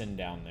person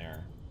down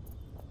there.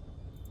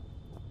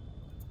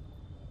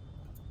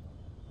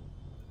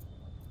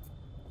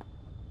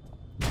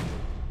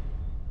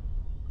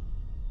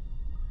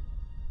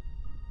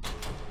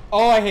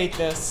 Oh, I hate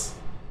this.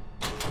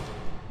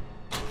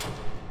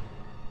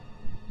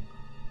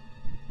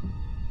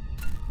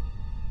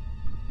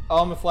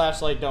 Oh, my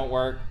flashlight don't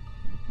work.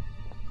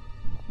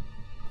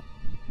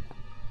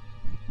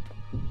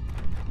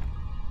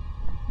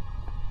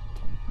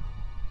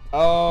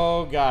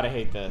 Oh, God, I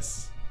hate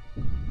this.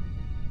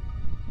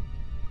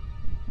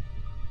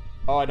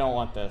 Oh, I don't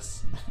want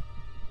this.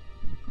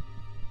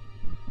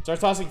 Start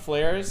tossing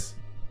flares.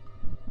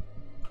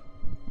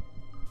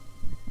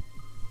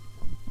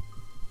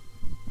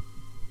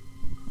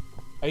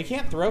 Oh, you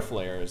can't throw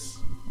flares.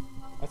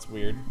 That's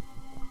weird.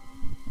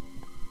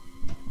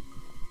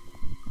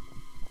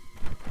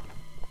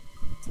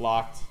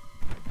 Locked.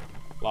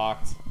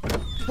 Locked.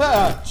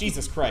 Ah,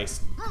 Jesus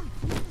Christ.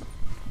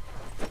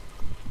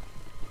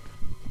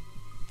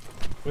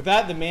 With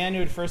that, the man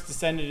who had first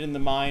descended in the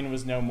mine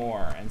was no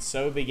more, and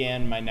so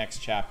began my next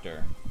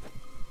chapter.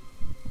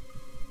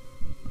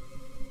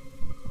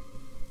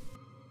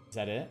 Is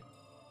that it?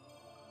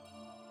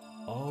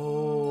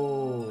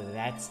 Oh,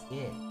 that's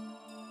it.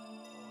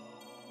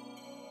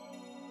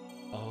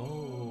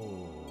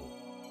 Oh.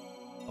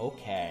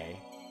 Okay.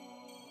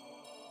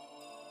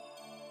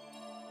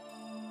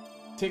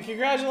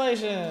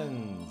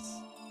 Congratulations!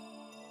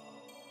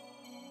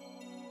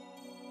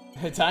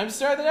 Time to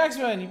start the next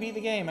one! You beat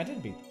the game. I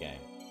did beat the game.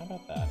 How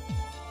about that?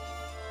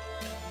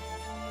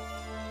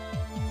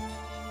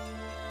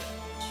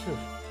 Phew.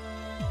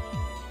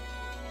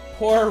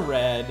 Poor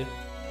Red.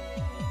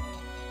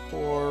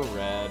 Poor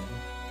Red.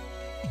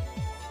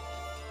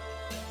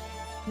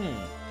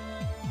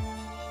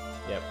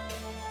 Yep.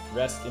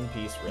 Rest in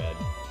peace, Red.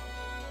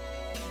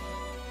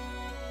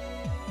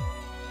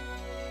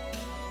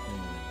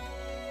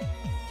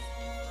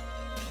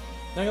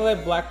 Not gonna lie,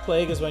 Black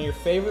Plague is one of your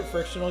favorite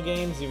frictional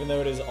games, even though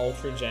it is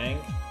ultra jank.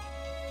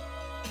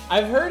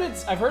 I've heard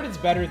it's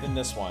better than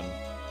this one.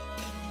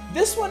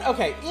 This one,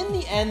 okay, in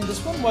the end,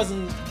 this one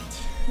wasn't.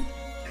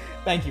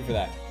 Thank you for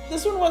that.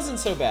 This one wasn't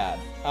so bad.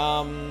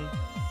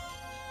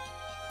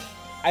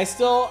 I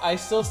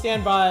still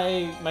stand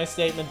by my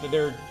statement that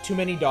there are too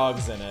many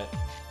dogs in it.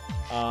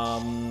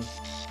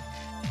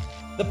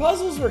 The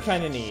puzzles were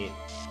kind of neat.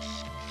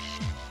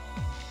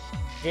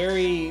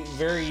 Very,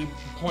 very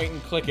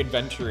point-and-click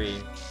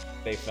adventure-y,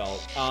 they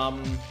felt.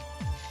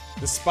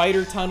 The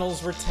spider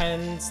tunnels were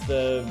tense.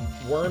 The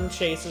worm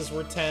chases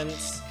were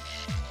tense.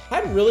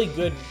 Had really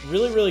good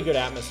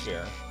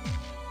atmosphere.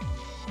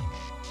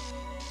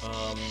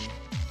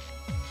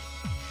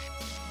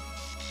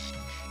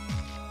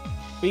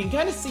 But you can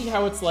kind of see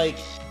how it's like,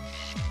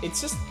 it's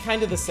just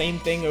kind of the same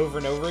thing over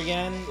and over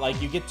again. Like,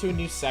 you get to a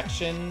new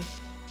section,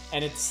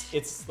 and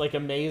it's like a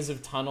maze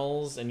of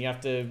tunnels, and you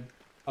have to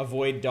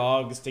avoid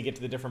dogs to get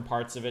to the different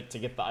parts of it, to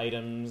get the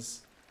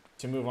items,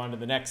 to move on to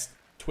the next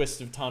twist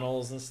of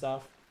tunnels and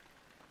stuff.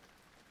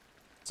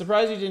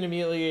 Surprised you didn't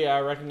immediately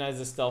recognize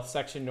the stealth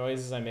section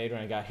noises I made when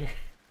I got here.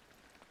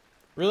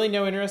 Really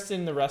no interest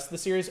in the rest of the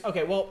series?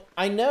 Okay, well,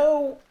 I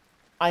know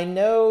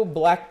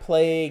Black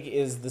Plague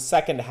is the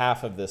second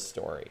half of this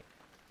story.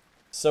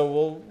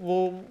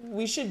 So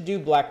we should do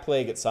Black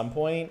Plague at some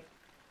point.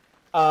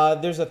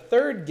 There's a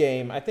third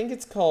game, I think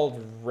it's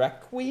called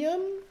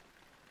Requiem?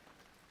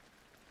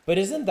 But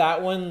isn't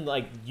that one,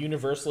 like,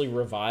 universally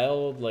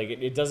reviled? Like,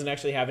 it doesn't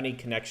actually have any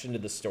connection to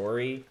the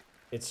story.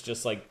 It's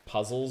just, like,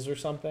 puzzles or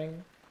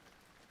something.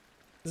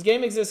 This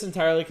game exists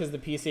entirely because the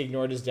PC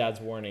ignored his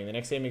dad's warning. The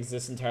next game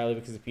exists entirely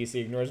because the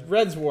PC ignores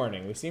Red's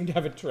warning. We seem to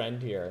have a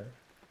trend here.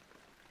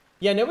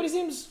 Yeah, nobody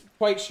seems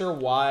quite sure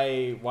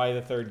why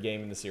the third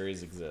game in the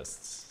series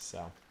exists,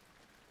 so.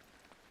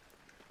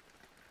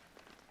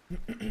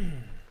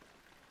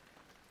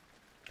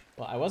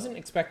 Well, I wasn't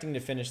expecting to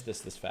finish this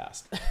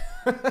fast.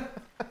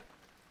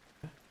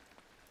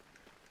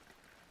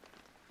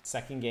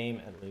 Second game,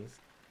 at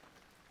least.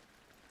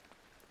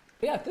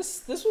 But yeah,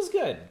 this was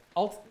good.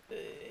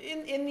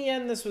 In the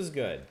end, this was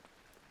good.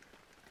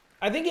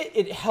 I think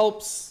it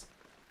helps.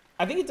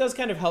 I think it does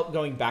kind of help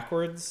going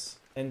backwards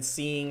and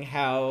seeing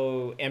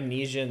how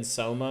Amnesia and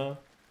Soma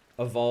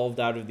evolved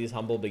out of these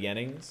humble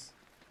beginnings.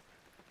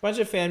 A bunch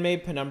of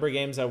fan-made Penumbra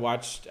games I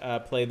watched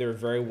play. They're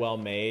very well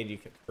made. You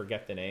could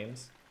forget the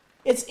names.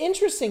 It's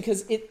interesting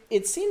because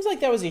it seems like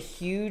that was a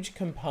huge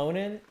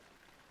component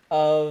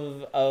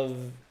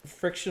of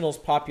Frictional's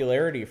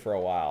popularity for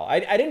a while.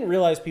 I didn't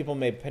realize people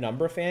made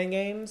Penumbra fan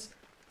games,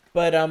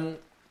 but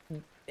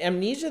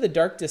Amnesia: The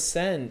Dark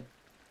Descent,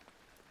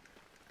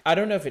 I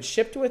don't know if it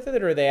shipped with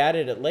it or they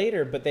added it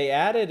later, but they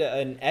added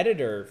an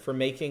editor for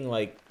making,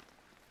 like,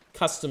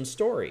 custom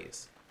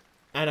stories.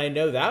 And I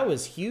know that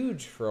was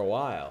huge for a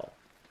while.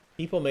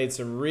 People made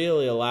some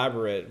really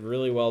elaborate,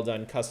 really well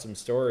done custom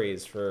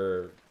stories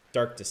for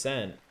Dark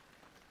Descent.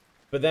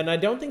 But then I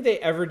don't think they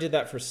ever did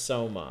that for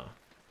Soma.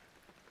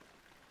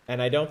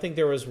 And I don't think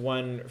there was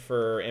one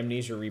for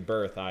Amnesia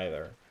Rebirth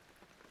either.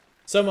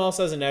 Soma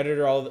also has an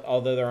editor,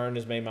 although there aren't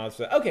as many mods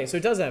for that. Okay, so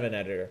it does have an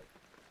editor.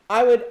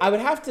 I would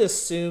have to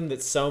assume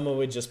that Soma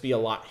would just be a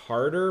lot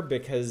harder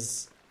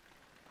because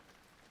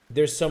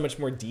there's so much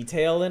more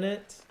detail in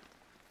it.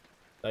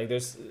 Like,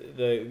 there's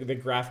the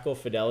graphical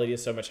fidelity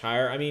is so much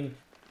higher. I mean,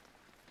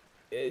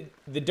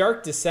 the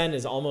Dark Descent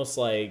is almost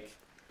like,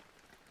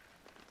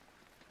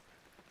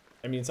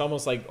 I mean, it's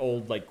almost like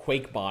old, like,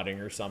 Quake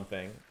modding or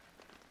something.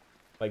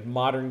 Like,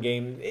 modern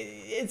game,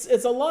 it's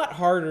a lot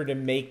harder to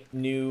make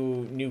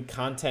new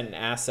content and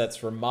assets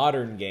for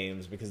modern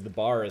games because the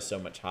bar is so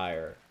much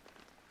higher.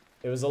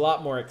 It was a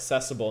lot more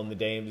accessible in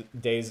the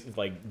days of,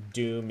 like,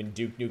 Doom and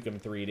Duke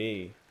Nukem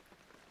 3D.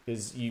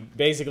 Because you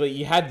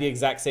had the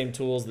exact same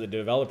tools that the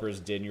developers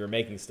did, and you were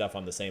making stuff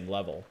on the same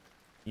level.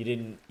 You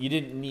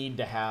didn't need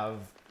to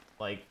have,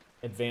 like,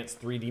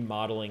 advanced 3D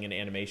modeling and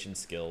animation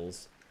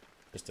skills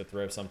just to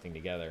throw something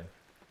together.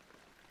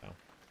 So.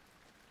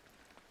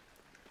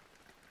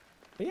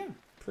 But yeah,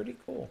 pretty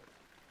cool.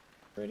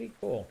 Pretty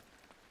cool.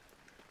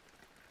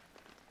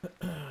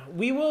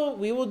 We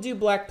will do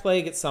Black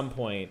Plague at some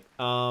point.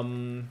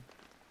 I'm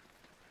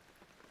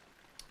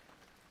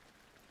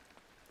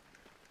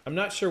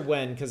not sure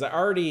when, because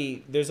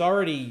there's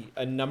already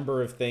a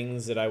number of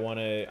things that I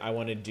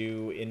wanna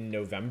do in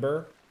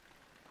November.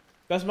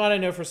 Best mod I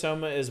know for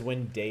Soma is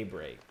When Day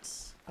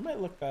Breaks. I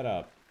might look that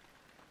up.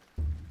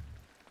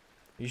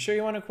 You sure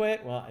you want to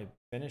quit? Well, I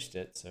finished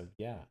it, so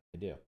yeah, I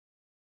do.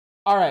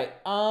 All right.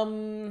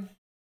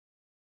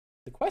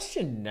 The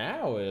question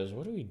now is,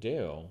 what do we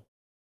do?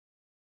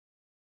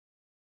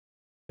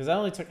 Because I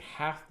only took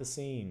half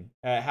the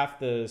half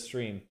the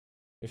stream.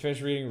 We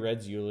finished reading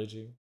Red's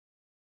eulogy.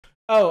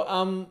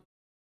 Oh,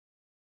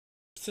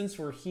 since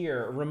we're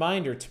here, a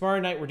reminder: tomorrow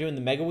night we're doing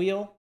the Mega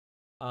Wheel.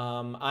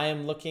 I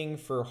am looking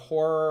for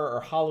horror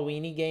or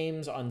Halloweeny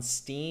games on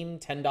Steam,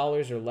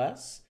 $10 or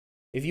less.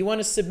 If you want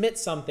to submit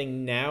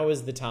something, now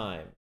is the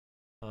time.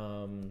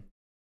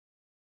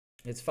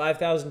 It's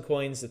 5,000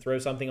 coins to throw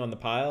something on the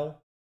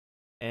pile.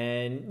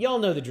 And y'all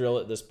know the drill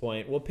at this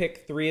point. We'll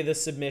pick 3 of the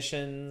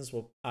submissions.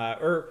 We'll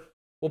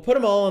put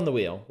them all on the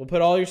wheel. We'll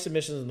put all your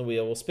submissions on the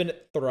wheel. We'll spin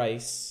it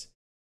thrice.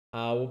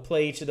 We'll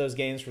play each of those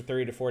games for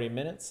 30 to 40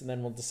 minutes, and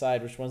then we'll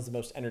decide which one's the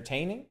most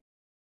entertaining.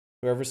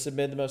 Whoever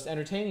submitted the most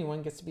entertaining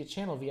one gets to be a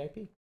channel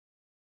VIP.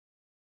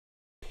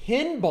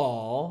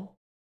 Pinball?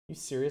 You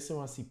seriously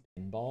want to see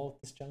pinball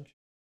at this juncture?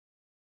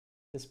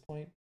 At this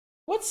point?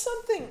 What's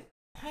something...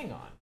 Hang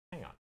on.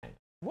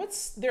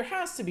 There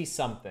has to be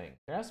something.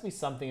 There has to be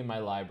something in my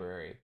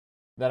library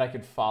that I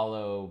could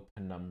follow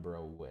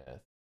Penumbra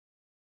with.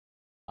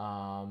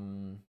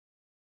 Hang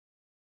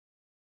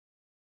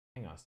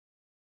on.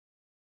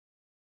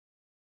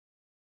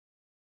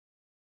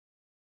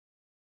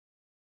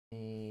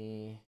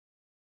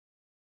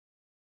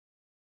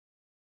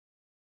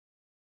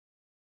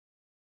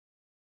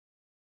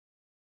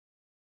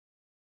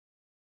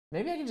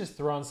 Maybe I can just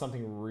throw on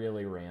something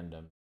really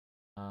random.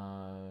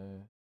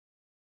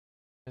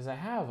 Because I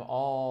have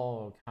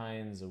all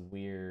kinds of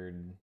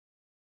weird...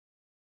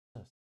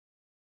 I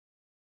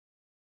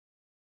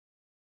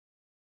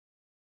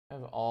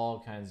have all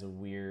kinds of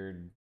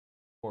weird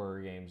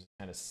horror games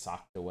kind of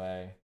socked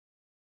away.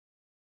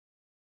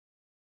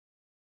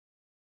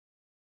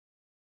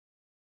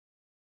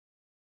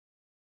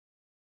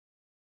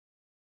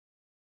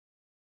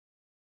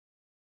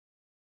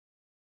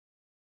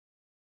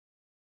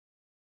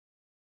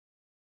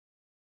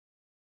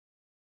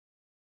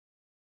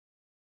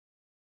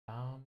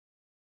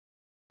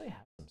 I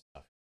have some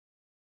stuff.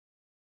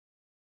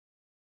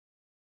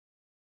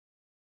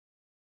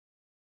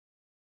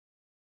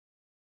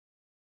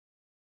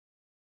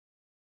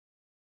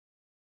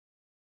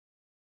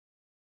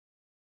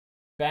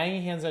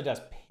 Banging hands on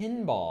desk.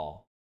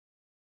 Pinball.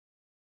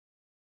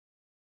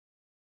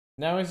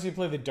 Now I see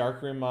play the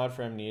Darkroom mod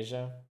for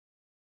Amnesia.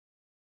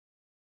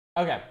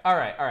 Okay, all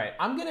right.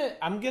 I'm gonna.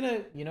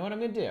 You know what I'm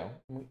gonna do?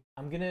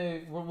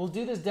 We'll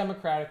do this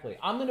democratically.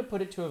 I'm gonna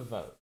put it to a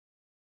vote.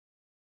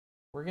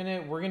 We're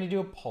gonna do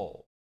a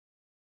poll.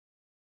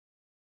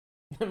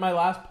 My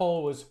last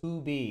poll was who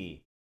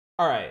be.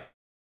 All right.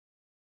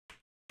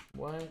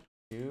 What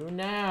do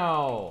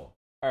now?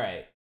 All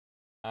right.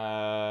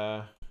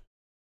 All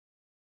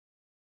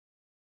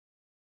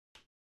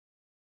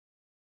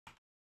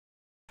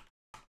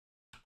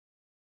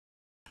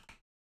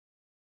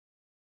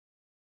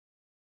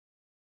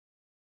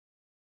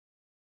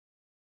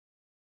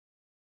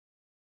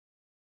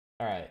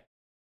right.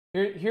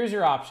 Here's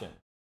your option.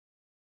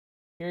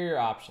 Here are your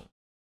options.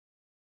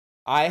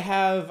 I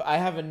have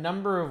a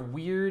number of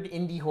weird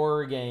indie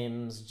horror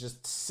games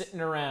just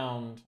sitting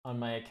around on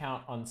my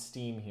account on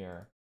Steam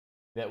here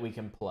that we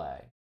can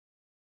play.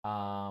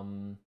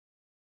 And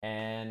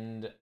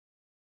I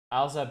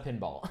also have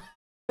pinball.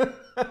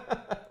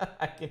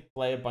 I can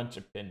play a bunch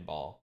of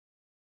pinball.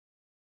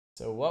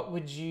 So what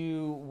would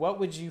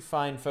you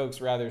find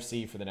folks rather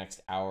see for the next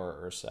hour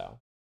or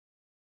so?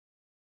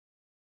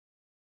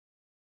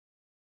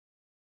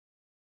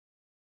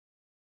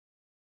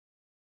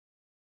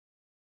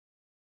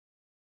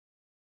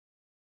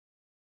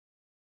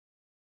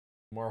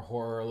 More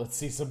horror. Let's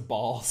see some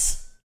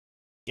balls.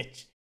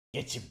 Get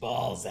your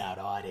balls out,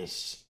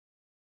 Oddish.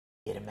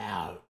 Get them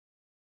out.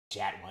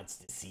 Chat wants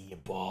to see your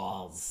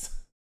balls.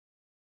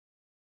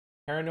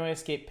 Paranoia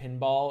Escape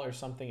Pinball or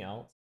something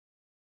else?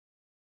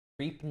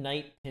 Creep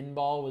Night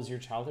Pinball was your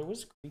childhood? What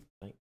was Creep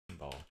Night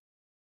Pinball?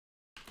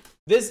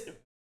 This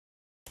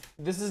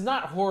is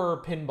not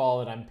horror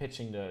pinball that I'm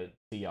pitching to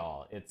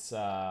y'all. It's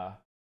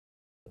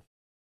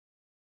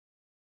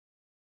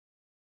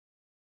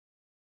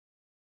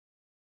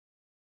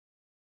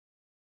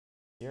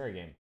Sierra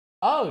game.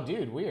 Oh,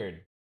 dude,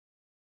 weird.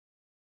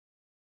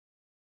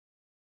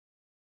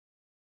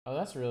 Oh,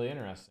 that's really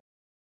interesting.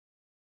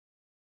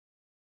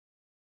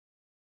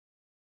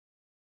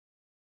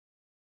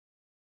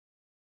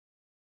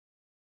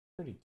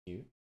 Pretty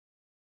cute.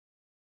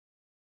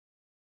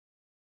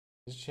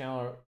 Is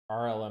channel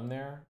RLM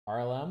there?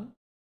 RLM?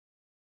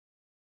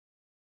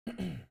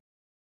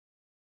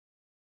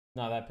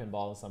 No, that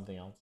pinball is something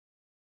else.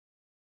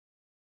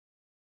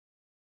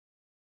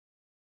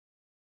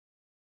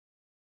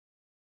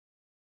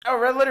 Oh,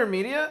 Red Letter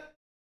Media?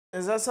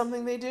 Is that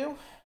something they do?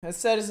 It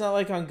said it's not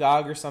like on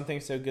GOG or something,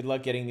 so good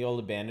luck getting the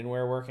old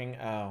abandonware working.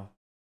 Oh.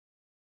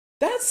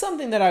 That's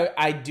something that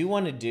I do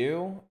want to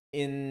do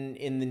in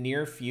the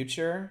near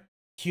future.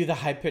 Cue the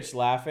high-pitched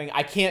laughing.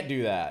 I can't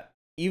do that.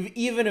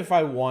 Even if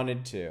I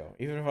wanted to.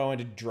 Even if I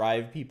wanted to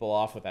drive people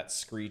off with that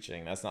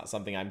screeching. That's not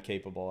something I'm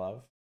capable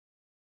of.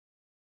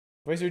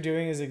 The voice you're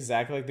doing is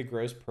exactly like the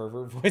gross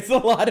pervert voice a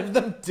lot of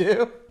them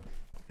do.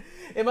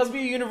 It must be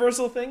a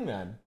universal thing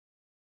then.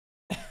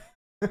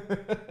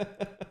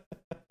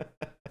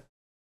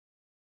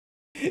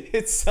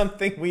 It's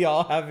something we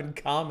all have in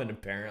common,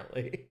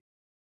 apparently.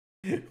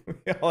 We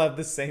all have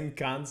the same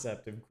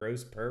concept of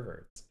gross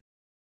perverts.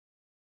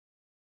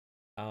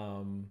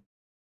 No.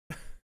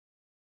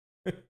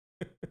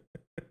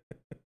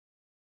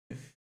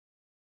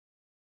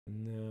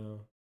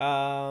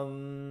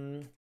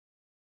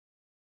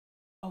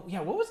 Oh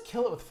yeah, what was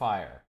Kill It With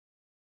Fire?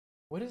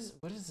 What is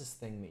this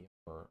thing that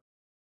you're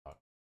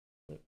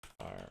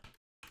fire?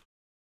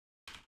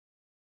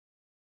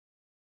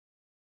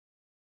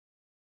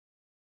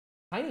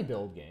 Tiny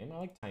build game. I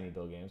like tiny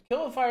build games.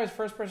 Kill It With Fire is a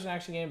first-person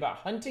action game about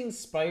hunting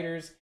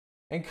spiders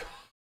and.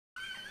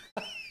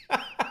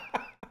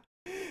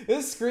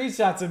 This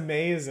screenshot's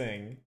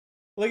amazing.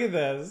 Look at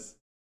this.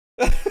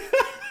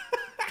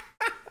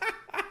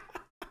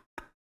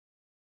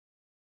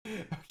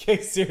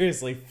 Okay,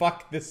 seriously,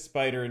 fuck this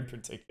spider in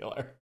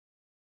particular.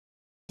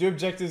 Do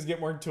objectives get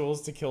more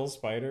tools to kill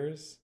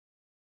spiders?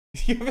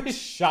 You have a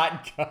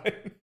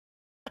shotgun.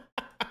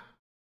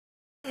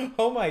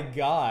 Oh my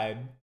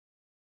god.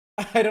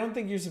 I don't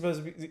think you're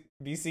supposed to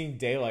be seeing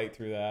daylight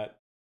through that.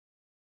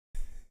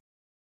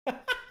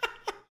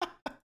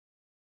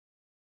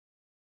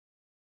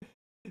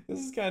 This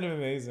is kind of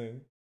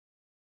amazing.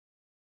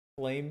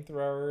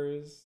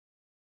 Flamethrowers.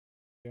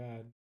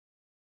 God.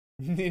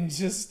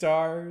 Ninja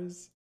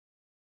stars.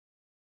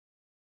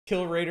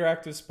 Kill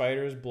radioactive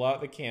spiders. Blow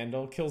out the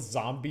candle. Kill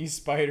zombie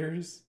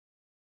spiders.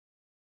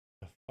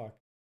 The fuck.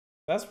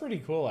 That's pretty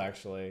cool,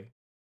 actually.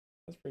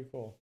 That's pretty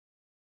cool.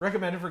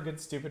 Recommended for good,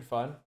 stupid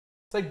fun.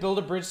 It's like Build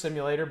a Bridge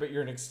Simulator, but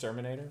you're an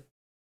exterminator.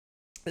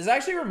 This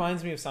actually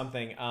reminds me of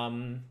something.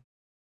 I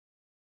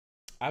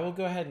will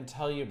go ahead and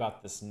tell you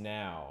about this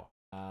now.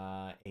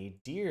 A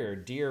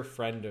dear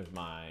friend of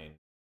mine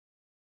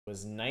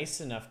was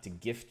nice enough to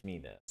gift me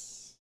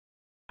this.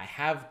 I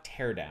have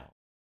Teardown,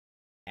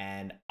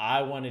 and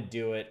I want to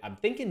do it. I'm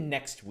thinking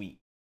next week,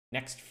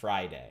 next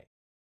Friday,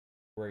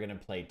 we're gonna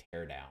play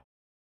Teardown.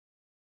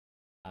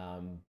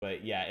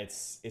 But yeah,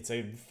 it's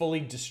a fully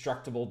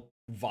destructible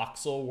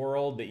voxel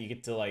world that you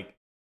get to like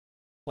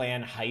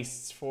plan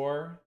heists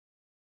for.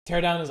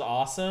 Teardown is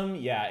awesome.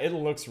 Yeah, it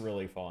looks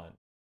really fun.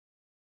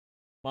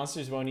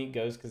 Monsters won't eat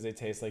ghosts because they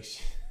taste like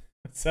shit.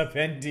 What's up,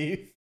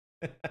 ND?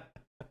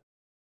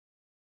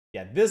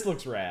 Yeah, this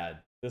looks rad.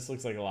 This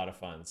looks like a lot of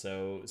fun.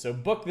 So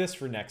book this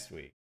for next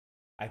week.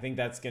 I think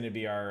that's going to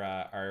be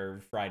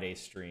our Friday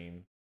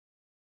stream.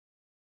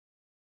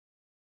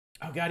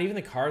 Oh god, even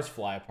the cars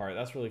fly apart.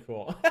 That's really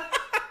cool.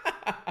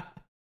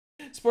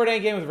 Sport A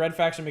game with red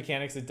faction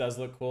mechanics. It does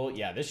look cool.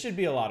 Yeah, this should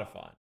be a lot of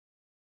fun.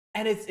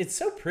 And it's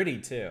so pretty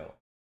too.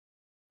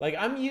 Like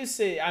I'm used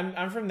to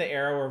I'm from the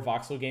era where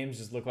voxel games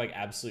just look like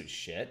absolute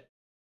shit.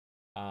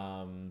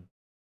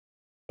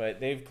 But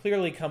they've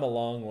clearly come a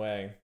long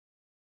way.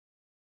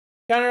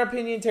 Counter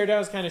opinion,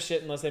 Teardown is kind of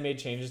shit unless they made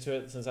changes to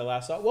it since I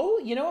last saw it.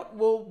 Well, you know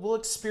what? We'll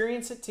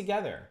experience it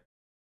together.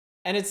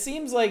 And it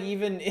seems like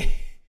even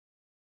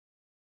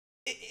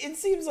it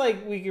seems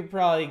like we could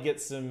probably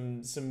get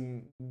some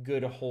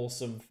good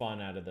wholesome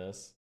fun out of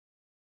this.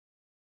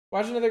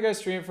 Watching another guy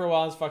stream it for a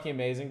while is fucking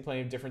amazing.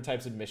 Playing different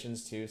types of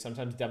missions too.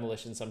 Sometimes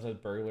demolition, sometimes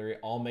burglary,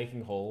 all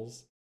making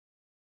holes.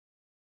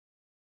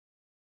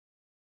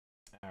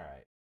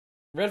 Alright.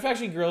 Red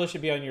Faction Gorilla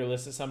should be on your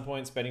list at some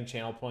point, spending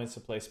channel points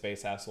to play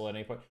Space Hassle at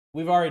any point.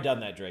 We've already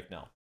done that, Drake.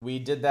 No. We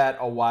did that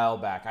a while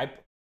back.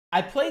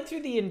 I played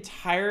through the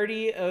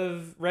entirety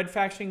of Red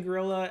Faction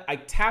Gorilla. I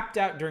tapped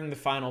out during the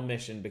final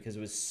mission because it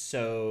was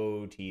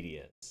so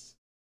tedious.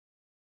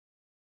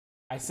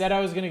 I said I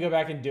was going to go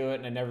back and do it,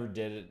 and I never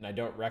did it, and I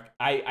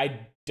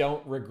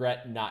don't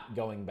regret not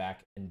going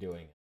back and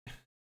doing it.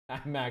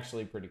 I'm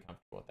actually pretty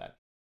comfortable with that.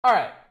 All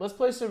right, let's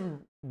play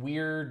some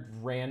weird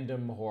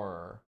random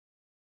horror.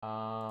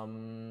 I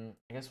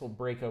guess we'll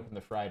break open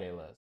the Friday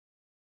list.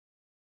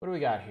 What do we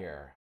got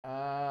here?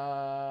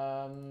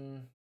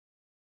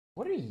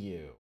 What are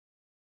you?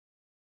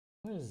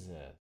 What is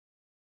this?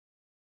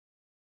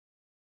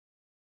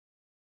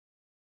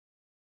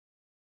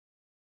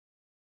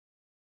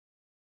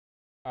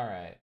 All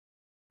right.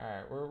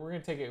 We're gonna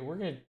take it. We're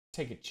gonna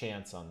take a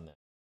chance on this.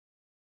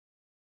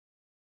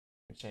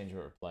 Change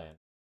what we're playing.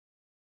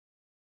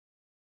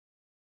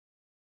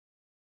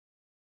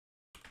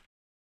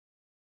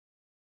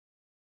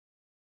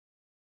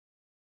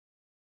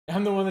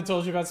 I'm the one that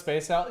told you about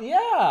Space Out.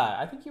 Yeah,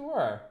 I think you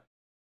were.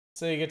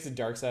 So you get to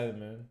Dark Side of the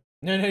Moon.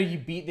 No, no, you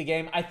beat the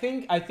game. I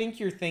think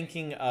you're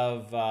thinking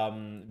of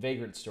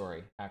Vagrant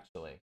Story,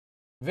 actually.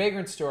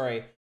 Vagrant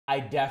Story, I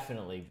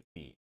definitely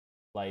beat.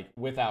 Like,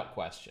 without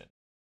question.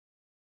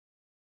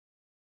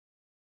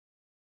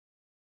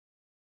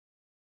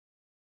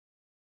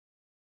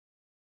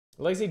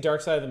 Legacy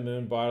Dark Side of the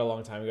Moon bought a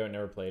long time ago and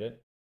never played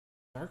it.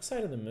 Dark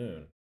Side of the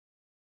Moon.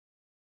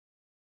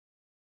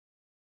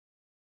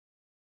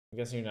 I'm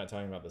guessing you're not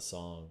talking about the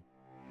song.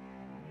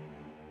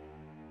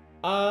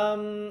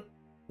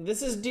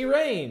 This is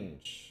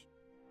Derange.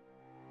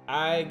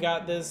 I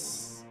got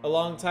this a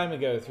long time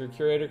ago through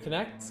Curator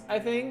Connect, I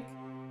think.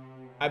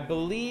 I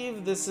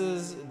believe this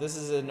is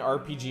an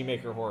RPG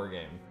Maker horror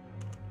game.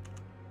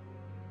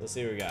 Let's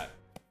see what we got.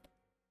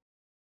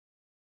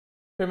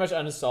 Pretty much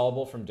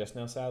uninstallable from disc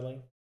now, sadly.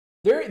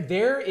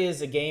 There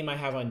is a game I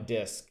have on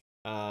disc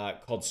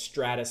called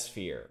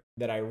Stratosphere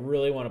that I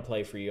really want to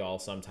play for you all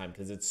sometime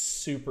because it's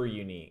super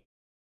unique.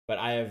 But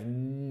I have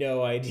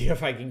no idea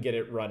if I can get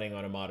it running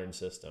on a modern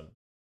system.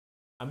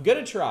 I'm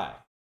gonna try.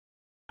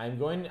 I'm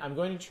going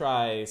to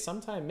try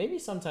sometime, maybe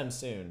sometime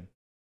soon.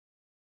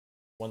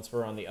 Once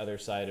we're on the other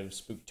side of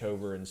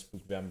Spooktober and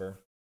Spookvember.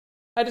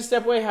 I had to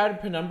step away. How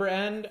did Penumbra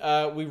end?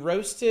 We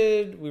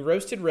roasted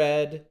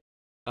Red.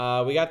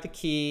 We got the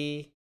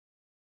key.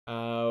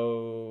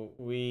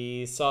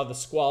 We saw the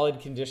squalid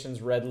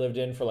conditions Red lived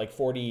in for like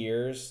 40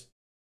 years.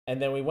 And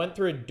then we went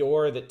through a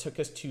door that took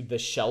us to the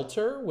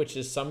shelter, which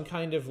is some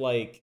kind of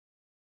like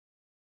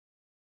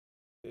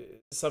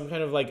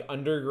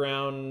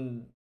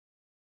underground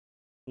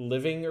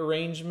living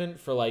arrangement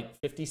for like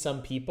 50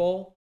 some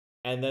people.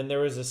 And then there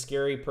was a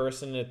scary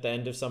person at the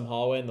end of some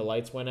hallway and the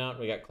lights went out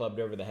and we got clubbed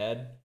over the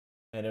head.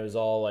 And it was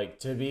all like,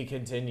 to be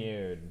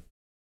continued.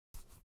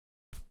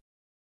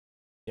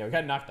 Yeah, we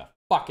got knocked the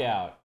fuck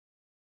out.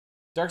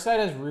 Darkseid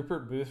has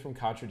Rupert Booth from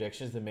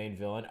Contradictions, the main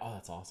villain. Oh,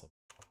 that's awesome.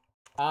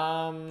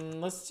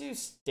 Let's do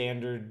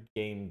standard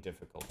game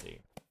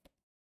difficulty.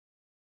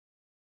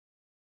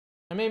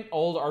 How many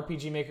old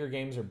RPG Maker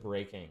games are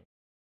breaking?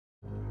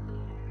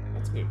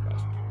 That's a good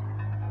question.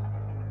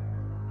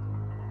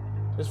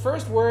 His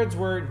first words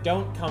were,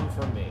 "Don't come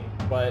from me,"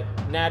 but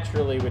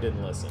naturally we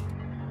didn't listen.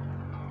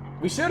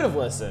 We should have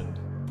listened,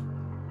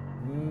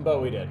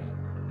 but we didn't.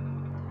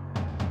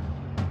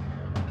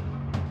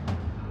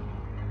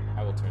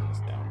 I will turn this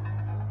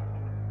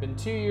down. Been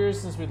 2 years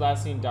since we'd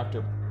last seen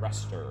Dr.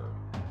 Prester.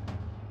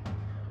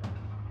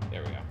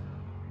 There we go.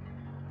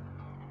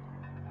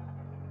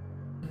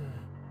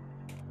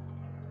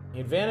 He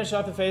had vanished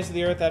off the face of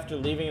the earth after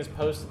leaving his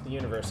post at the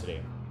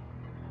university.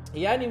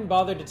 He hadn't even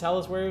bothered to tell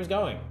us where he was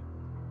going.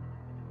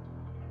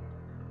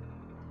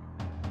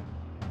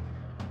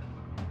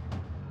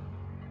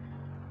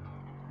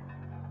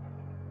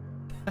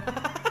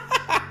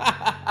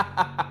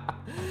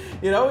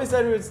 He'd always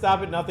said he would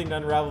stop at nothing to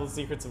unravel the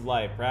secrets of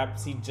life.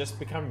 Perhaps he'd just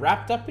become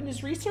wrapped up in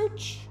his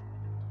research?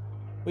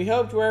 We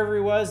hoped wherever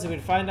he was, he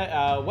would find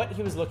out what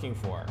he was looking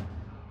for.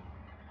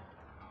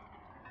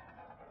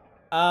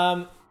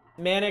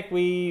 Manic,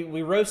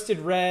 we roasted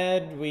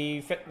Red.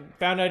 We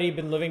found out he'd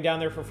been living down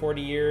there for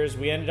 40 years.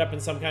 We ended up in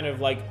some kind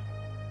of, like,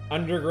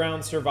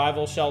 underground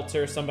survival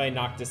shelter. Somebody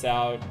knocked us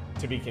out.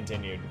 To be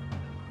continued.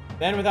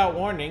 Then, without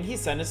warning, he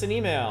sent us an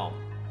email.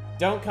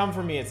 "Don't come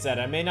for me," it said.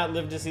 "I may not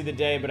live to see the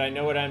day, but I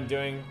know what I'm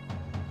doing.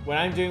 What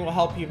I'm doing will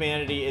help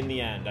humanity in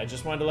the end. I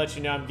just wanted to let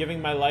you know I'm giving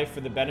my life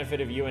for the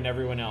benefit of you and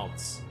everyone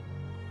else."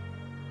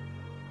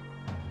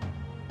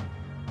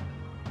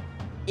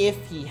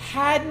 If he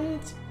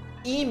hadn't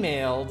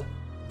emailed,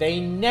 they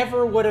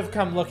never would have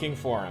come looking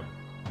for him.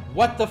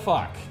 What the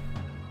fuck?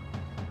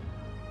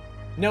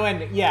 No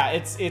ending. Yeah,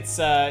 it's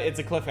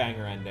a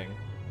cliffhanger ending.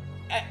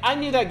 I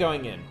knew that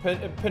going in.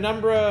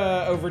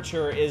 Penumbra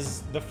Overture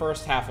is the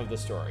first half of the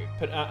story.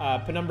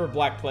 Penumbra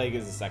Black Plague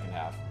is the second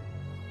half.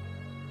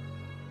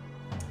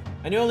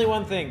 I knew only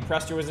one thing.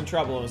 Prester was in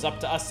trouble. It was up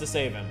to us to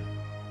save him.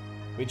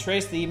 We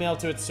traced the email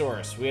to its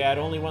source. We had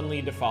only one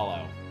lead to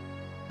follow.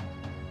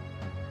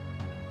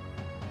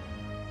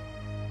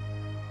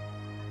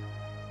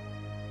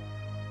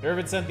 Whoever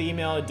had sent the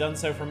email had done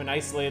so from an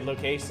isolated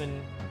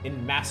location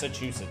in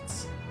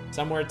Massachusetts.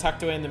 Somewhere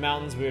tucked away in the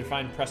mountains, we would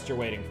find Prester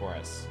waiting for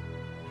us.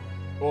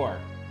 Or,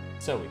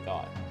 so we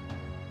thought.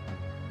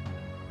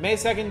 May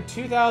 2nd,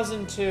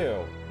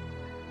 2002.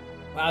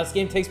 Wow, this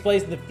game takes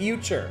place in the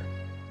future.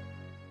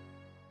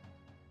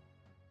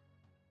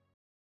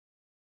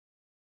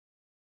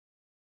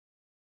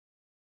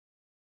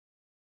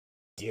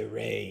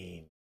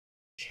 Derange.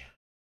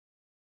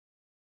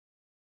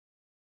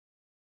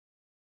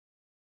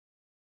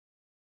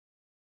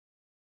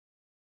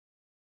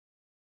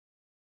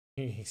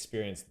 You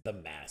experienced the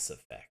Mass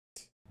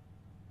Effect.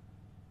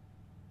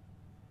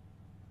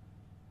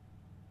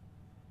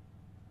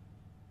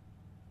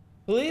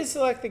 Please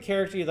select the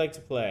character you'd like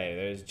to play.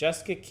 There's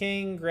Jessica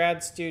King,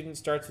 grad student,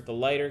 starts with a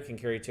lighter, can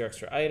carry 2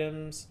 extra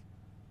items.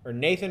 Or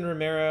Nathan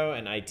Romero,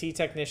 an IT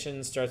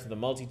technician, starts with a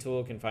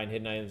multi-tool, can find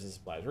hidden items and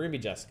supplies. We're gonna be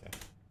Jessica.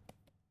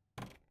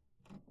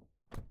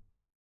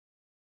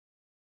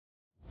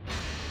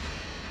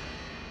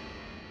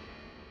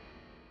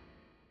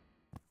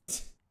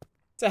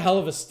 It's a hell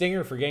of a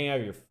stinger for getting out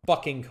of your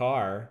fucking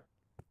car.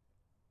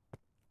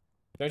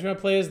 Don't you want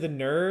to play as the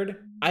nerd?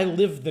 I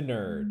live the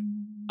nerd.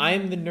 I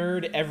am the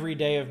nerd every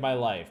day of my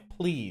life.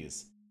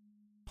 Please.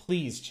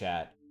 Please,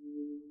 chat.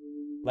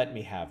 Let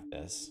me have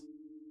this.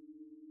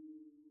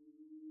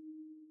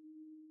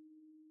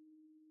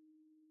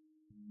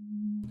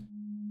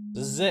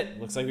 This is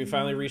it. Looks like we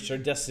finally reached our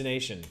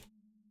destination.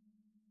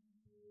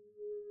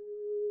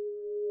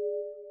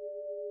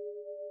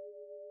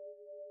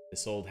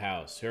 This old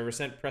house. Whoever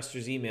sent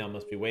Prester's email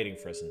must be waiting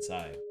for us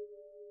inside.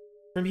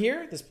 From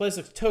here, this place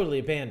looks totally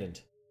abandoned.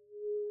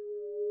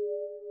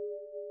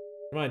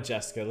 Come on,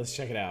 Jessica. Let's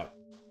check it out.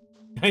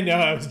 I know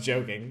I was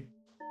joking.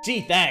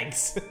 Gee,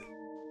 thanks!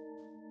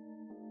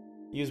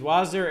 Use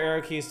WASD or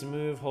arrow keys to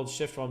move. Hold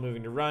shift while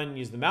moving to run.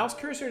 Use the mouse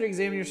cursor to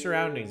examine your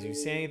surroundings. If you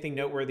see anything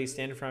noteworthy,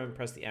 stand in front of it and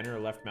press the enter or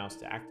left mouse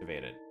to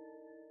activate it.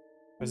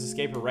 Press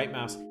escape or right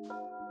mouse.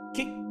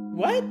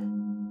 What?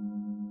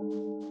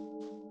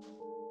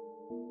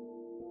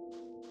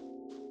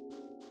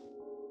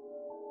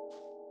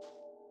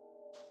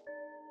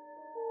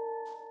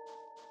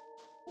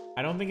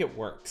 I don't think it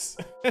works.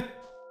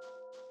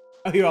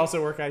 Oh, you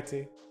also work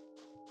IT?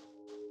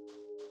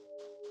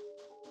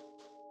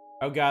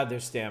 Oh god,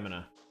 there's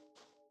stamina.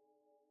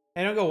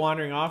 Hey, don't go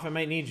wandering off. I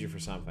might need you for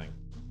something.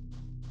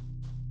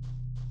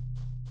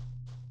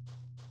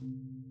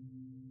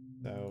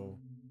 So...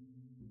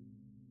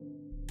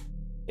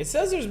 It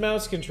says there's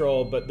mouse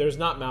control, but there's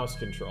not mouse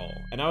control.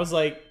 And I was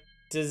like,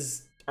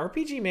 does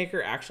RPG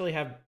Maker actually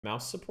have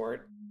mouse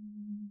support?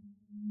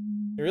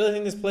 You really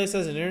think this place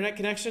has an internet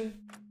connection?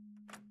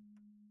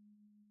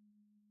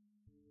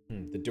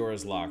 The door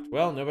is locked.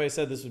 Well, nobody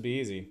said this would be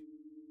easy.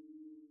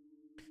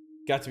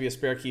 Got to be a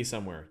spare key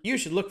somewhere. You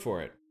should look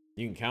for it.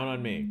 You can count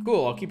on me.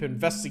 Cool, I'll keep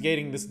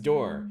investigating this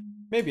door.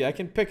 Maybe I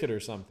can pick it or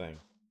something.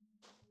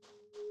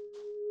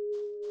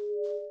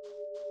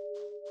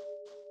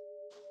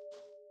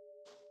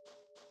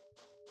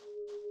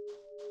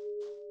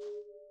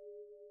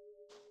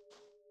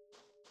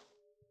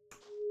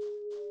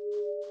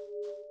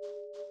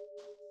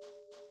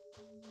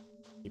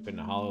 Keep it in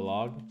a hollow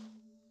log.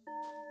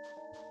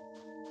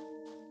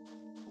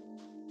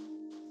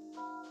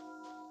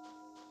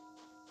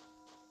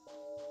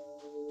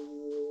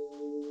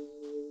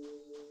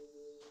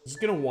 Just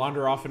gonna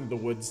wander off into the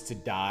woods to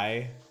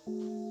die.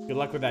 Good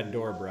luck with that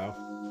door, bro.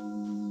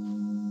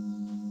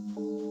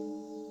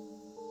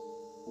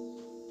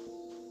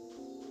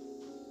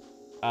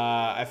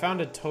 I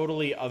found a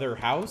totally other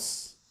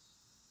house.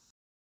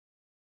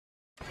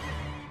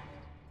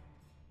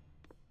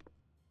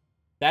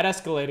 That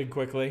escalated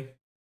quickly.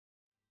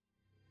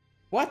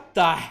 What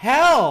the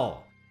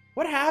hell?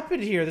 What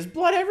happened here? There's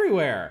blood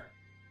everywhere.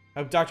 I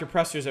hope Dr.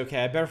 Prester's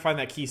okay. I better find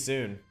that key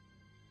soon.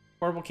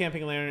 Portable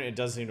camping lantern, it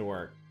does seem to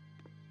work.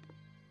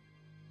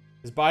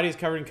 His body is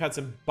covered in cuts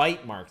and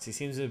bite marks. He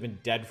seems to have been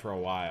dead for a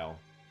while.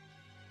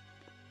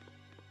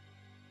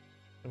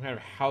 Some kind of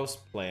house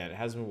plant. It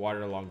hasn't been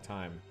watered a long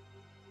time.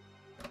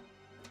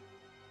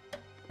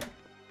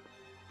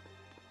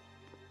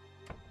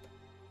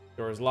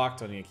 Door is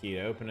locked. I need a key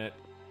to open it.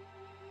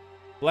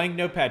 Blank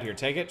notepad here.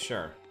 Take it?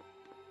 Sure.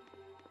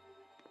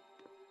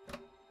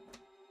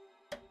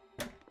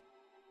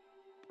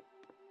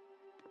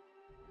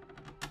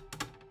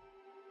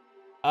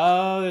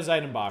 Oh, there's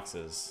item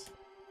boxes.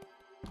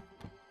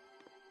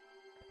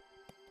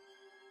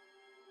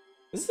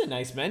 This is a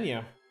nice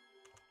menu.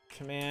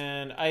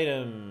 Command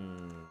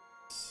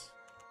items.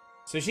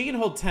 So she can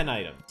hold 10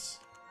 items.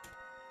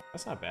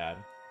 That's not bad.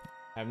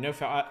 I have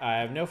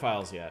no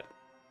files yet.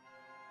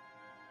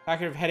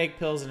 Packet of headache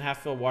pills and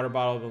half-filled water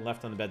bottle have been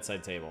left on the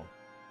bedside table.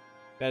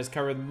 Bed is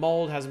covered with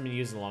mold, hasn't been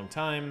used in a long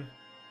time.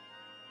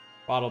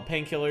 Bottled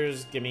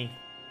painkillers, gimme.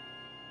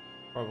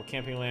 Portable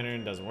camping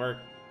lantern, doesn't work.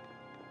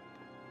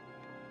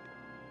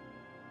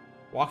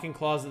 Walk-in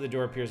closet, the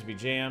door appears to be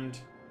jammed.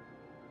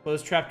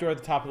 Closed trapdoor at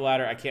the top of the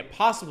ladder. I can't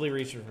possibly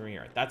reach it from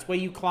here. That's why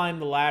you climb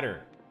the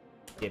ladder,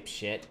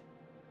 dipshit.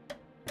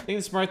 I think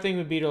the smart thing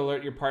would be to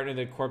alert your partner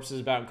that corpse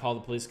is about and call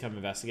the police to come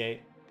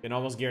investigate. You can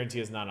almost guarantee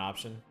it's not an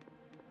option.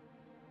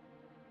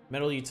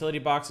 Metal utility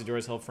box. The door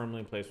is held firmly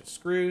in place with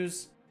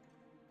screws.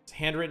 It's a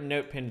handwritten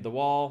note pinned to the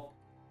wall.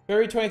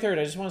 February 23rd.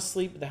 I just want to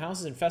sleep, but the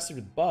house is infested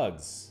with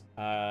bugs.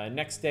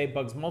 Next day,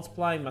 bugs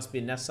multiplying. Must be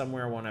a nest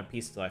somewhere. Won't have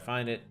peace till I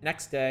find it.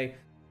 Next day.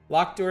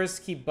 Locked doors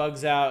to keep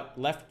bugs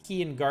out. Left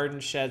key in garden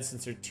shed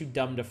since they're too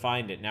dumb to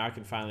find it. Now I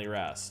can finally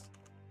rest.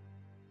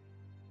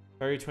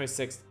 February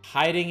 26th.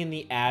 Hiding in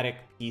the attic.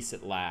 Peace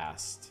at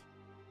last.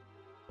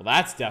 Well,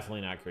 that's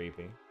definitely not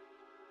creepy.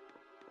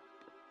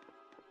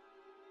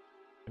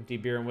 Empty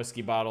beer and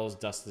whiskey bottles.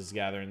 Dust is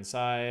gathered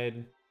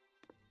inside.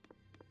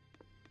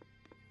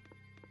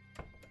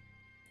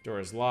 Door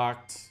is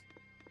locked.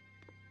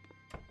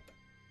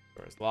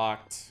 Door is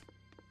locked.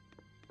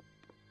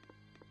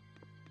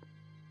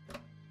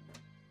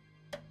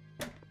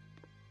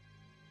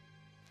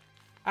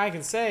 I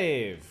can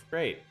save.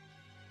 Great.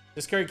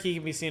 This card key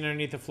can be seen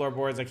underneath the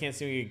floorboards. I can't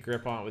seem to get a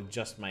grip on it with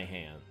just my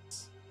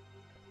hands.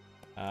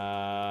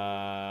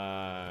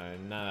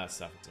 None of that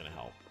stuff is going to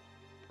help.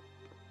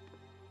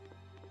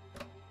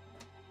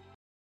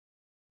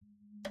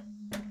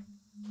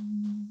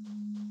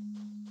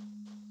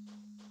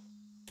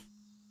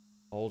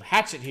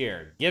 hatchet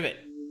here. Give it.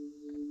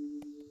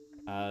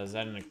 Is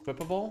that an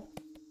equipable?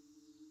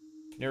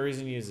 No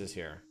reason to use this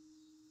here.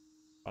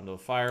 Bundle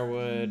of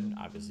firewood.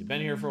 Obviously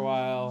been here for a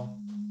while.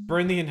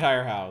 Burn the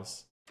entire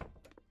house.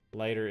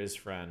 Lighter is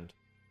friend.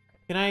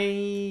 Can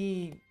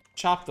I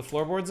chop the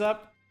floorboards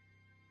up?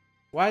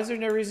 Why is there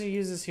no reason to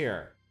use this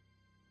here?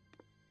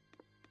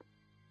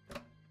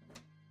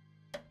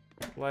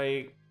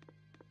 Like...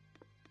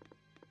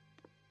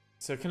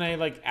 So can I,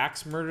 like,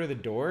 axe murder the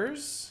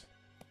doors?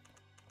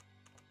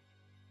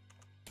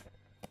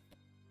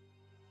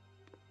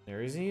 No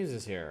reason to use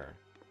this here.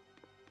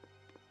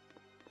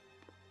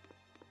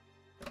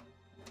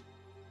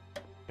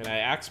 Can I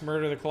axe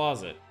murder the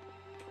closet?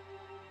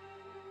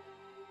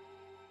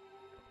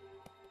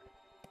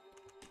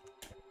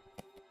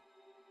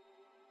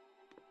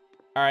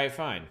 Alright,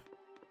 fine.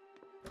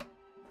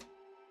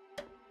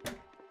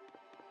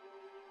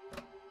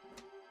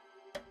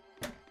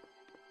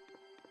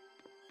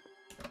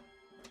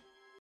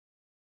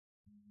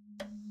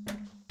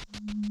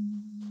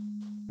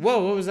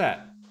 Whoa, what was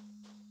that?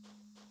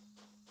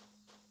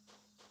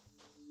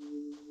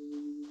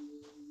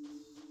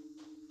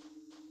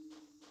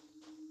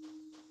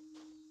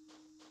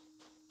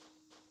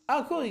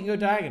 Oh, cool, you can go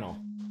diagonal.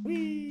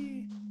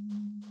 Whee!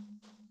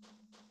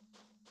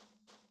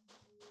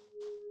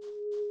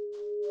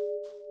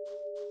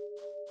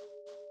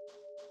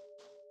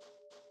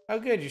 Oh,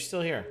 good, you're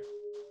still here.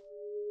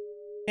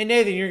 Hey,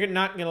 Nathan, you're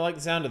not gonna like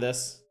the sound of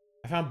this.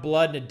 I found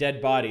blood in a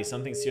dead body.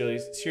 Something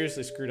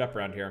seriously screwed up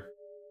around here.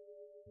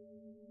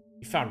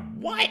 You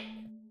found what?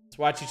 Let's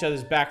watch each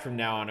other's back from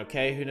now on,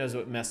 okay? Who knows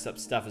what messed up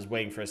stuff is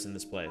waiting for us in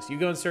this place. You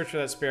go and search for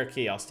that spare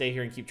key. I'll stay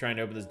here and keep trying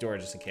to open this door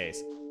just in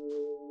case.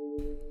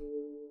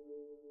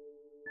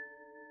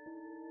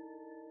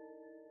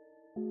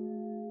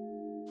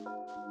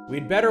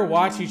 We'd better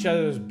watch each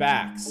other's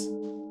backs.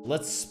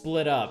 Let's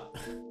split up.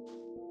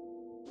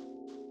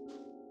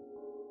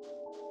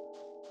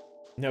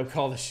 No,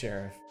 call the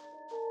sheriff.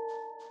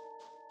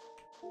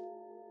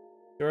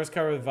 Doors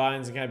covered with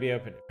vines and can't be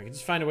opened. I can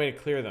just find a way to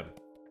clear them.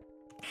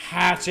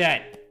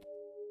 Hatchet!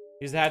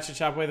 Use the hatchet to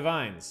chop away the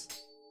vines.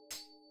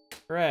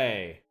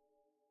 Hooray.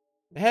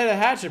 The head of the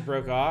hatchet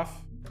broke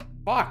off.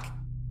 Fuck.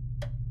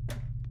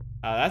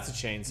 Oh, that's a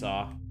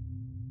chainsaw.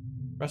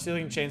 Rusty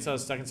looking chainsaw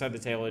is stuck inside the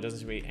table. It doesn't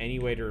seem to be any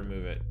way to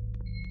remove it.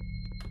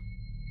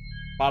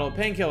 Bottle of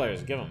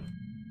painkillers. Give them.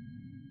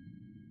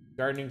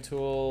 Gardening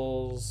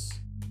tools.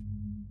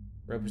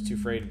 Rope is too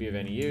frayed to be of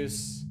any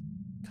use.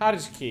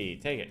 Cottage key.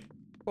 Take it.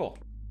 Cool.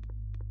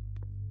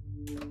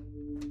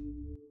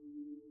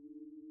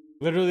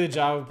 Literally the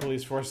job of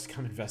police force is to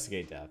come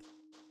investigate death.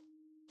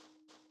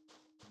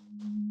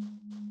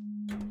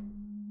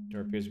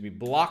 Door appears to be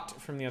blocked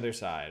from the other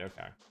side.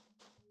 Okay.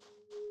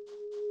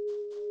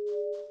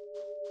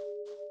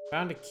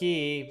 Found a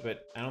key,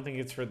 but I don't think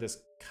it's for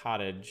this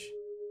cottage.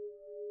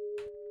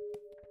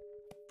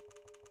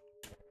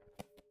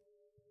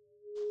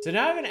 So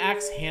now I have an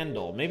axe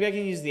handle. Maybe I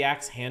can use the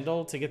axe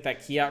handle to get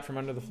that key out from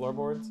under the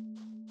floorboards.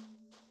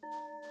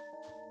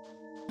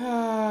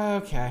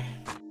 Okay.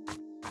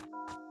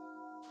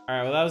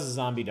 Alright, well that was a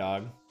zombie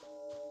dog.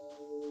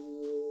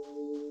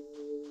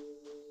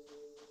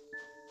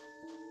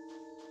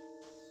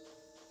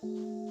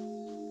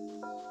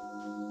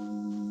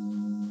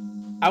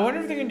 I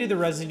wonder if they're gonna do the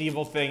Resident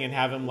Evil thing and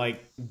have him,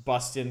 like,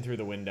 bust in through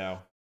the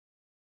window.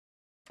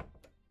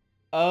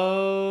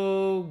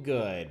 Oh,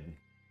 good.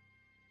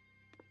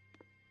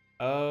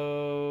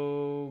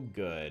 Oh,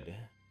 good.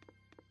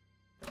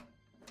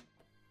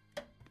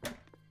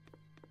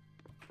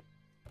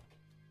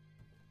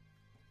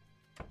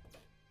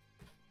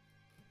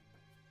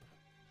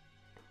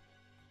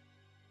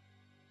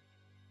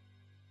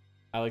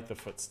 I like the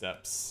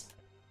footsteps.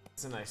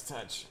 It's a nice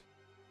touch.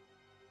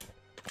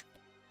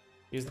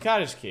 Use the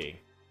cottage key.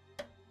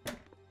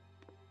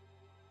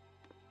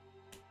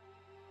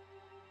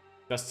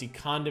 Dusty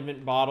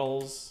condiment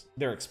bottles.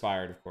 They're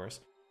expired, of course.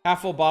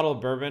 Half full bottle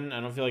of bourbon.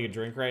 I don't feel like a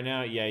drink right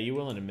now. Yeah, you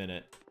will in a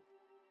minute.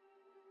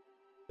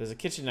 There's a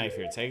kitchen knife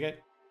here. Take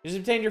it. You just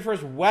obtained your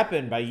first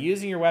weapon. By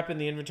using your weapon in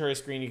the inventory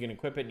screen, you can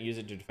equip it and use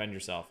it to defend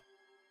yourself.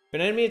 If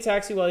an enemy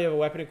attacks you while you have a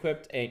weapon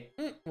equipped, a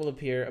will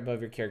appear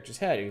above your character's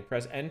head. If you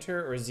press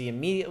enter or Z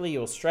immediately, you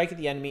will strike at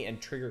the enemy and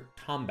trigger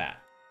combat.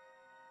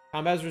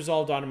 Combat is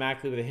resolved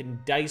automatically with a hidden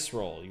dice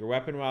roll. Your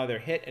weapon will either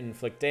hit and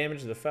inflict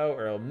damage to the foe,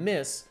 or it'll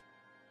miss,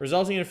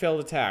 resulting in a failed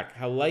attack.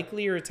 How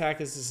likely your attack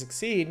is to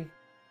succeed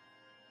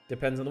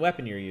depends on the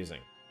weapon you're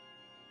using.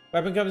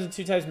 Weapon comes in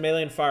two types,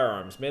 melee and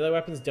firearms. Melee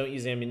weapons don't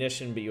use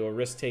ammunition, but you will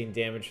risk taking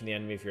damage from the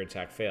enemy if your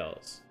attack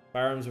fails.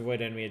 Firearms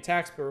avoid enemy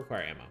attacks, but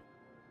require ammo.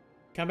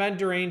 Combat in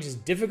Derange is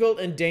difficult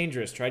and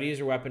dangerous. Try to use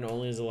your weapon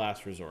only as a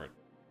last resort.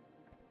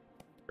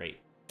 Great.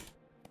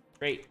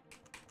 Great.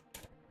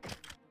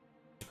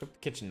 Equip the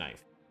kitchen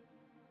knife.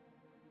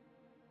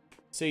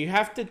 So you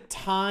have to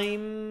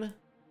time...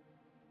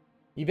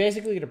 You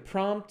basically get a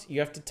prompt,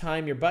 you have to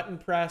time your button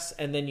press,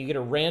 and then you get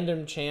a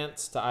random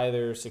chance to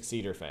either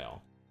succeed or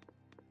fail.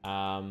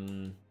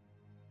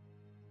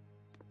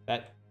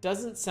 That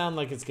doesn't sound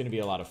like it's going to be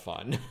a lot of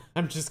fun.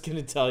 I'm just going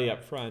to tell you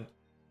up front.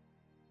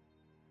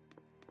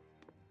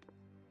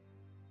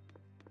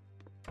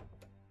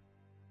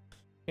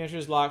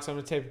 Pantry's locked, so I'm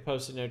going to tape a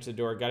post-it note to the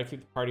door. Got to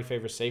keep the party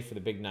favor safe for the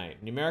big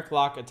night. Numeric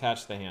lock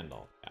attached to the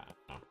handle. Yeah,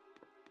 no.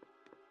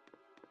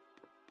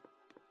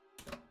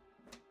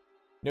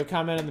 No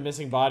comment on the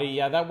missing body.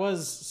 Yeah, that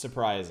was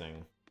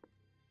surprising.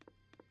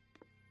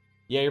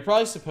 Yeah, you're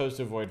probably supposed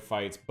to avoid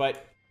fights,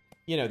 but,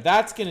 you know,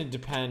 that's going to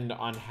depend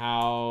on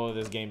how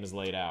this game is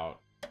laid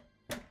out.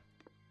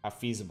 How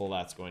feasible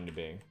that's going to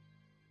be.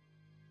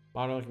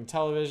 Modern-looking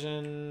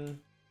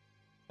television.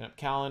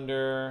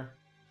 Calendar.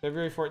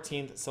 February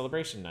 14th,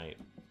 celebration night.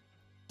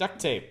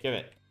 Duct tape, give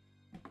it.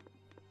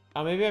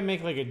 Oh, maybe I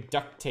make like a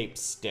duct tape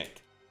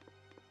stick.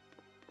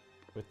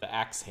 With the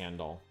axe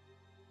handle.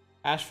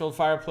 Ash-filled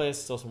fireplace,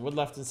 still some wood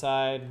left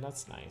inside.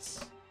 That's nice.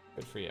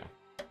 Good for you.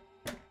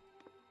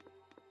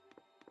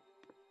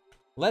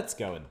 Let's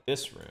go in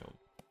this room.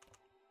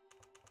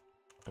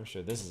 I'm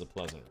sure this is a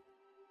pleasant room.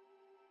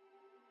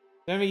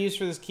 Don't have a use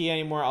for this key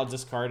anymore, I'll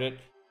discard it.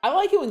 I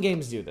like it when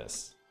games do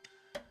this.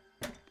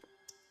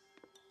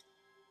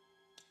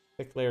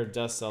 Thick layer of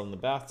dust settled in the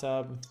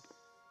bathtub.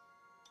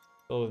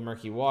 Filled with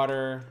murky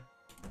water.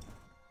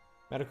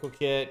 Medical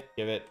kit,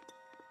 give it.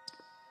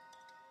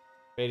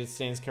 Faded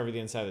stains cover the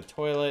inside of the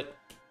toilet.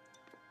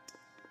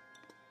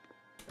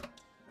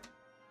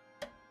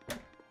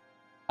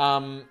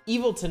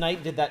 Evil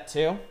Tonight did that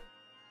too.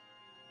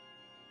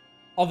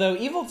 Although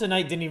Evil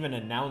Tonight didn't even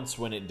announce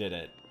when it did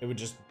it. It would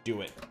just do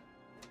it.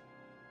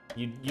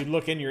 You'd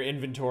look in your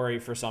inventory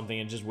for something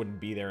and it just wouldn't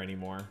be there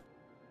anymore.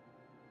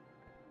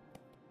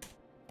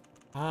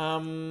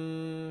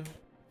 No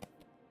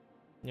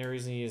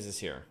reason to use this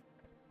here.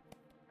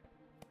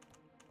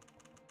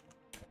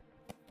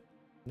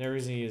 No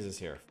reason to use this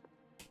here.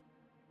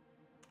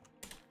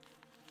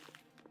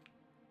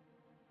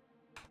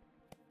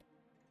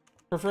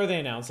 Prefer they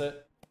announce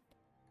it.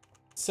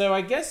 So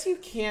I guess you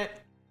can't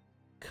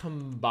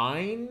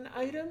combine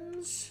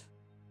items?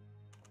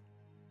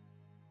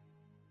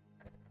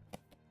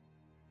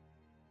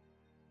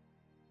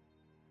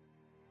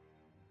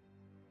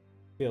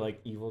 Feel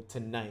like Evil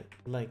Tonight,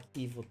 like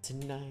Evil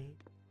Tonight.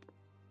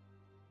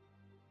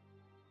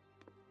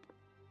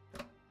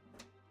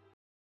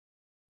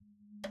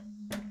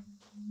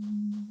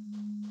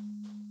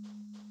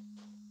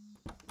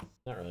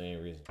 Not really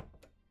any reason.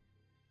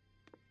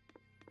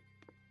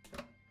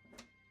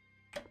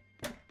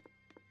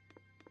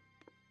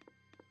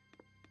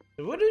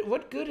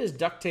 What good is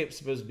duct tape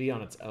supposed to be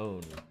on its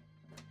own?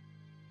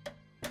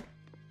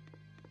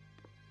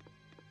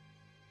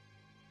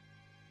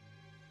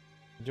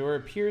 The door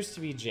appears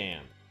to be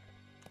jammed.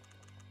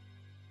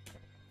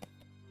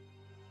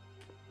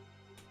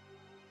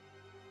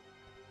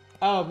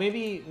 Oh,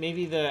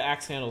 maybe the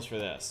axe handle's for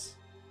this.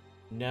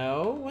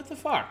 No? What the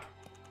fuck?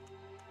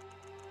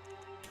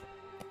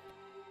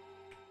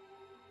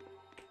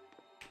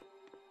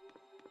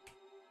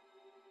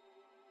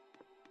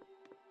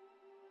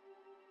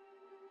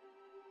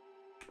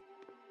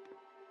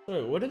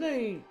 Wait, what are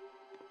they...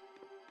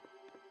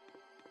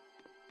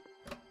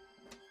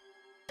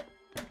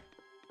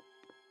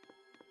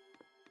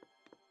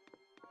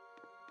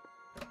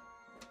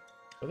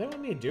 What do they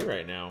want me to do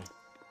right now?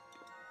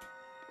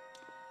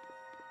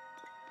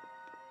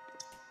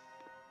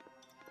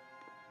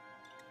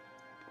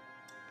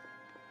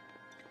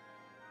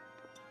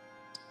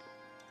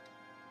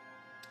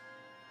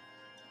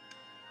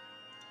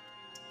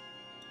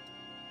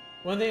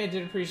 One thing I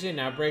did appreciate in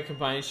Outbreak,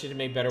 combining shit to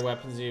make better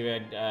weapons. You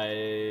had,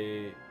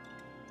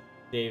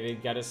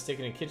 David, got a stick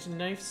and a kitchen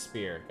knife,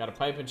 spear. Got a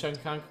pipe and chunk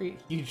of concrete,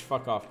 huge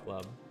fuck off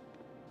club.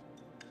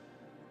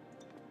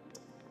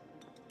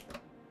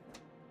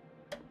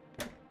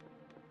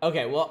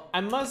 Okay, well,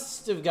 I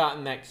must have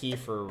gotten that key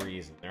for a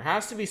reason. There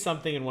has to be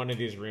something in one of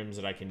these rooms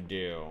that I can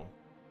do.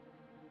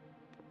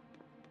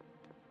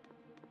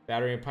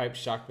 Battery and pipe,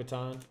 shock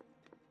baton.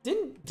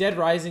 Didn't Dead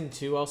Rising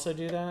 2 also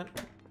do that?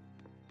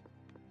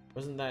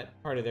 Wasn't that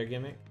part of their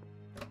gimmick?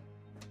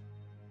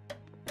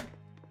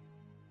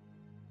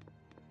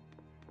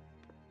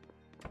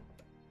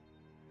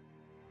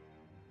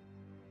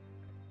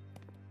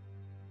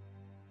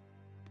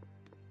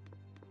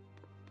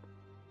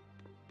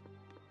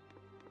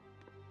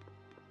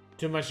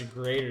 To a much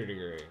greater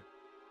degree.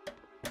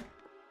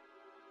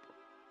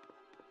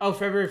 Oh,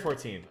 February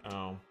 14th.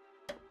 Oh.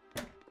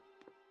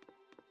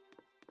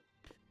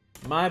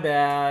 My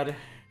bad.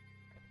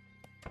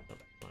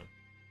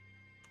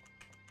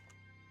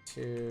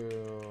 There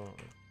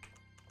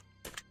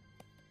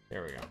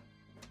we go.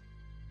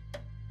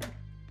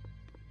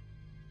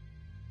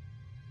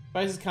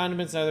 Spices,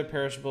 condiments, and other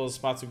perishables.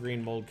 Spots of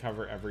green mold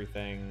cover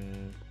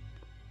everything.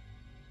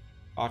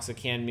 Box of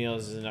canned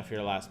meals is enough for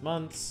your last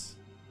months.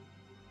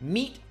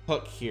 Meat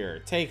hook here.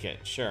 Take it.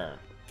 Sure.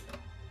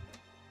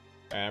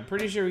 Alright, I'm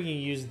pretty sure we can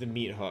use the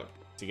meat hook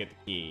to get the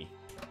key.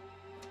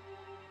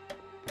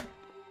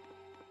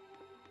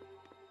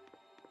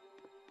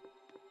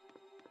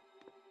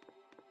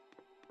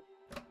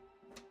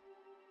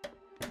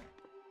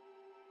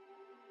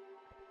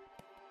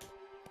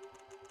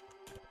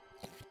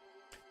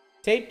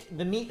 Taped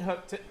the meat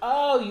hook to...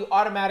 Oh, you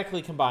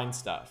automatically combine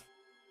stuff.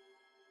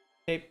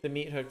 Tape the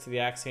meat hook to the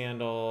axe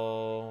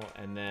handle,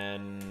 and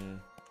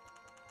then...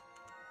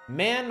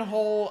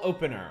 Manhole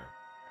opener.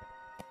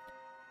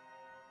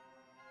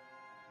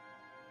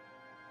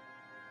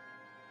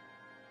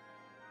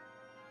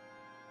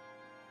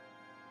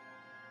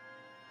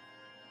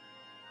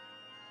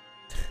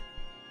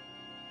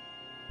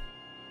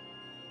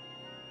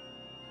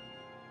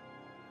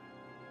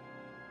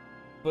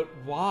 But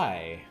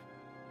why?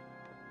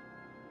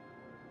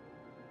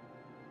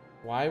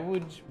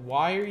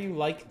 Why are you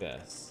like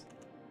this?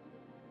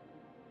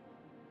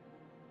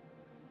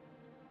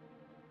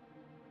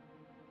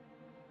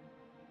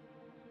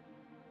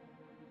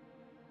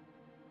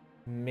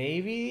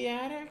 Maybe the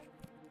attic?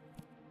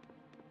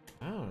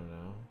 I don't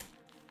know.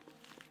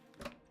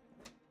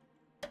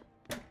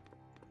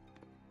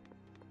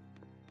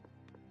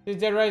 Is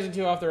Dead Rising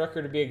 2 off the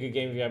record to be a good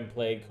game if you haven't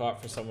played?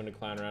 Co-op for someone to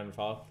clown around and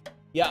follow?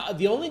 Yeah,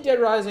 the only Dead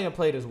Rising I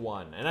played is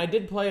 1, and I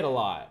did play it a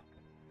lot.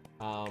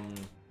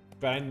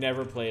 But I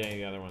never played any of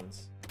the other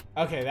ones.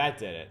 Okay, that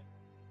did it.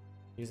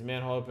 Use the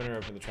manhole opener,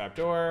 open the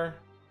trapdoor.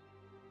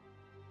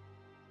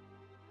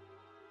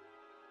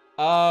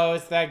 Oh,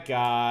 it's that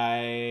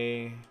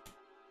guy.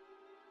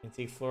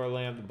 Antique floor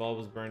lamp, the bulb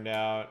was burned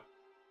out.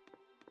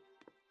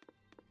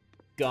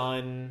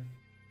 Gun.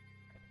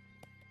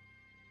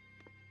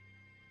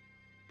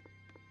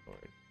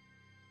 Lord.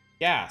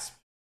 Gasp.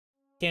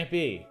 Can't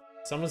be.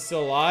 Someone's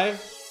still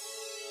alive?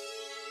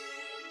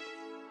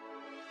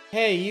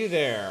 Hey, you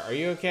there. Are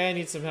you okay? I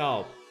need some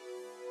help.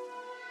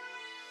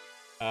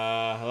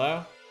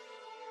 Hello?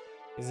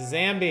 This is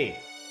Zambi.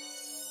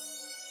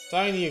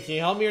 Talking to you. Can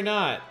you help me or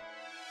not?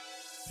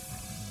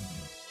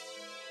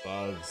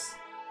 Bugs.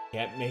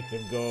 Can't make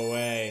them go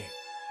away.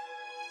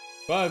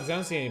 Bugs. I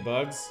don't see any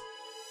bugs.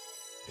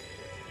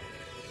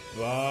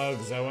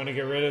 Bugs. I want to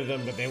get rid of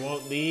them, but they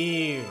won't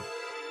leave.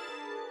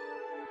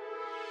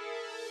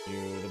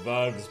 You, the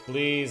bugs,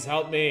 please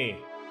help me.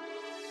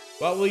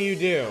 What will you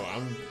do?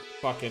 I'm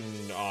fucking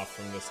off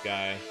from this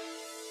guy.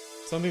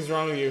 Something's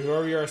wrong with you.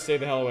 Whoever you are, stay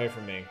the hell away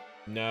from me.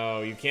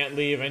 No, you can't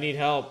leave. I need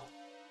help.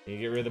 You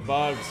get rid of the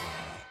bugs.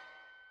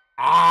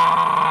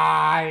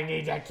 Ah, I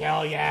need to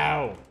kill you.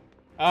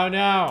 Oh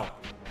no.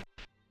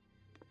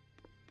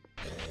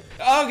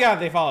 Oh god,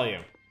 they follow you.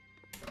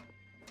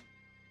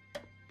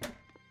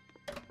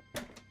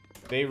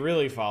 They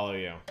really follow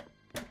you.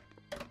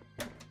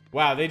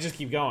 Wow, they just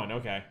keep going.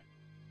 Okay.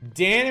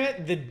 Damn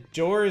it, the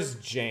door's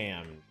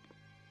jammed.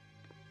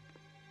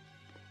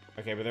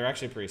 Okay, but they're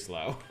actually pretty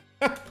slow.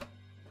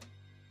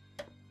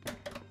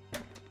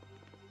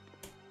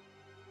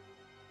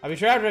 I'll be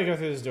trapped if I go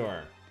through this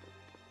door.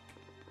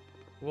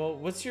 Well,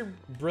 what's your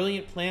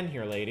brilliant plan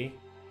here, lady?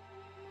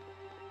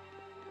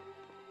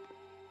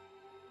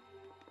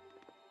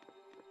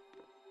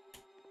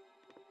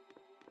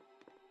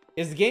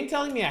 Is the game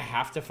telling me I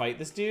have to fight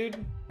this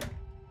dude?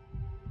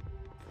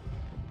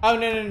 Oh,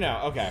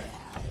 no. Okay.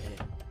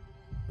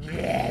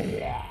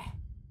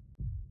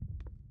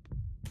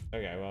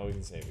 Okay, well, we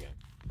can save again.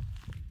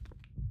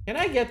 Can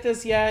I get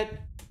this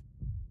yet?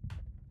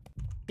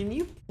 Can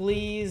you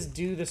please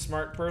do the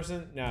smart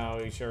person?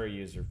 No, you sure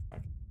use your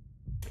fucking...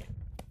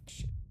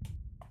 Shit.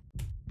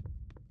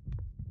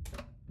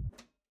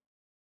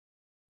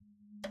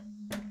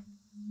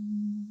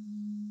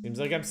 Seems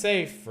like I'm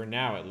safe, for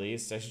now at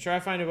least. I should try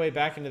to find a way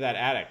back into that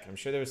attic. I'm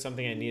sure there was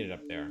something I needed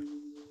up there.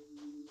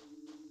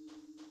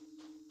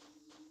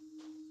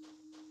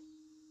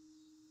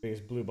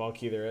 Biggest blue ball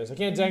key there is. I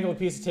can't dangle a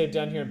piece of tape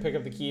down here and pick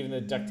up the key, even though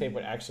the duct tape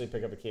would actually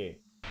pick up a key.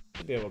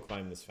 Should be able to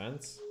climb this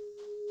fence.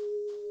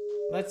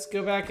 Let's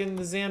go back in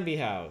the Zambi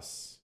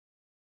house.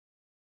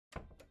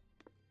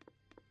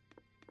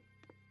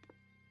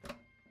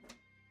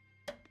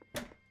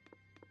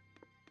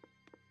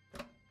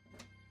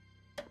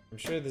 I'm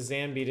sure the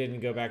Zambi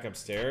didn't go back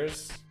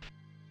upstairs.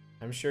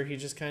 I'm sure he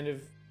just kind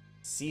of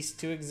ceased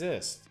to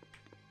exist.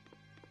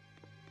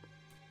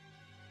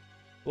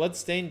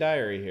 Bloodstained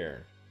diary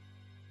here.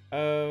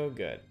 Oh,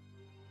 good.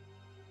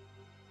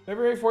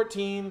 February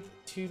 14th,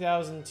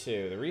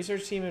 2002. The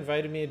research team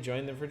invited me to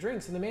join them for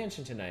drinks in the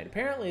mansion tonight.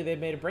 Apparently, they'd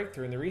made a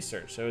breakthrough in the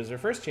research, so it was their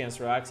first chance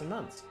to relax in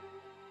months.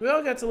 We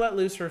all got to let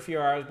loose for a few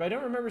hours, but I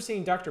don't remember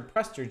seeing Dr.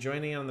 Prester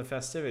joining in on the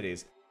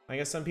festivities. I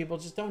guess some people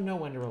just don't know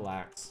when to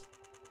relax.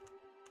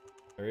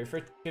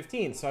 February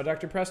 15th. Saw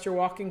Dr. Prester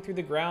walking through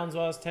the grounds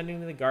while I was tending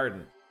to the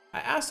garden. I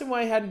asked him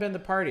why he hadn't been to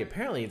the party.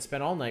 Apparently, he'd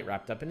spent all night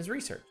wrapped up in his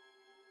research.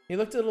 He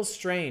looked a little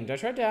strained. I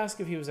tried to ask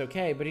if he was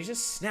okay, but he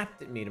just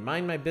snapped at me to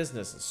mind my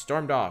business and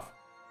stormed off.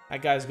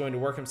 That guy's going to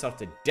work himself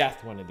to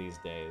death one of these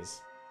days.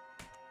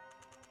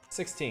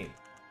 16th.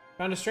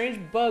 Found a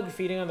strange bug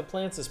feeding on the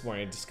plants this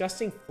morning. A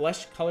disgusting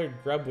flesh-colored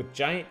grub with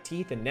giant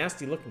teeth and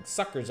nasty-looking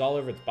suckers all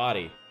over its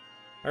body.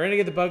 I ran to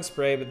get the bug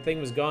spray, but the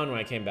thing was gone when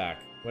I came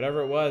back.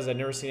 Whatever it was, I'd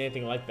never seen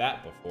anything like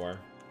that before.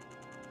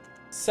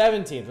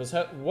 17th. Was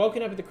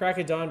woken up at the crack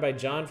of dawn by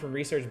John from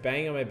research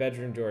banging on my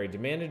bedroom door. He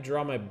demanded to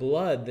draw my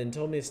blood, then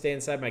told me to stay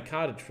inside my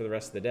cottage for the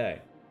rest of the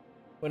day.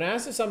 When I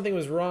asked if something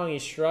was wrong, he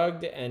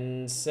shrugged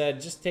and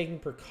said, just taking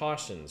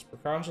precautions.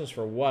 Precautions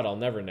for what? I'll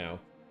never know.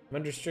 I'm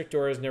under strict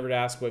orders never to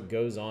ask what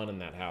goes on in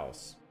that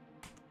house.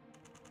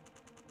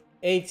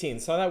 18.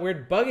 Saw that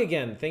weird bug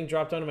again. Thing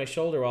dropped onto my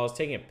shoulder while I was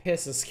taking a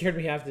piss and scared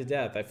me half to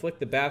death. I flicked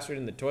the bastard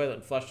in the toilet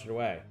and flushed it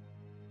away.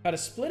 Had a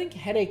splitting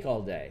headache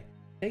all day.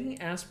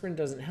 Taking aspirin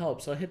doesn't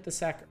help, so I hit the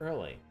sack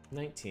early.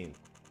 19.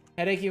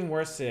 Headache even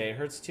worse today. It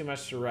hurts too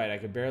much to write. I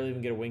could barely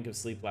even get a wink of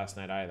sleep last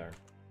night either.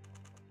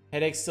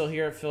 Headache still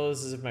here. It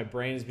feels as if my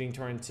brain is being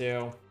torn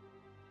too.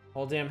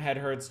 Whole damn head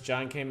hurts.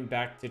 John came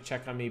back to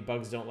check on me.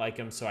 Bugs don't like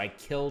him, so I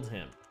killed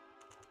him.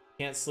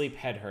 Can't sleep.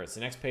 Head hurts. The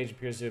next page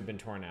appears to have been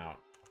torn out.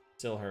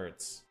 Still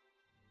hurts.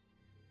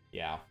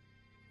 Yeah.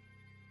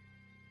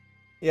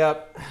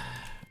 Yep.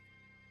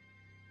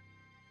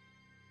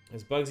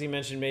 As Bugsy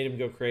mentioned made him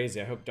go crazy.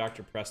 I hope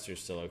Dr.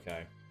 Prester's still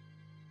okay.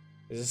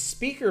 There's a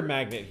speaker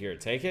magnet here.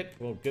 Take it?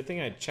 Well, good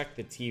thing I checked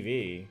the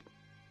TV.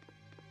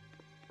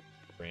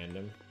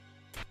 Random.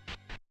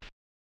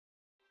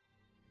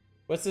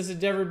 What's this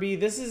endeavor be?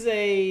 This is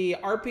a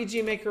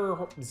RPG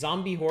Maker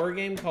zombie horror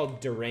game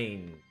called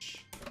Derange.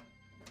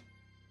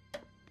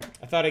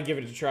 I thought I'd give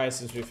it a try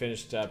since we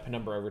finished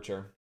Penumbra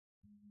Overture.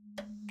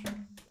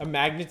 A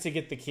magnet to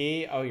get the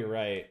key? Oh, you're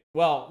right.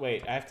 Well,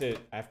 wait, I have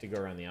to go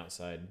around the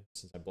outside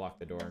since I blocked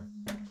the door.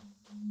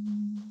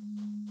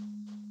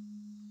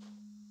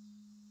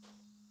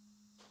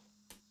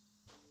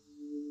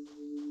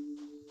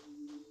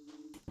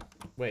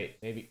 Wait,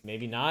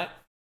 maybe not?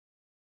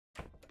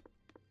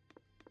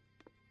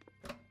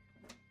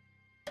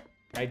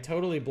 I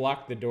totally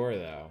blocked the door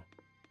though.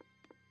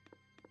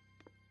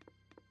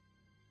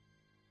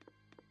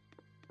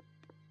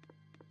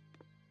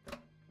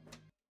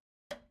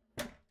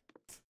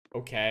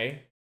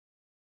 Okay.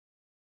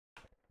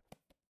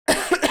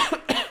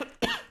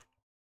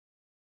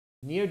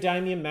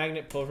 Neodymium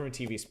magnet pulled from a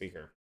TV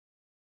speaker.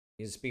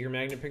 Use a speaker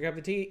magnet to pick up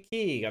the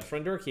key. Got the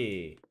front door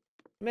key.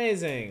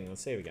 Amazing.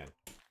 Let's save again.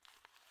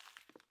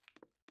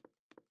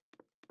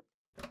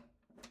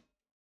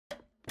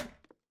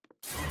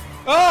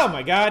 Oh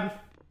my god.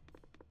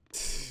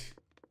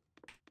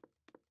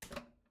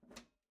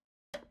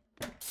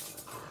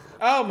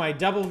 Oh my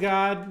double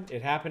god.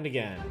 It happened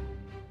again.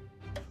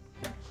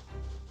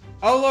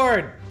 Oh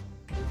lord!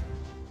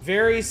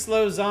 Very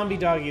slow zombie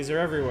doggies are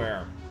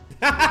everywhere.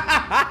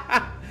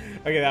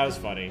 Okay, that was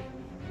funny.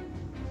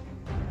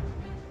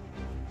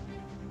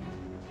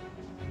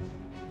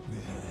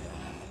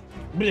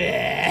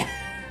 Bleh.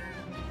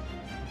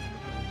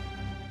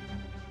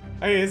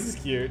 Okay, this is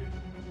cute.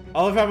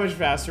 I love how much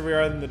faster we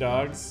are than the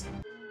dogs.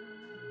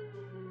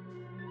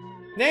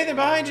 Nathan,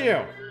 behind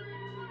you!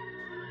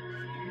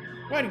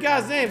 What in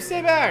God's name?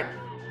 Stay back!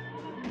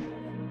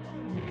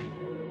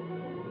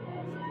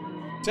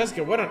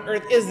 Jessica, what on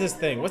earth is this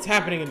thing? What's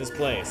happening in this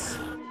place?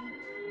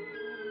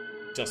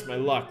 Just my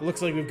luck.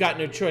 Looks like we've got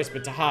no choice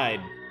but to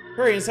hide.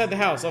 Hurry inside the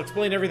house. I'll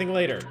explain everything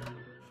later.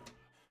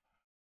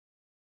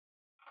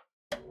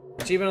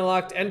 Achievement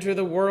unlocked. Enter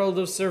the world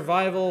of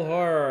survival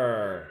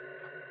horror.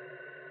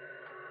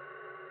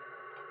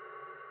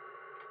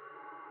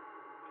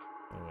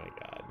 Oh my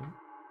god.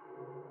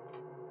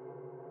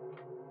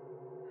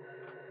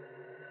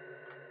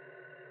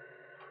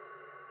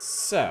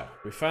 So,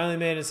 we finally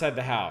made it inside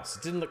the house.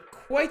 It didn't look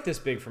quite this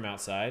big from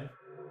outside.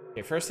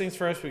 Okay, first things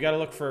first, we gotta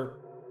look for...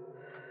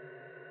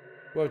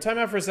 Whoa, time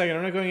out for a second.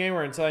 I'm not going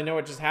anywhere until I know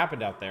what just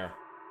happened out there.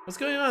 What's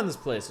going on in this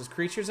place? Those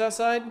creatures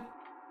outside?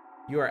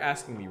 You are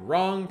asking the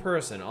wrong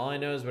person. All I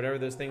know is whatever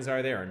those things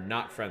are, they are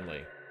not friendly.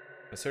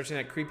 I was searching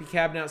that creepy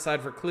cabin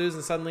outside for clues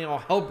and suddenly all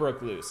hell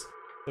broke loose.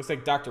 Looks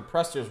like Dr.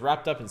 Prester's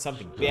wrapped up in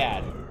something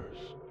bad.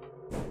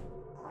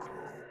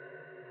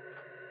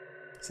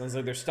 Sounds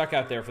like they're stuck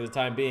out there for the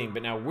time being,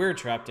 but now we're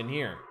trapped in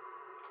here.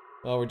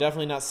 Well, we're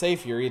definitely not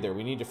safe here either.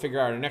 We need to figure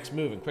out our next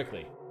move and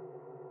quickly.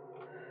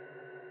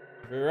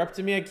 If it were up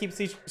to me, I'd keep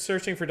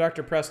searching for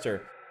Dr.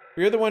 Prester.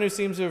 But you're the one who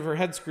seems to have her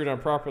head screwed on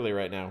properly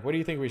right now. What do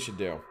you think we should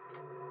do?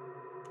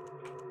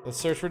 Let's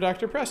search for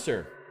Dr.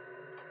 Prester.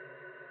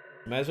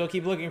 Might as well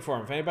keep looking for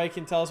him. If anybody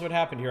can tell us what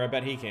happened here, I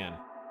bet he can.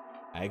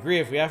 I agree.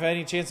 If we have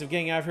any chance of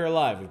getting out of here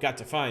alive, we've got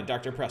to find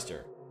Dr.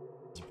 Prester.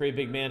 It's a pretty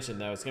big mansion,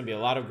 though. It's going to be a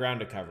lot of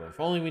ground to cover.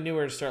 If only we knew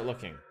where to start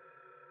looking.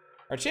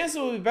 Our chances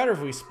will be better if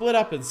we split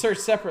up and search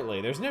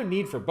separately. There's no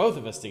need for both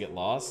of us to get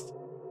lost.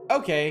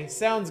 Okay,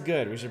 sounds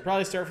good. We should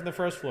probably start from the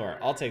first floor.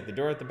 I'll take the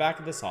door at the back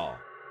of this hall.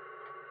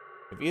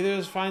 If either of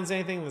us finds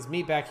anything, let's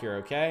meet back here,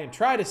 okay? And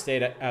try to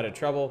stay out of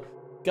trouble.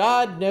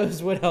 God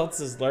knows what else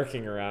is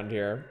lurking around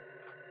here.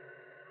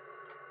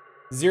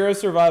 Zero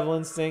survival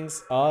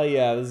instincts. Oh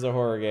yeah, this is a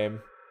horror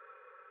game.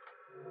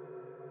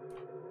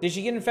 Did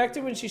she get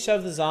infected when she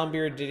shoved the zombie,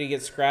 or did he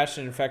get scratched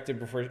and infected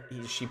before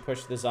she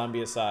pushed the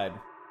zombie aside?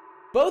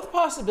 Both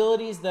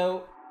possibilities,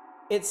 though.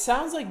 It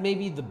sounds like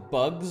maybe the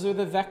bugs are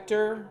the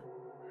vector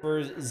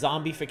for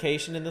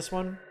zombification in this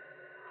one.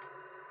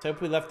 Let's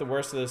hope we left the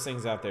worst of those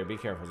things out there. Be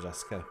careful,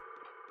 Jessica.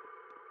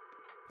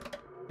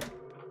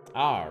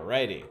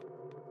 Alrighty.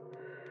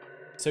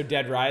 So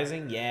Dead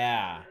Rising?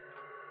 Yeah.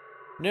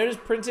 Note is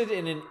printed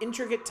in an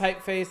intricate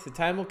typeface. The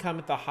time will come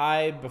at the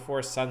high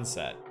before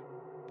sunset.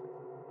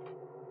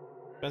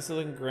 Expensive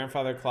looking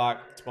grandfather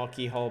clock. Small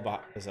keyhole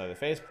beside the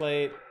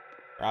faceplate.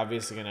 We're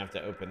obviously gonna have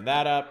to open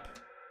that up.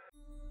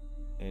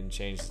 And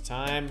change the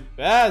time.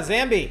 Ah,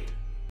 Zambi!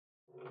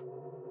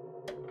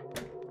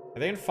 Are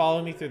they gonna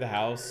follow me through the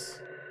house?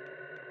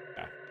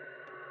 Yeah.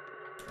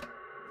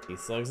 Bee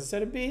slugs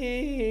instead of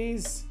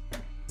bees.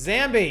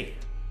 Zambi!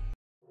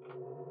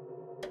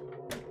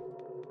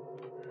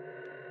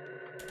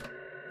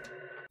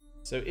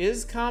 So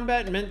is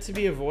combat meant to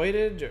be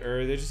avoided,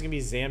 or are there just gonna be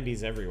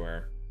zombies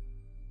everywhere?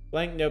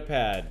 Blank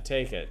notepad,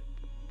 take it.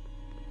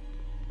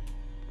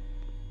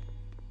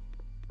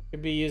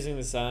 Could be using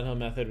the Silent Hill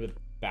method with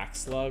back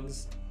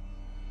slugs.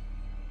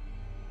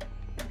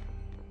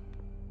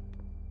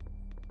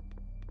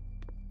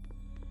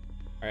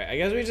 Alright, I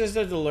guess we just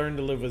have to learn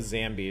to live with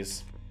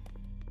zombies.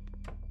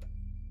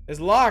 It's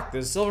locked.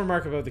 There's a silver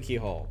mark above the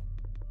keyhole.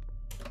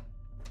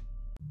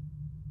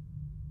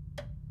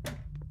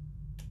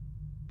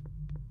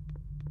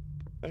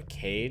 Is that a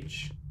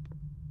cage?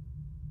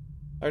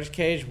 Large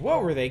cage.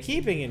 What were they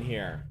keeping in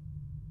here?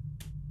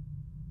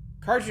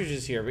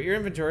 Cartridges here, but your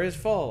inventory is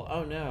full.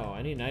 Oh no,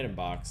 I need an item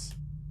box.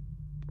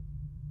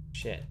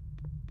 Shit.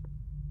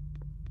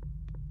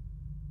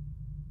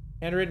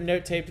 Handwritten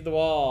note taped to the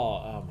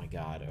wall. Oh my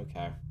god,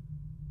 okay.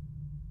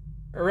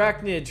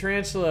 Arachnid,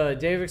 tarantula,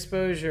 day of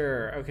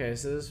exposure. Okay,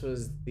 so this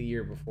was the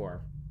year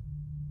before.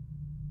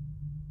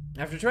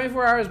 After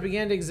 24 hours,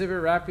 began to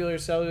exhibit rapular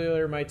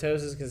cellular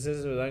mitosis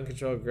consistent with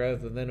uncontrolled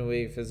growth. Within a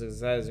week, physical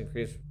size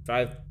increased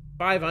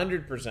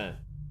 500%.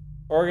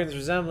 Organs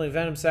resembling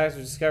venom sacs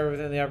were discovered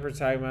within the upper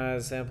tagma.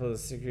 A sample of the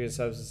secreted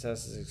substance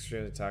test is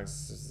extremely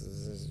toxic.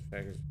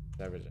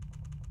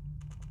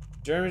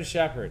 German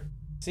Shepherd.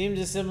 Seemed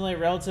to assimilate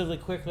relatively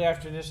quickly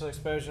after initial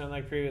exposure.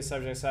 Unlike previous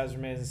subjects, size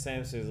remains the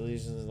same, so the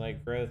lesions and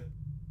light growth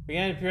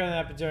began to appear on the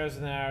epidermis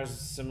within hours of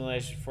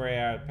assimilation. 48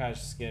 hours, the patch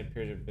of skin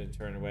appeared to have been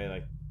turned away,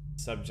 like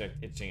the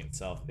subject itching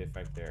itself, the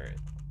affected area.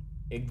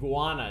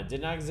 Iguana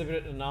did not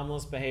exhibit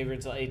anomalous behavior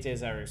until 8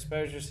 days after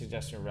exposure,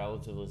 suggesting a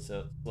relatively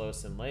slow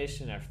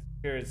assimilation. After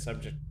the period, the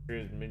subject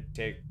appeared to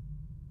take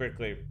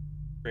quickly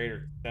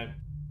greater extent.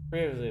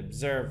 Previously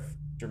observed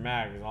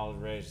dramatic and all the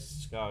rage,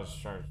 scholars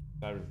charged.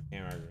 Okay.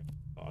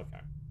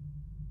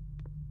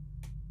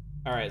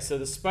 Alright, so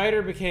the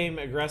spider became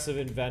aggressive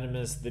and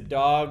venomous, the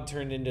dog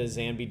turned into a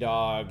zombie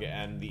dog,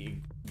 and the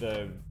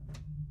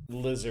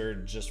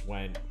lizard just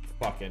went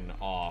fucking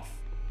off.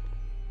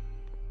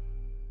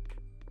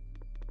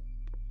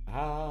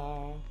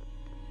 Ah.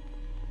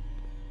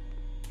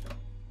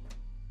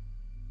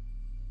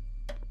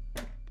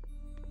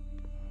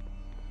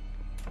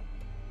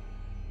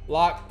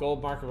 Lock,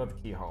 gold mark above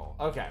the keyhole.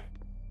 Okay.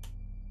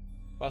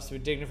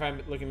 Busted,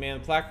 dignified looking man.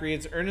 The plaque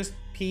reads Ernest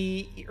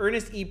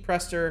E.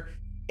 Prester,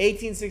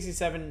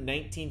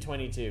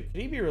 1867-1922.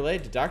 Could he be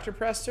related to Dr.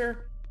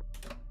 Prester?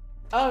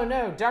 Oh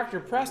no,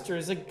 Dr. Prester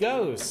is a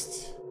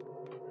ghost.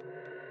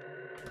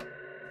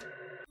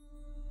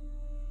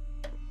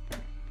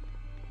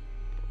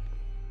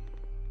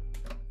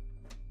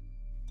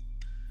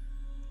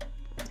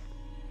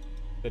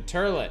 The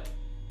turlet.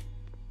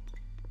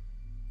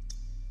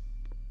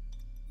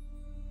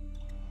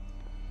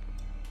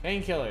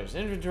 Painkillers.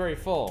 Inventory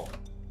full.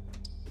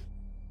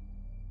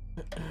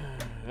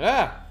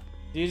 Ah!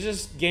 Do you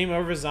just game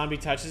over if a zombie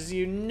touches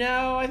you?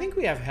 No, I think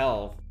we have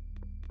health.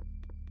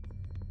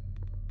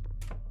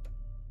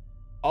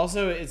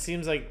 Also, it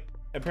seems like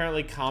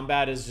apparently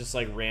combat is just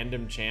like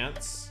random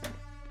chance.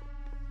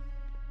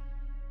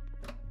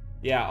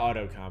 Yeah,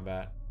 auto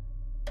combat.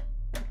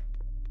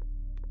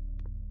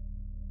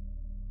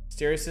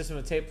 Stereo system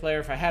with tape player.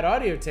 If I had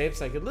audio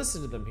tapes, I could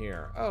listen to them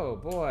here. Oh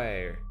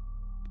boy.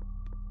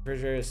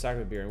 Refrigerator stocked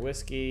with beer and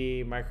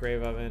whiskey.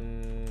 Microwave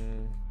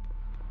oven.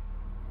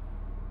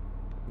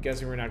 I'm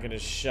guessing we're not going to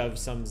shove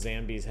some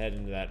zombie's head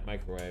into that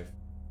microwave.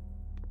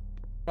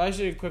 Probably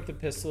should equip the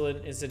pistol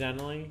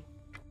incidentally.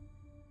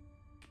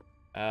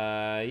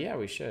 Yeah,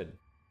 we should.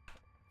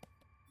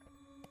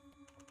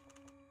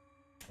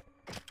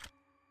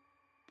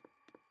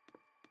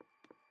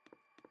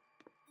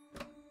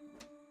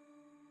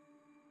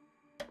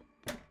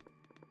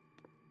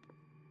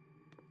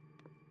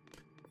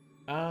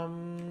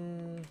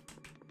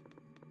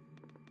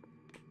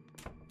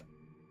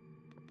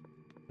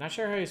 Not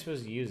sure how you're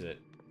supposed to use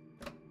it.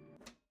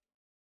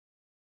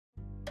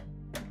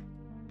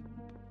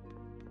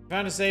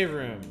 Found a save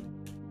room.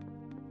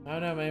 Oh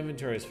no, my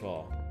inventory's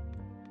full.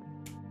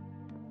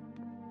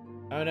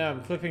 Oh no,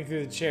 I'm clipping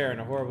through the chair in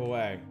a horrible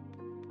way.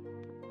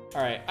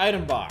 Alright,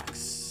 item box.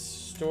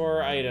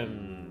 Store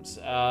items.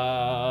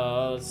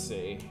 Let's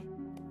see.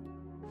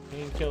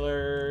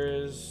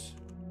 Painkillers.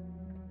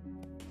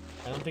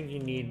 I don't think you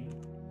need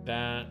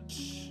that.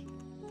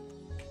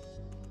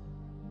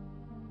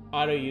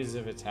 Auto use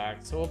of attack.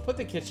 So we'll put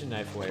the kitchen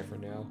knife away for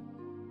now.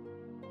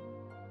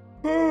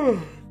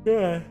 Oh,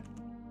 God.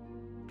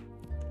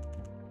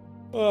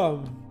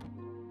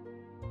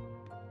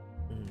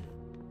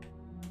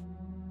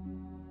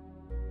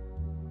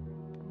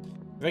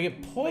 If I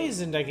get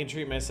poisoned, I can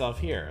treat myself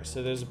here.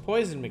 So there's a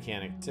poison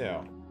mechanic too.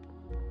 A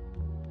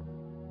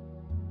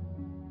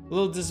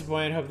little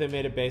disappointed. Hope they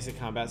made a basic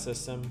combat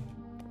system.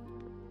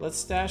 Let's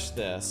stash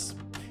this.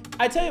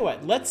 I tell you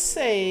what, let's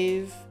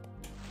save.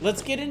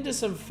 Let's get into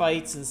some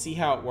fights and see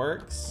how it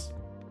works.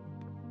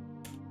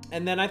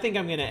 And then I think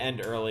I'm gonna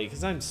end early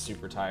because I'm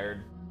super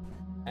tired.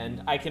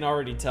 And I can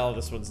already tell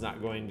this one's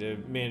not going to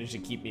manage to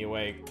keep me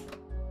awake.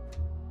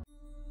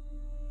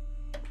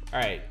 All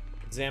right,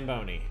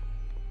 Zamboni.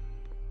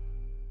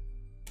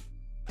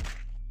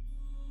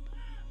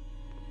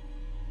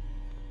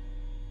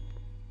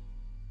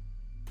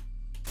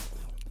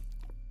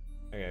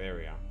 Okay, there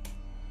we go.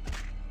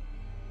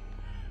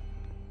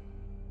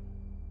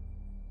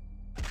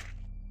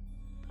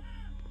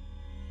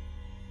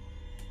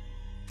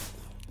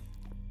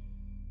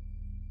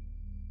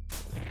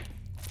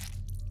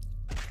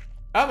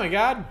 Oh my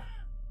god!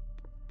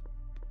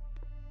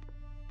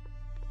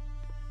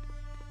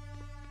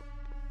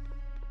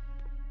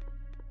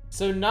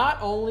 So not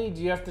only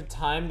do you have to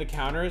time the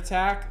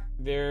counterattack,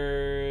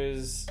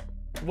 there's...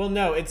 Well,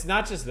 no, it's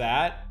not just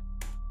that.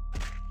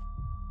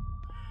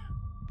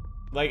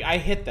 Like, I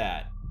hit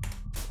that.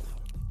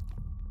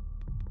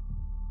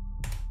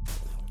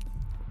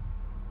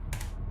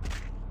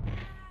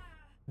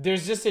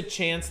 There's just a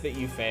chance that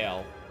you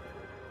fail.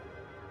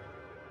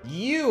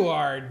 You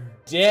are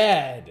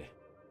dead.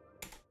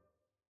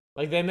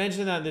 Like, they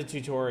mentioned that in the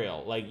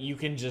tutorial. Like, you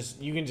can just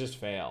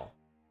fail.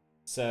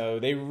 So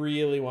they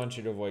really want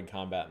you to avoid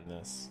combat in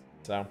this.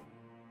 So,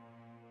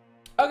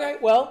 okay,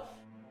 well,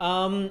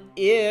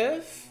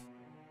 if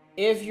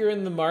you're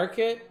in the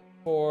market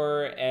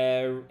for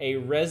a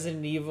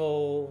Resident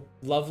Evil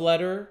love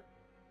letter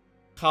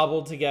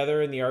cobbled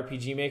together in the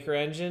RPG Maker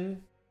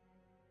engine,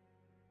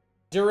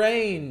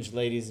 Derange,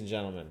 ladies and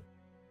gentlemen.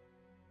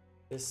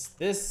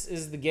 This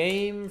is the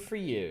game for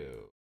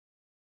you.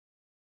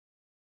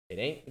 It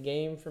ain't the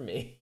game for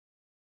me.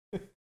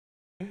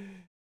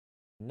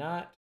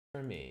 Not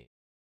for me.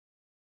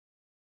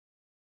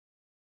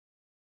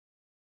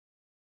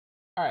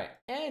 Alright,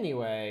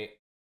 anyway,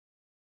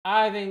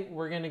 I think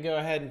we're going to go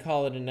ahead and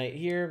call it a night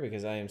here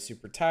because I am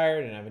super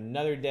tired and I have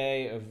another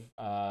day of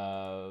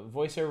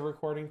voiceover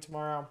recording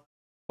tomorrow.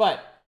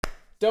 But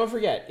don't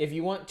forget, if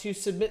you want to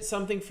submit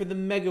something for the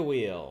Mega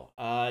Wheel,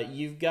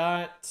 you've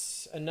got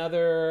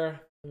another,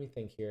 let me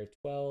think here,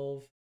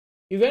 12.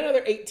 You've got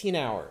another 18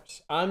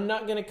 hours. I'm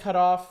not going to cut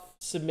off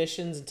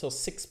submissions until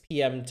 6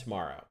 p.m.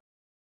 tomorrow,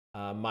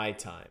 my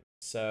time.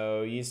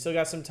 So you still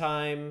got some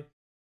time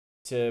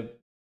to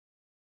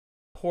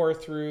pour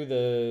through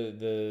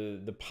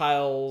the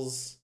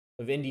piles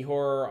of indie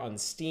horror on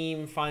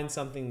Steam, find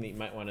something that you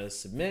might want to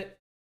submit.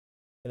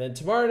 And then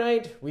tomorrow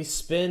night, we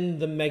spin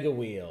the Mega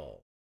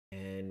Wheel.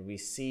 And we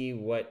see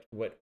what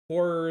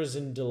horrors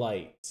and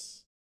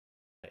delights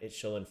it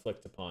shall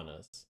inflict upon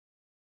us.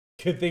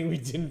 Good thing we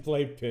didn't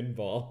play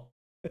pinball.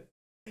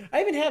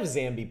 I even have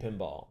Zombie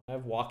pinball. I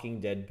have Walking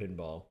Dead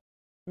pinball.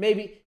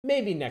 Maybe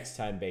next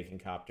time, Bacon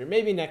Copter.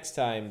 Maybe next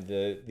time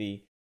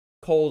the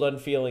cold,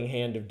 unfeeling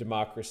hand of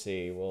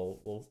democracy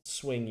will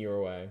swing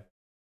your way.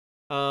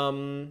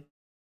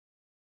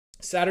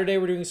 Saturday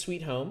we're doing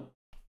Sweet Home.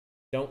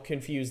 Don't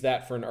confuse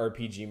that for an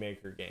RPG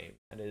Maker game.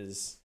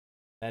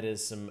 That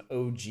is some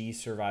OG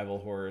survival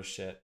horror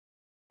shit.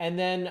 And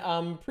then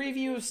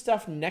preview of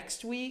stuff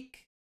next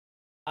week.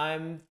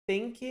 I'm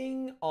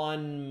thinking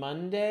on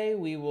Monday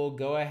we will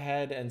go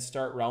ahead and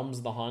start Realms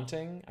of the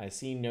Haunting. I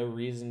see no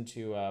reason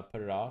to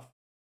put it off.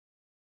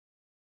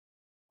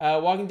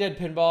 Walking Dead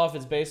Pinball, if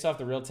it's based off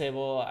the real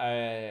table,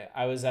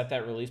 I was at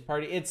that release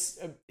party. It's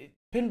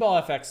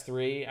Pinball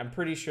FX3. I'm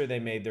pretty sure they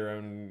made their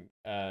own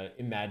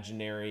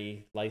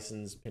imaginary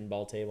licensed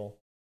pinball table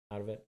out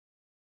of it.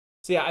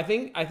 So yeah, I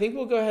think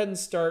we'll go ahead and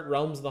start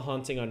Realms of the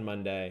Haunting on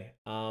Monday.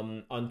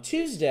 On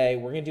Tuesday,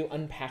 we're going to do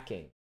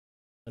Unpacking.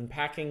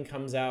 Unpacking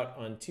comes out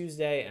on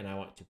Tuesday, and I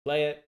want to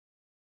play it.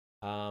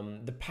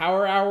 The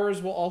Power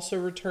Hours will also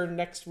return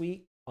next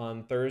week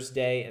on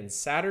Thursday and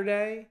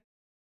Saturday.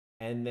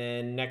 And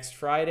then next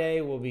Friday,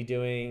 we'll be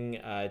doing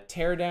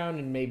Teardown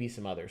and maybe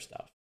some other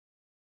stuff.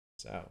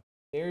 So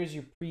there's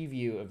your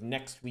preview of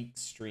next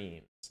week's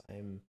streams.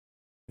 I'm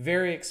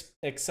very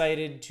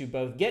excited to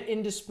both get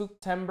into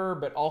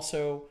Spooktember, but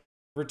also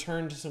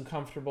return to some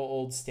comfortable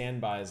old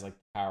standbys like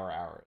the Power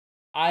Hours.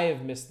 I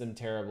have missed them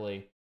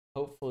terribly.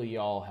 Hopefully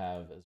y'all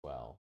have as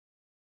well.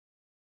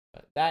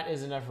 But that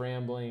is enough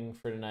rambling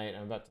for tonight.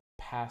 I'm about to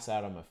pass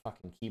out on my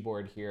fucking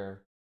keyboard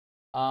here.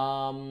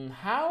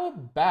 How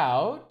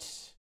about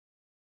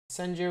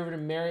send you over to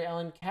Mary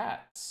Ellen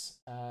Katz?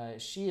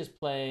 She is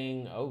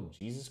playing, oh,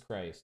 Jesus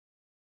Christ.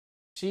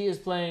 She is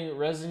playing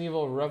Resident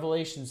Evil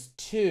Revelations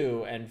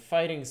 2 and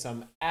fighting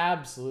some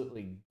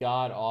absolutely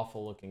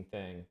god-awful looking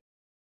thing.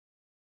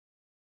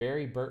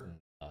 Barry Burton.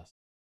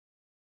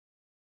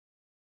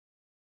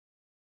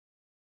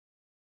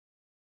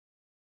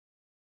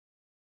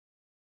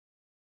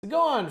 So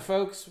go on,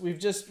 folks. We've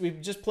just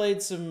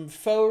played some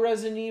faux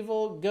Resident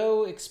Evil.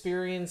 Go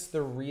experience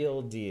the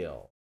real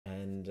deal.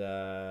 And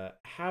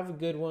have a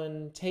good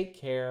one. Take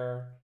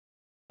care.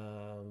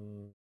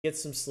 Get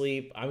some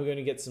sleep. I'm going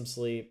to get some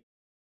sleep.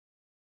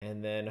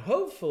 And then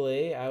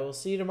hopefully I will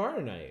see you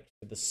tomorrow night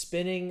for the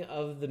spinning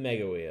of the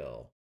Mega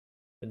Wheel.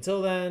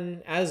 Until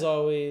then, as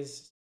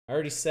always, I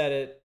already said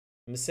it.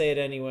 I'm going to say it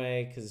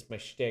anyway because it's my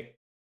shtick.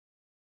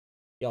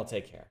 Y'all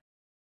take care.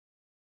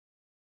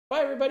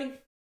 Bye, everybody.